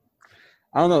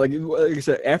 I don't know. Like I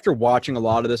said, after watching a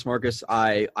lot of this, Marcus,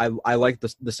 I like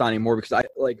the signing more because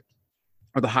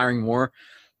or the hiring more.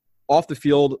 Off the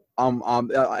field,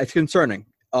 it's concerning.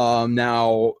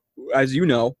 Now, as you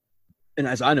know, and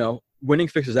as I know, winning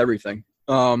fixes everything.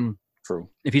 True.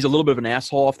 If he's a little bit of an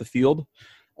asshole off the field,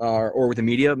 or with the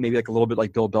media, maybe like a little bit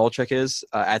like Bill Belichick is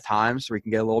at times, where he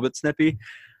can get a little bit snippy.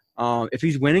 If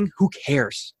he's winning, who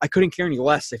cares? I couldn't care any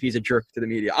less if he's a jerk to the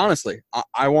media. Honestly,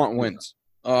 I want wins.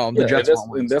 The Jets want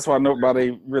wins. That's why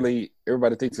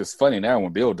everybody thinks it's funny now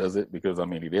when Bill does it, because I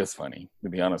mean it is funny, to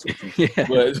be honest with you.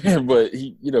 Yeah. But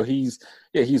he,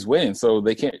 he's winning, so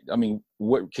they can't. I mean,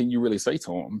 what can you really say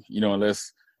to him?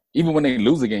 Unless even when they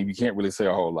lose a game, you can't really say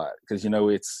a whole lot, because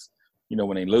it's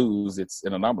when they lose, it's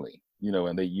an anomaly.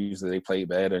 And they play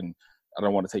bad, and I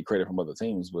don't want to take credit from other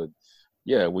teams, but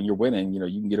yeah, when you're winning,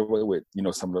 you can get away with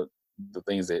some of the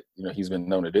things that he's been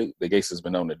known to do. The Gase has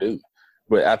been known to do.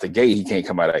 But out the gate, he can't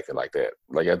come out acting like that.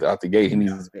 Like out the gate, he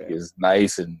needs to be as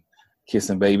nice and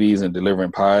kissing babies and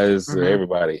delivering pies to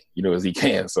everybody, as he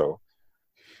can. So,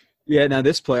 yeah. Now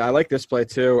this play, I like this play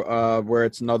too, where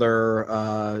it's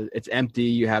another. It's empty.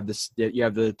 You have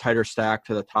the tighter stack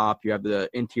to the top. You have the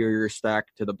interior stack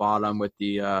to the bottom with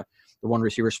the one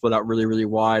receiver split out really, really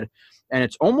wide, and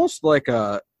it's almost like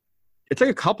a. It's like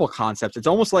a couple concepts. It's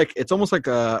almost like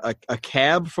a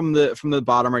cab from the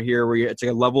bottom right here, where it's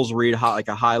like a levels read, like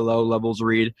a high-low levels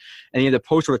read, and you have the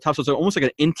post over the top. So it's almost like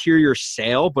an interior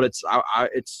sail, but I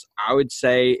would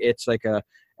say it's like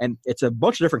it's a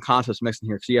bunch of different concepts mixed in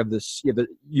here. So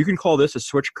you can call this a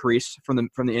switch crease from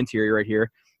the interior right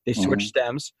here. They switch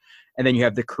stems, and then you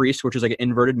have the crease, which is like an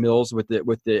inverted mills with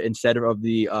the instead of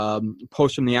the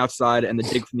post from the outside and the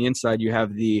dig from the inside, you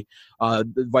have the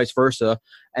vice versa,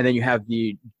 and then you have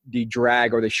the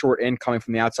drag or the short end coming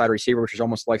from the outside receiver, which is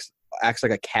almost acts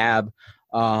like a cab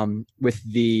with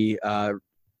the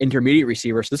intermediate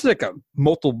receiver. So this is like a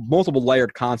multiple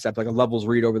layered concept, like a levels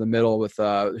read over the middle with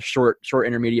short,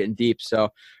 intermediate, and deep. So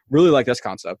really like this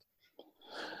concept.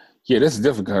 Yeah, that's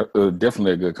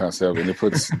definitely a good concept, and it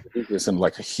puts this in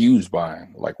like a huge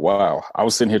bind. Like, wow, I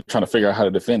was sitting here trying to figure out how to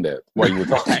defend that while you were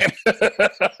talking.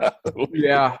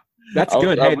 Yeah, that's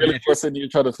good. I really was sitting here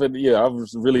trying to defend. Yeah, I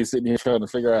was really sitting here trying to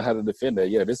figure out how to defend that.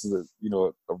 Yeah, this is a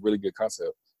really good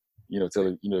concept.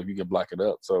 If you can block it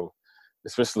up. So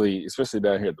especially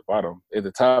down here at the bottom, at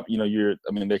the top,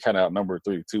 they're kind of outnumbered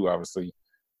 3-2, obviously,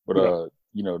 but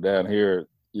down here,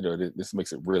 this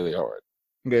makes it really hard.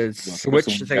 Good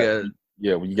switch.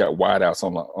 When you got wide outs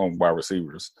on wide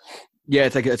receivers. Yeah,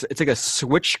 it's like a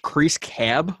switch crease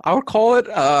cab, I would call it.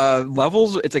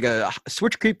 Levels. It's like a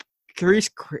switch crease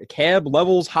cab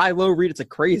levels high low read. It's like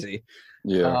crazy.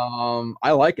 Yeah.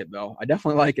 I like it though. I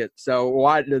definitely like it. So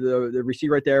wide the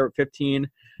receiver right there at 15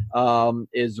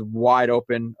 is wide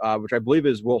open, which I believe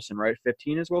is Wilson, right?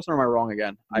 15 is Wilson, or am I wrong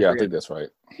again? I think that's right.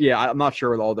 Yeah, I'm not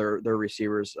sure with all their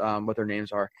receivers, what their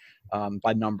names are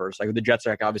by numbers. Like the Jets,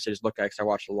 I obviously just look at because I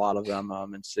watched a lot of them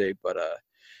and see. But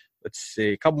let's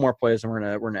see, a couple more plays and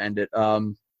we're gonna end it.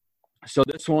 So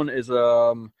this one is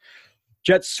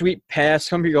jet sweep pass.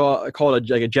 Some people call it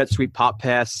a jet sweep pop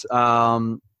pass.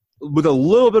 With a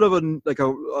little bit of a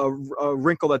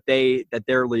wrinkle that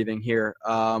they're leaving here,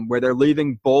 where they're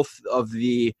leaving both of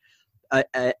the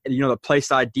the play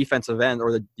side defensive end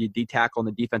or the D tackle and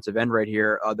the defensive end right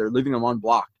here. They're leaving them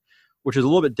unblocked, which is a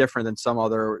little bit different than some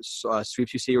other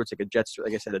sweeps you see, where it's like a jet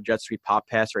sweep pop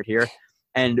pass right here.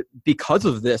 And because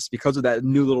of that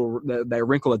new little that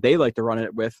wrinkle that they like to run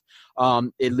it with,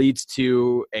 it leads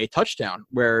to a touchdown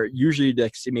where usually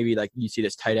maybe like you see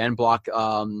this tight end block.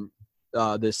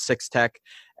 This 6 tech,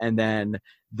 and then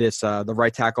this the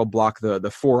right tackle block the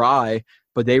 4-eye,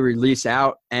 but they release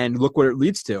out, and look what it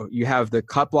leads to. You have the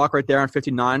cut block right there on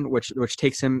 59, which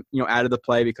takes him out of the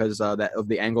play because of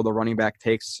the angle the running back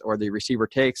takes or the receiver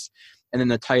takes, and then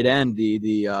the tight end,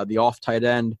 the off tight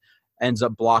end ends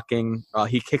up blocking.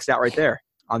 He kicks out right there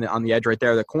on the edge right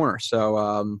there, the corner.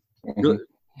 So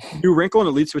new wrinkle, and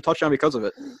it leads to a touchdown because of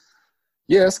it.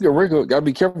 Yeah, that's a good wrinkle. Got to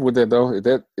be careful with that, though. If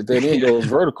that end goes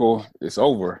vertical, it's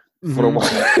over. for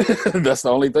the that's the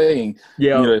only thing.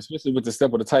 Yeah, especially with the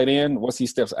step of the tight end. Once he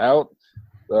steps out,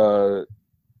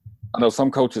 I know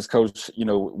some coaches coach,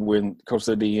 when coach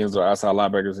the DNs or outside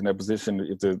linebackers in that position,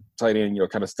 if the tight end,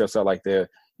 kind of steps out like that,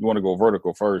 you want to go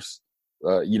vertical first,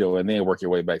 and then work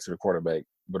your way back to the quarterback.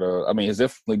 But, it's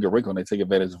definitely a good wrinkle, and they take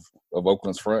advantage of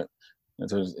Oakland's front. It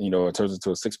turns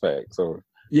into a six-pack. So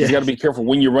you got to be careful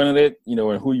when you're running it,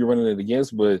 and who you're running it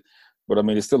against. But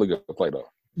it's still a good play, though.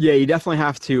 Yeah, you definitely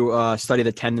have to study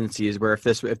the tendencies where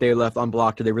if they left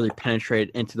unblocked, do they really penetrate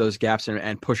into those gaps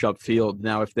and push up field?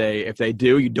 Now, if they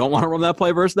do, you don't want to run that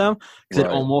play versus them because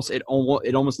it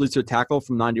almost leads to a tackle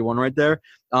from 91 right there.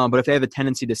 But if they have a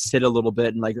tendency to sit a little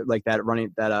bit and like that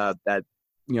running that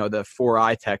the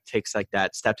 4-eye tech takes like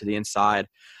that step to the inside,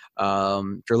 if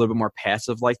you're a little bit more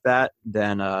passive like that,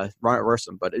 then run it versus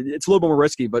them. But it's a little bit more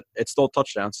risky, but it's still a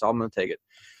touchdown, so I'm going to take it.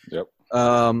 Yep.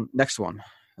 Next one.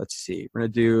 Let's see. We're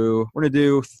gonna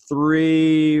do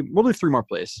three. We'll do three more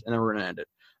plays, and then we're gonna end it.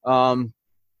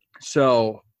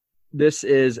 So this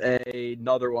is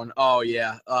another one. Oh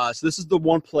yeah. So this is the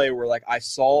one play where I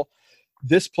saw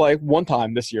this play one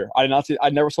time this year. I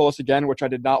never saw this again, which I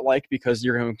did not like because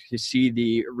you're going to see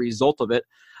the result of it.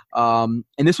 And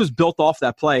this was built off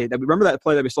that play. Remember that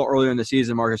play that we saw earlier in the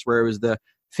season, Marcus, where it was the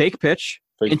fake pitch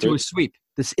into a sweep.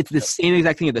 It's the same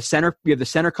exact thing. You have the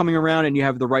center coming around, and you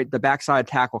have the backside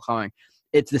tackle coming.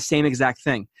 It's the same exact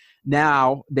thing.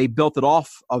 Now they built it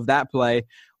off of that play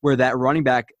where that running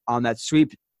back on that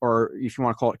sweep, or if you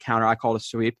want to call it counter, I call it a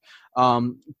sweep,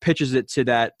 pitches it to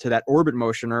that orbit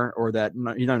motioner, or that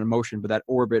not in motion, but that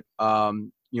orbit,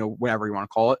 whatever you want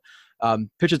to call it.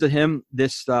 Pitches to him.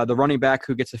 The running back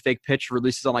who gets a fake pitch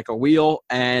releases on like a wheel,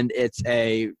 and it's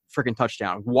a freaking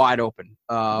touchdown, wide open.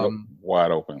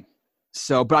 Wide open.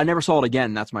 So, but I never saw it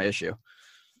again. That's my issue.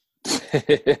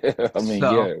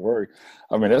 It worked.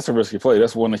 That's a risky play.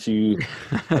 That's one that you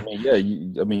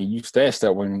stashed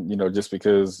that one, just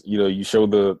because, you show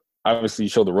the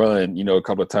run, a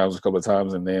couple of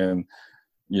times, and then,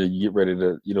 you get ready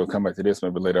to, come back to this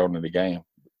maybe later on in the game.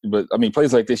 But,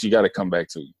 plays like this, you got to come back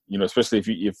to, especially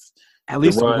if at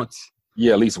least once.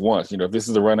 Yeah, at least once. If this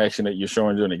is a run action that you're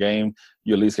showing during the game,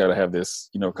 you at least got to have this,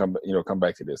 come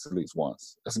back to this at least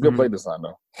once. That's a good play design,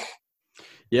 though.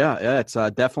 Yeah, it's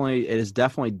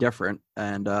definitely different,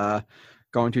 and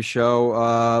going to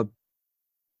show.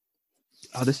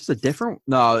 This is a different.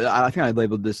 No, I think I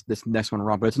labeled this next one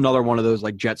wrong, but it's another one of those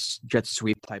like jet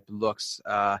sweep type looks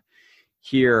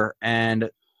here, and.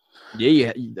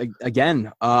 Yeah,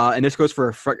 again, and this goes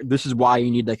for this is why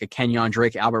you need like a Kenyon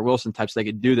Drake, Albert Wilson type so they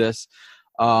could do this.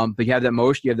 But you have that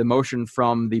motion. You have the motion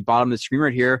from the bottom of the screen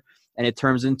right here, and it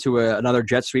turns into another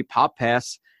jet sweep pop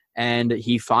pass, and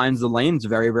he finds the lanes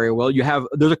very, very well.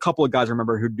 There's a couple of guys I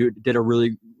remember who did a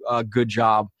really good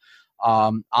job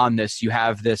on this. You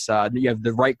have this. You have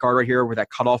the right guard right here with that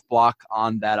cutoff block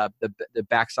on that the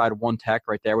backside one tech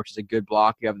right there, which is a good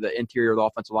block. You have the interior of the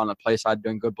offensive line on the play side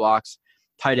doing good blocks.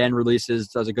 Tight end releases,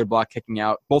 does a good block kicking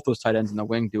out. Both those tight ends in the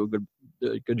wing do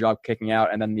a good job kicking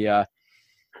out, and then the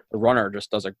runner just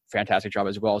does a fantastic job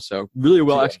as well. So really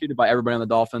well executed by everybody on the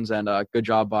Dolphins, and good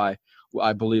job by,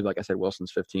 I believe, like I said,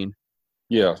 Wilson's 15.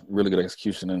 Yeah, really good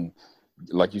execution, and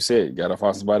like you said, you got to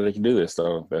find somebody that can do this.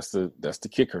 So that's the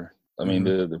kicker.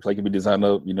 The play can be designed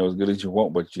up, as good as you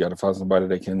want, but you got to find somebody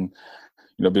that can,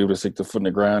 be able to stick the foot in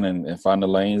the ground and find the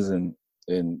lanes and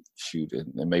shoot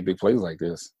and make big plays like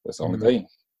this. That's the only thing.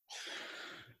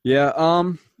 Yeah.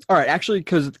 All right. Actually,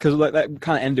 because that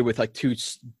kind of ended with like two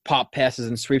pop passes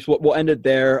and sweeps. We'll end it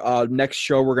there. Next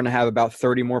show, we're going to have about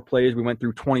 30 more plays. We went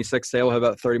through 26. Today we'll have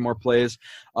about 30 more plays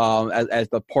as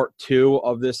the part 2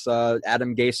 of this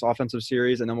Adam Gase offensive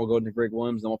series, and then we'll go into Greg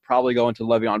Williams, and then we'll probably go into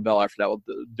Le'Veon Bell after that. We'll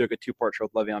do a 2-part show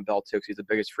with Le'Veon Bell too, because he's the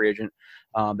biggest free agent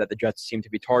that the Jets seem to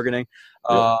be targeting.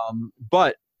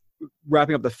 But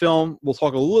wrapping up the film, we'll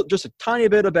talk just a tiny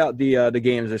bit about the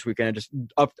games this weekend and just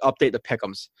update the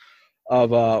pick'ems of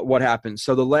what happened.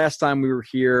 So the last time we were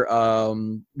here,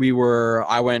 we were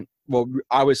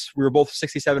both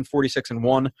 67, 46, and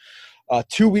 1.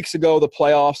 2 weeks ago, the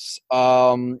playoffs,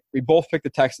 we both picked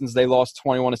the Texans. They lost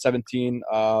 21-17.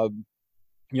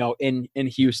 In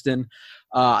Houston.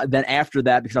 Then after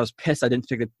that, because I was pissed I didn't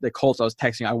pick the Colts, I was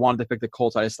texting. I wanted to pick the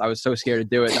Colts. I was so scared to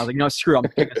do it. And I was like, screw it. I'm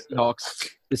picking the Seahawks.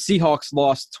 The Seahawks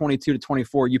lost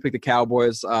 22-24. You picked the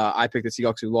Cowboys. I picked the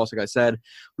Seahawks, who lost, like I said.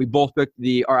 We both picked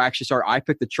I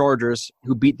picked the Chargers,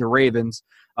 who beat the Ravens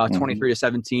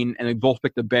 23-17. And we both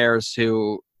picked the Bears,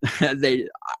 who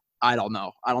I don't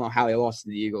know. I don't know how they lost to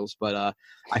the Eagles, but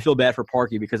I feel bad for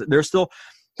Parkey because they're still –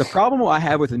 the problem I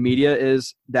have with the media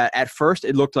is that at first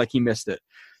it looked like he missed it.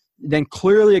 Then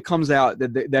clearly it comes out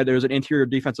that there's an interior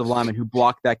defensive lineman who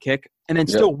blocked that kick. And then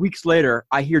still weeks later,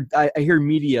 I hear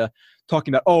media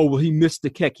talking about, oh, well, he missed the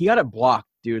kick. He got it blocked,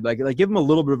 dude. Like give him a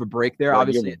little bit of a break there.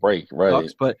 Obviously, give him a break, right?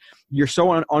 Sucks, but you're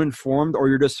so uninformed, or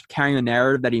you're just carrying the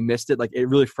narrative that he missed it. Like, it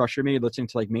really frustrated me listening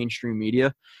to like mainstream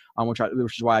media, which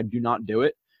is why I do not do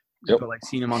it. Yep. But like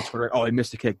seeing him on Twitter, oh, he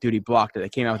missed a kick, dude. He blocked it. They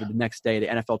came out with it the next day. The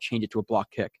NFL changed it to a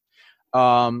block kick.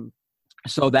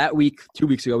 So that week, 2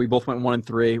 weeks ago, we both went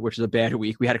 1-3, which is a bad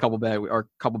week. We had a couple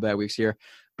bad weeks here,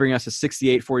 bringing us to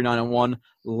 68, 49-1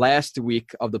 last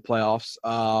week of the playoffs.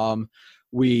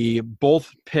 We both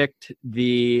picked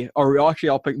we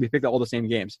picked all the same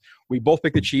games. We both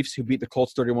picked the Chiefs, who beat the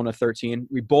Colts 31-13.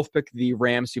 We both picked the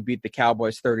Rams, who beat the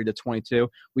Cowboys 30-22.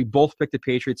 We both picked the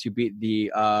Patriots, who beat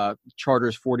the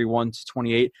Chargers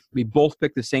 41-28. We both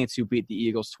picked the Saints, who beat the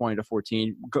Eagles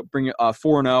 20-14. Bring it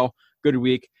 4-0, good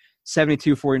week.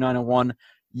 72-49-1.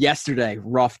 Yesterday,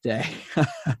 rough day.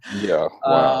 Yeah.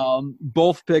 Wow.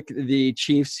 Both picked the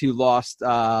Chiefs, who lost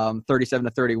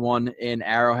 37-31 in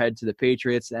Arrowhead to the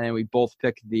Patriots, and we both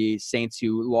picked the Saints,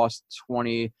 who lost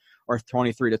 23-20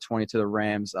 to the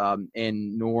Rams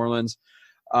in New Orleans.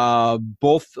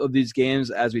 Both of these games,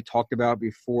 as we talked about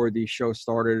before the show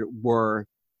started, were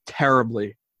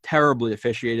terribly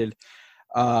officiated.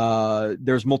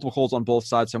 There's multiple calls on both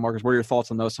sides. So, Marcus, what are your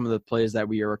thoughts on those? Some of the plays that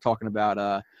we are talking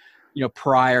about,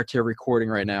 prior to recording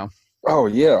right now. Oh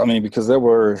yeah, I mean, because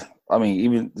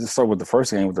even just start with the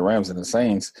first game with the Rams and the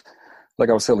Saints. Like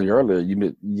I was telling you earlier,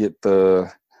 you get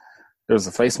there's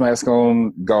a face mask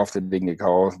on Goff that didn't get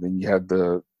called. Then you had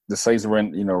the Saints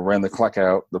ran the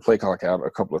play clock out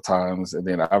a couple of times, and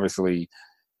then obviously,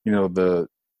 the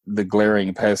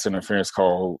glaring pass interference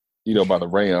call, by the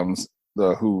Rams.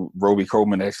 Who Roby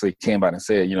Coleman actually came out and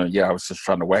said, I was just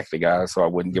trying to whack the guy so I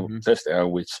wouldn't give him a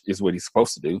touchdown, which is what he's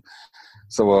supposed to do.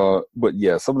 So, but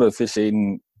yeah, some of the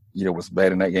officiating, was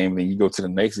bad in that game. And then you go to the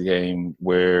next game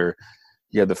where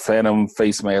you had the phantom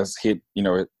face mask hit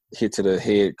to the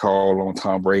head call on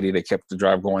Tom Brady that kept the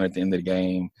drive going at the end of the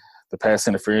game. The pass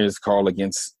interference call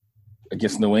against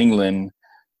New England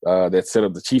that set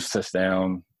up the Chiefs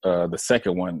touchdown, the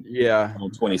second one,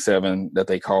 on 27 that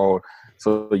they called.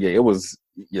 So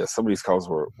some of these calls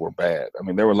were bad. I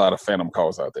mean, there were a lot of phantom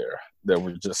calls out there that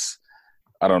were just,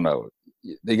 I don't know.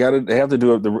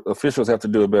 The officials have to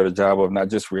do a better job of not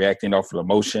just reacting off of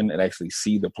emotion and actually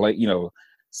see the play,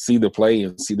 see the play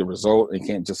and see the result, and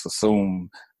can't just assume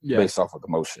based off of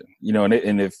emotion,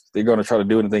 and if they're going to try to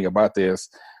do anything about this,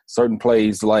 certain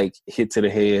plays like hit to the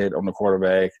head on the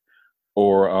quarterback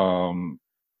or,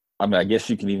 I guess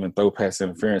you can even throw pass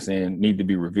interference in, need to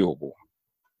be reviewable,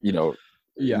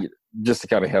 just to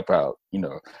kind of help out, and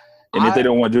if they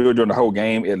don't want to do it during the whole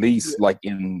game, at least like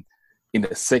in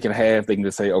the second half, they can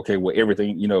just say, okay, well,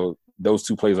 everything, those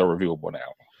two plays are reviewable now,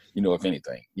 if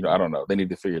anything, I don't know. They need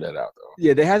to figure that out, though.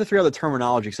 Yeah, they had to figure out the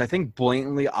terminology, because I think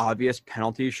blatantly obvious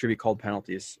penalties should be called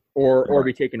penalties or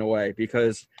be taken away,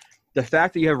 because the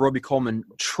fact that you have Roby Coleman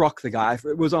truck the guy,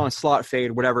 it was on a slot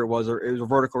fade, whatever it was, or it was a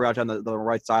vertical route down the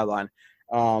right sideline.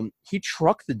 He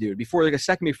trucked the dude a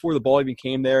second before the ball even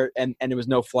came there, and it was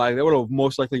no flag. They would have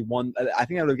most likely won. I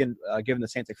think that would have given the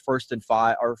Saints like 1st and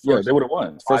 5. They would have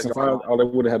won. 1st and 5. All they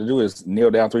would have had to do is kneel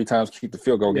down 3 times, keep the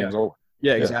field goal, game's over.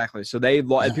 Yeah, exactly. So they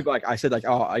and people I said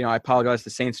I apologize to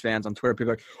Saints fans on Twitter.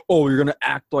 People are like, oh, you're gonna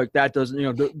act like that doesn't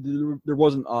there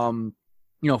wasn't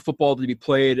football to be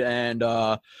played, and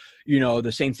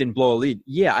the Saints didn't blow a lead.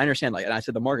 Yeah, I understand. And I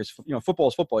said to Marcus, football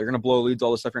is football. You're gonna blow leads,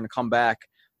 all this stuff. You're gonna come back.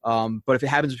 But if it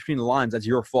happens between the lines, that's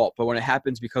your fault. But when it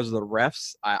happens because of the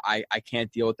refs, I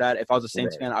can't deal with that. If I was a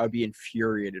Saints fan, I would be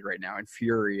infuriated right now.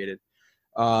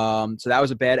 So that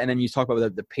was a bad. And then you talk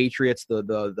about the Patriots,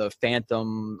 the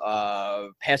phantom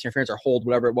pass interference or hold,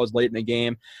 whatever it was late in the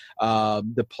game.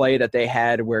 The play that they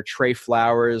had where Trey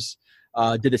Flowers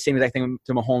did the same exact thing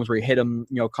to Mahomes, where he hit him,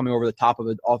 coming over the top of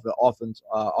the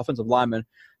offensive lineman.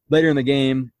 Later in the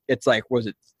game, it's like, was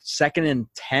it 2nd and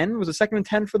 10? Was it 2nd and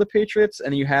 10 for the Patriots?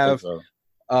 And you have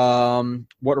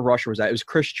what rusher was that? It was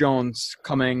Chris Jones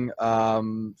coming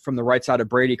from the right side of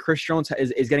Brady. Chris Jones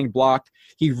is getting blocked.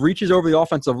 He reaches over the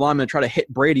offensive lineman to try to hit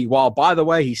Brady, while, by the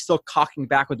way, he's still cocking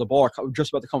back with the ball,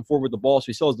 just about to come forward with the ball, so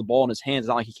he still has the ball in his hands. It's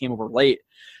not like he came over late.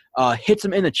 Hits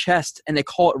him in the chest, and they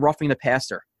call it roughing the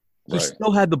passer. He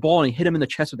still had the ball, and he hit him in the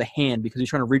chest with a hand because he's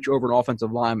trying to reach over an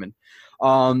offensive lineman.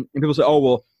 And people say, oh,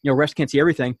 well, refs can't see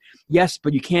everything. Yes,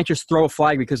 but you can't just throw a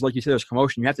flag because, like you said, there's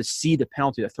commotion. You have to see the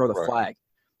penalty to throw the flag.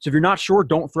 So if you're not sure,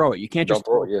 don't throw it. You can't just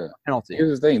throw a penalty.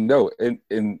 Here's the thing, no,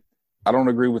 and I don't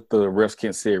agree with the refs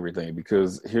can't see everything,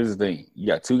 because here's the thing. You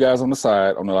got 2 guys on the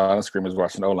side on the line of scrimmage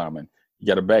watching the O-lineman. You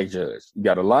got a back judge. You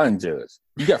got a line judge.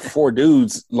 You got 4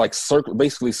 dudes like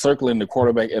basically circling the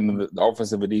quarterback and the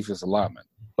offensive and defensive lineman.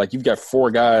 Like you've got 4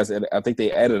 guys, and I think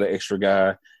they added an extra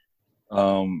guy,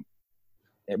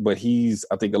 but he's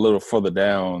I think a little further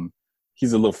down.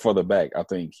 He's a little further back. I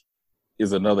think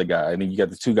is another guy, and then you got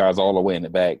the 2 guys all the way in the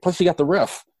back. Plus you got the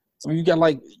ref. So you got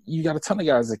a ton of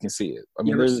guys that can see it. I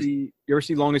mean, you ever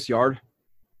see Longest Yard?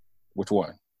 Which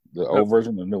one? The old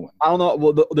version or the new one? I don't know.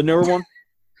 Well, the newer one.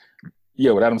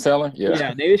 Yeah, with Adam Sandler? Yeah.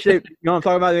 Yeah, maybe they should, you know what I'm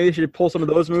talking about? Maybe they should pull some of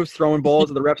those moves, throwing balls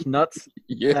at the refs nuts.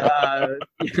 Yeah.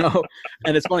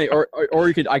 And it's funny, or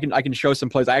I can show some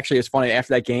plays. Actually, it's funny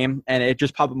after that game, and it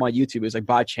just popped up on my YouTube. It was like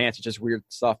by chance, it's just weird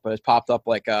stuff, but it's popped up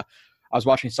like I was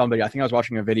watching somebody. I think I was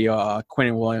watching a video,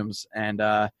 Quinn Williams, and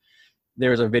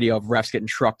there was a video of refs getting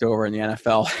trucked over in the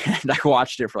NFL, and I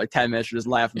watched it for like 10 minutes, just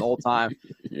laughing the whole time.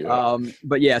 Yeah.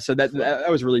 But yeah, so that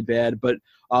was really bad. But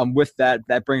with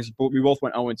that brings, we both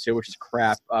went 0-2, which is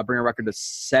crap. Bring a record to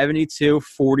 72,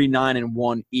 49, and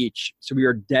 1 each. So we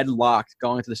are deadlocked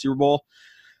going into the Super Bowl.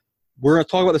 We're going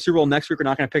to talk about the Super Bowl next week. We're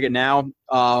not going to pick it now.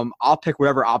 I'll pick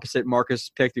whatever opposite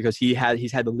Marcus picked because he's had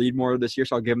the lead more this year,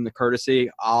 so I'll give him the courtesy.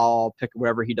 I'll pick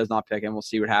whatever he does not pick, and we'll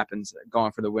see what happens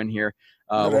going for the win here.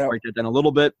 We'll break that down a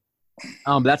little bit.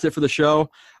 But that's it for the show.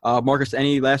 Marcus,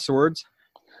 any last words?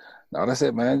 No, that's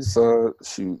it, man. Just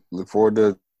look forward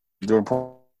to doing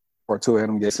part 2 of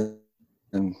Adam Gase,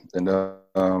 and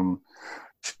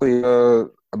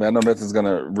I mean, I know nothing's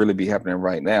gonna really be happening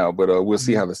right now, but we'll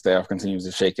see how the staff continues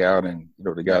to shake out, and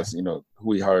the guys,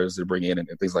 who he hires to bring in and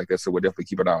things like that. So we'll definitely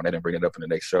keep an eye on that and bring it up in the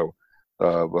next show.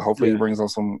 But hopefully he brings on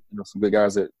some good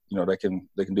guys that that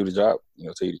can do the job.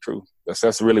 Tell you the truth.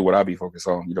 That's really what I'll be focused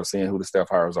on. Seeing who the staff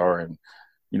hires are and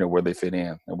where they fit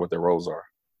in and what their roles are.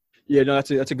 Yeah, no,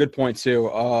 that's a good point too.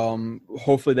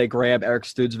 Hopefully they grab Eric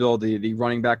Studesville, the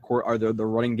running back or the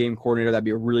running game coordinator. That'd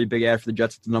be a really big ad for the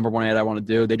Jets. It's the number 1 ad I want to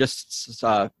do. They just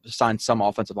signed some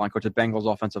offensive line coach, the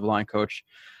Bengals offensive line coach,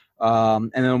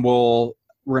 and then we're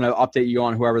going to update you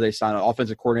on whoever they sign, an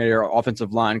offensive coordinator,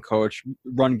 offensive line coach,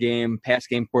 run game, pass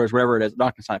game coordinator, whatever it is. I'm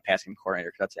not going to sign a pass game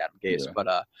coordinator because that's Adam Gase,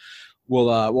 but we'll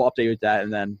update you with that.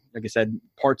 And then, like I said,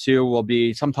 part 2 will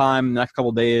be sometime in the next couple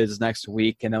of days, next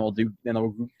week, and then we'll do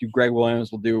Greg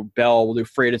Williams, we'll do Bell, we'll do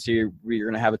free agency. We're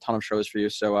going to have a ton of shows for you,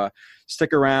 so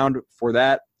stick around for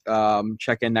that.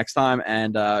 Check in next time,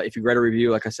 and if you read a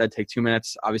review, like I said, take 2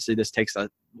 minutes. Obviously this takes a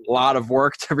lot of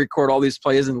work to record all these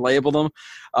plays and label them,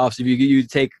 so if you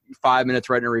take 5 minutes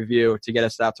writing a review to get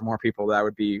us out to more people, that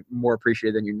would be more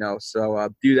appreciated than so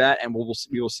do that, and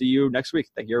we will see you next week.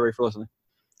 Thank you everybody for listening.